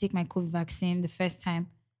I went to take my COVID vaccine the first time,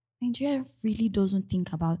 Nigeria really doesn't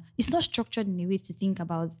think about. It's not structured in a way to think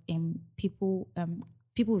about people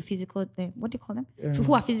with physical. What do you call them?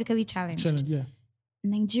 Who are physically challenged. Yeah.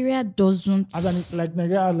 Nigeria doesn't.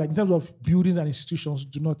 Nigeria, in terms of buildings and institutions,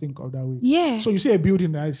 do not think of that way. Yeah. So you see a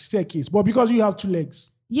building, a staircase, but because you have 2 legs.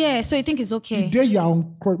 Yeah, so you think it's okay. The day you are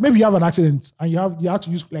on maybe you have an accident and you have to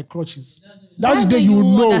use like crutches. That's the day you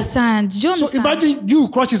know. Understand. Do you understand? So imagine you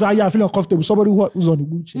crutches and you are feeling uncomfortable. Somebody who's on a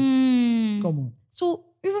wheelchair. Come on. So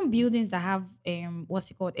even buildings that have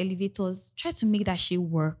elevators, try to make that shit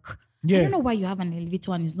work. Yeah. I don't know why you have an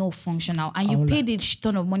elevator and it's not functional and you paid a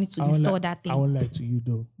ton of money to install that thing. I won't lie to you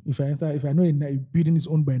though. If I know a building is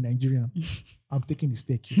owned by a Nigerian, I'm taking the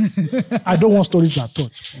staircase. I don't want stories that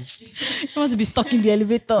touch, please. You want to be stuck in the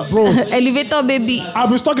elevator. Bro. Elevator baby. I've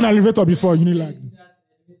been stuck in an elevator before, Unilag.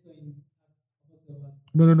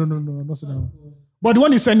 No, not so now. But the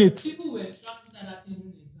one in Senate. People were trapped inside that thing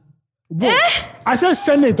in the exam. Bro, I said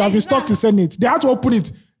Senate. I've been stuck in Senate. They had to open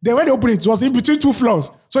it. When they opened it, it was in between 2 floors.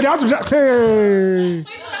 So they had to hey. So you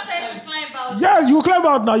decided to climb out. Yeah, you climb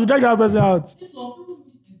out now. You drag that person out. This one, people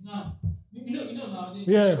miss exam. You know now.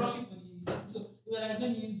 They're rushing for the. So they were like, let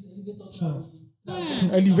me use elevator.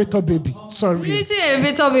 Elevator baby. Sorry. Literally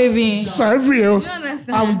elevator baby. Sorry. You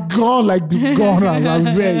understand? I'm gone like the gone. I'm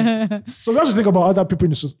very. So we have to think about other people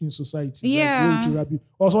in society. Yeah.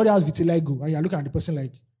 Or somebody has vitiligo and you're looking at the person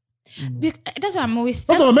like. That's what I'm always.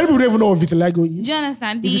 First of all, many people don't even know what vitiligo is. Do you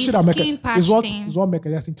understand? The skin patch thing. It's what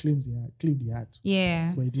Michael Jackson claimed he had.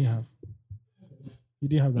 Yeah. But he didn't have. He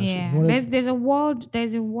didn't have that shit.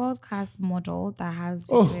 There's a world class model that has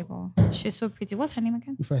vitiligo. She's so pretty. What's her name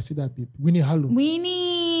again? If I see that babe, Winnie Harlow.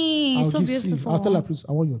 Winnie, so beautiful. I'll tell her, please,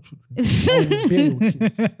 I want your children. I will bear your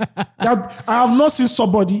kids. I have not seen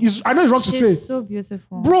somebody. I know it's wrong to say. She's so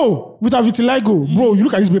beautiful, bro. With her vitiligo, bro, you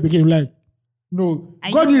look at this babe again, like. No,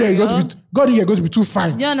 God knew you're going to be too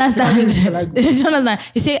fine. Do you understand? Do you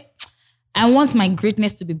understand? You say, I want my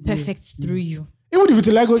greatness to be perfect through you. Even if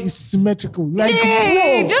vitiligo is symmetrical, like,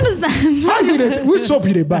 yeah, do you understand? How you which soap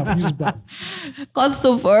you bath? Use bath. God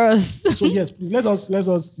soap for us. So yes, please let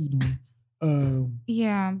us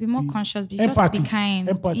be more conscious, empathy. Just be kind.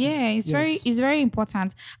 Empathy. Yeah, it's very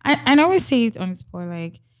important. And I always say it on this point,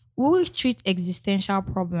 like we will treat existential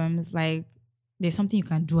problems like there's something you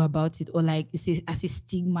can do about it, or like it's as a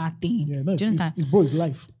stigma thing. Yeah, no, it's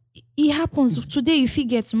life. It happens. Today if you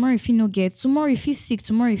get, tomorrow if you no get, tomorrow if you sick,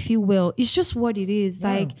 tomorrow if you well. It's just what it is.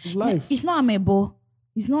 Like it's life. It's not amebo.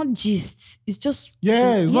 It's not gist. It's just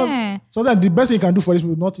Not, so that the best thing you can do for this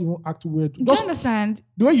people not even act weird. Do you understand?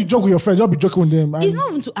 The way you joke with your friends, don't be joking with them. It's not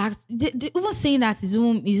even to act. Even saying that is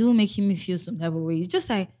even making me feel some type of way. It's just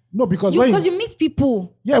like no, because you meet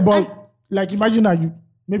people. Yeah, but like imagine that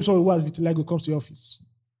maybe someone who has vitiligo comes to your office.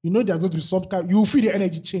 You know there's going to be some kind. You feel the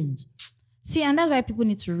energy change. See, and that's why people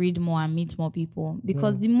need to read more and meet more people.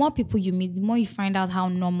 Because the more people you meet, the more you find out how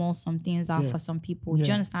normal some things are for some people. Do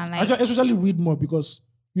you understand? Like, especially read more because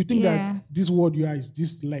you think that this world you are is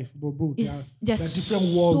this life. But bro, there are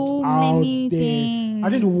different worlds so out many there. Things. I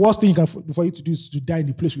think the worst thing for you to do is to die in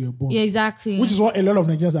the place where you're born. Yeah, exactly. Which is what a lot of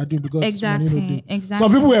Nigerians are doing because exactly.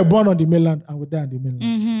 Some people were born on the mainland and will die on the mainland.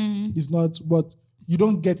 Mm-hmm. It's not, but you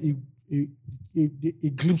don't get a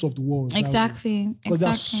glimpse of the world. Exactly. Because there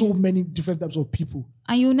are so many different types of people.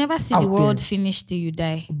 And you'll never see the world finish till you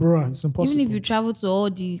die. Bruh, it's impossible. Even if you travel to all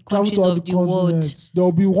the countries of the world. There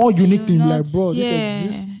will be one unique thing like, bro, this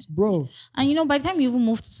exists, bro. And by the time you even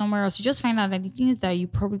move to somewhere else, you just find out that the things that you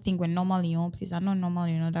probably think were normal in your own place are not normal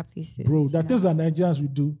in other places. Bro, the things that Nigerians we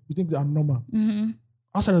do, we think they are normal. Mm-hmm.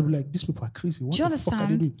 outside I'll be like, these people are crazy. What Do you the fuck are they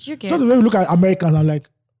understand? doing? Do you get? Just the way we look at Americans, I'm like,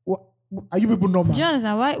 what are you people normal? Do you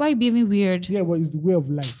understand? Why you being weird? Yeah, but it's the way of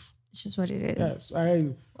life. It's just what it is.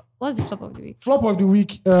 Yes. What's the flop of the week? Flop of the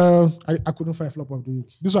week. I couldn't find flop of the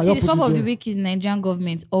week. This one I See, just the put flop it of the there. week is Nigerian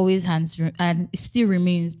government always and it still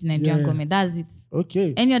remains the Nigerian Yeah. government. That's it.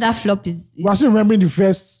 Okay. Any other flop is We're still remembering the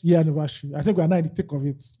first year anniversary. I think we're not in the thick of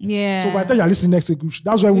it. yeah. So by the time you're listening next week,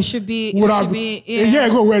 that's why we should be. would We have should be. a year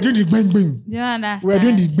ago we were doing the bing bing. Do you understand? We were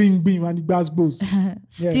doing the bing bing and the bass bows.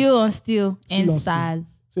 Still on still and on still. SARS.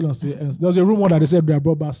 Still on still. There was a rumor that they said they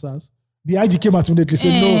brought back SARS. The IG came out immediately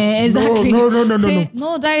said Exactly. no. Say,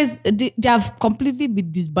 no, that is they have completely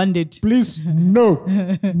been disbanded. Please, no.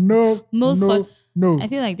 I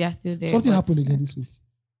feel like they're still there. Something but- happened again this week.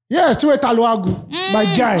 Yeah, Chiwe Taluagu, my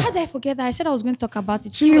guy. How did I forget that? I said I was going to talk about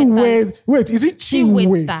it. Wait, is it Chiwe?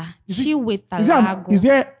 Chiweta. Is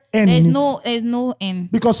there N There's in it? there's no N.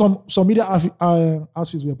 Because some media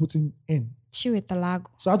outfits were putting N. Chiwetalago.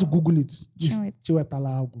 So I had to Google it. It's Chiwe- Chiwe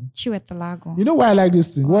Taluagu. Chiwetalago. You know why I like this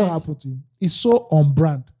thing? What Why? happened to him? It's so on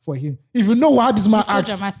brand for him. If you know how this man He's so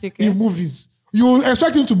acts dramatic, in eh? movies, you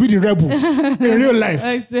expect him to be the rebel in real life.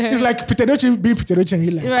 I see. It's like Peter Doce being Peter Doce in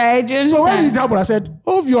real life. Right, do you So when it understand? happened, I said,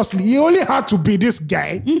 obviously, he only had to be this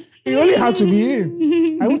guy. He only had to be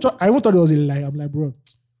him. I even thought it was a lie. I'm like, bro,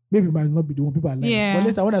 maybe it might not be the one people are lying. Yeah. But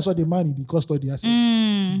later, when I saw the man in the custody, I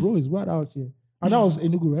said, bro, it's wild out here. And that was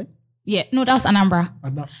Enugu, right? Yeah, no, that's Anambra.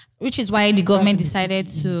 And now, Which is why the government That's in the decided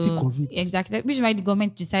thick to of it. exactly. Which is why the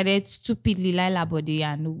government decided stupidly Laila Body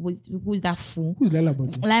and who's that fool? who's Laila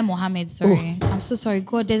Body? Lai Mohammed, sorry. I'm so sorry.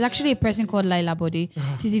 God, there's actually a person called Laila Body.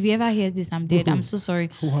 Please, if you ever hear this, I'm dead. I'm so sorry.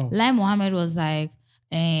 Wow. Lai Mohammed was like,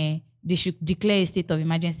 they should declare a state of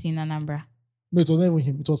emergency in Anambra. No, it was not even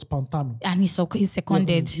him. It was Pantami. And he's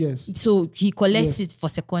seconded. Yes. So he collects Yes. it for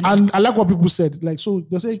seconding. And I like what people said. Like, so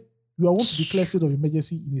they say, you are want to declare state of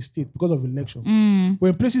emergency in a state because of elections.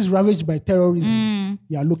 When places ravaged by terrorism,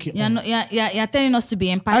 you are looking on. You're telling us to be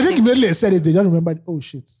I empathic. think immediately I said it, they just remembered, oh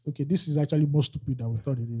shit, okay, this is actually more stupid than we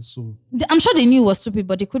thought it is. So I'm sure they knew it was stupid,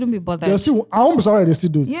 but they couldn't be bothered. they'll still, I won't be sorry they still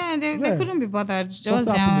do it. Yeah, they couldn't be bothered. They was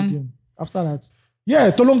Something happened down. again. After that. Yeah,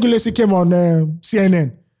 Tolongilesi came on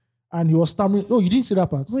CNN and he was stammering. Oh, you didn't see that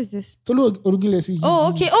part? Who is this? Tolongilesi. Oh,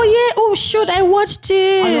 okay. Oh, yeah. Oh, shoot. I watched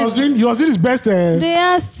it. And he was doing his best They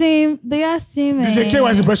asked him. DJ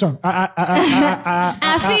KY's impression. I'm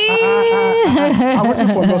waiting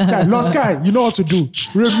for Lost Sky. Lost Sky, you know what to do.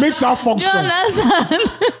 Remix that You function. understand?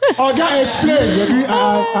 Oga explain. You're doing,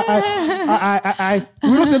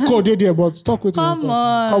 we don't say code there, but talk with Come him.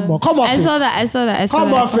 on. Come on. I saw that.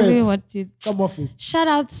 Come off I completely it. watched it. Come off it. Shout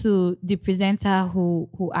out to the presenter who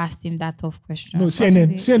asked him that tough question. No,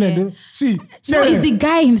 CNN. Yeah. CNN. See, No, CNN. it's the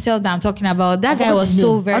guy himself that I'm talking about. That guy forgot was his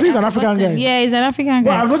so name. very. I think he's an African guy. Yeah, he's an African But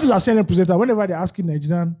guy. I've noticed that CNN presenter, whenever they're asking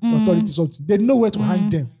Nigerian authorities something, they know where to hang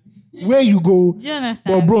them. Where you go. Do you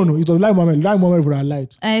understand? But bro, no, it was Lai Mohammed. Lai Mohammed would have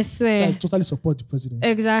lied. I So swear. I totally support the president.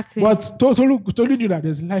 Exactly. But Tolu knew that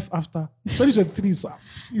there's life after. 2023 is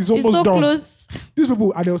it's almost so done. close. These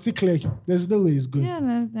people, and they'll still clear him. There's no way it's going. Do you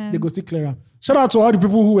understand? They go still clear him. Shout out to all the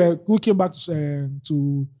people who came back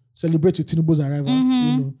to celebrate with Tinubu's arrival.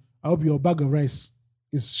 You know, I hope your bag of rice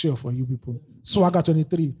is sure for you people. Swagger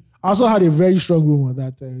 23. I also had a very strong rumor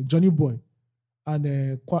that Johnny Boy and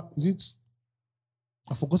is it?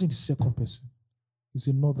 I've forgotten the second person. It's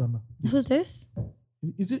a northerner. Who's this?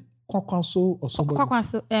 Is it Kwankwanso or somebody?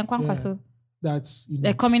 Kwankwaso. That's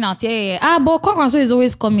They're coming out. Yeah. But Kwankwaso is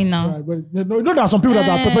always coming now. Right, but you know there are some people that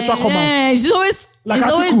are perpetual comers. Yeah, he's always Like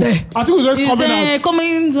he's always Atiku. there. Atiku is always He's coming there, out.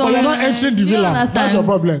 coming to, But you're not entering the you villa. understand? That's your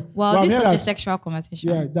problem. Well, But this is I'm such a here sexual conversation.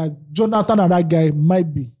 yeah, that Jonathan and that guy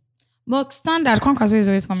might be. But standard, Kwankwaso is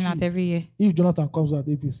always coming out every year. If Jonathan comes out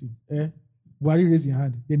APC, Buhari raise your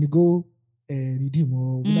hand, then you go redeem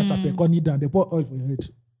or kneel down, they pour oil for your head.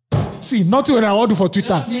 See, nothing when I want to do for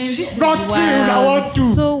Twitter. Man, this is Nothing when I wild. want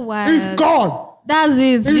to. So wild. It's gone. That's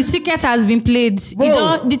it. It's- The ticket has been played. You Bro.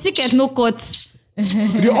 don't. The ticket no cut.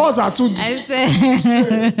 The odds are too I swear.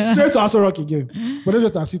 straight to Aso Rock again. But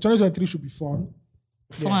let's see, 2023 should be fun.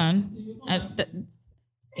 Fun.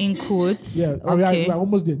 In quotes. Yeah, Okay. we are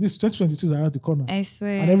almost there. This 2022 is around the corner. I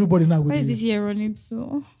swear. And everybody now Where will is be. this year running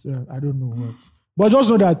to? So I don't know what. But just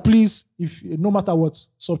know that please, if no matter what,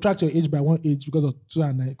 subtract your age by 1 age because of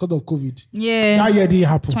 2009, because of COVID. Yeah. That year didn't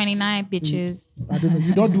happen. 29 bitches. I don't know.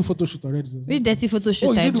 You don't do photo shoot already. Which dirty photo shoot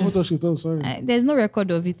Oh, you I did do do? photo shoot. Oh, sorry. There's no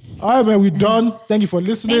record of it. All right, man. We're done. Thank you for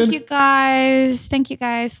listening. Thank you guys. Thank you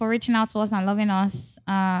guys for reaching out to us and loving us.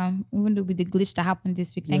 Even though with the glitch that happened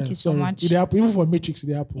this week. Thank Yeah, you so sorry. much. It happened. Even for Matrix,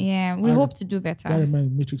 it happened. Yeah, we I- hope to do better. I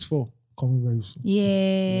remember Matrix 4. coming very soon.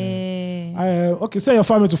 Yeah. Okay, send your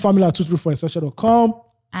family to family@234essential.com.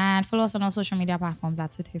 And follow us on all social media platforms at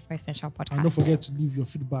 234 Essential Podcast. And don't forget to leave your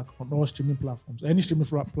feedback on all streaming platforms. Any streaming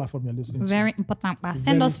platform you're listening to. Very important. But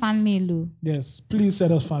send us fan mail. Yes, please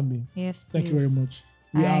send us fan mail. Yes, please. Thank you very much.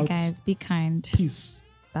 All right, guys. Be kind. Peace.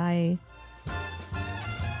 Bye.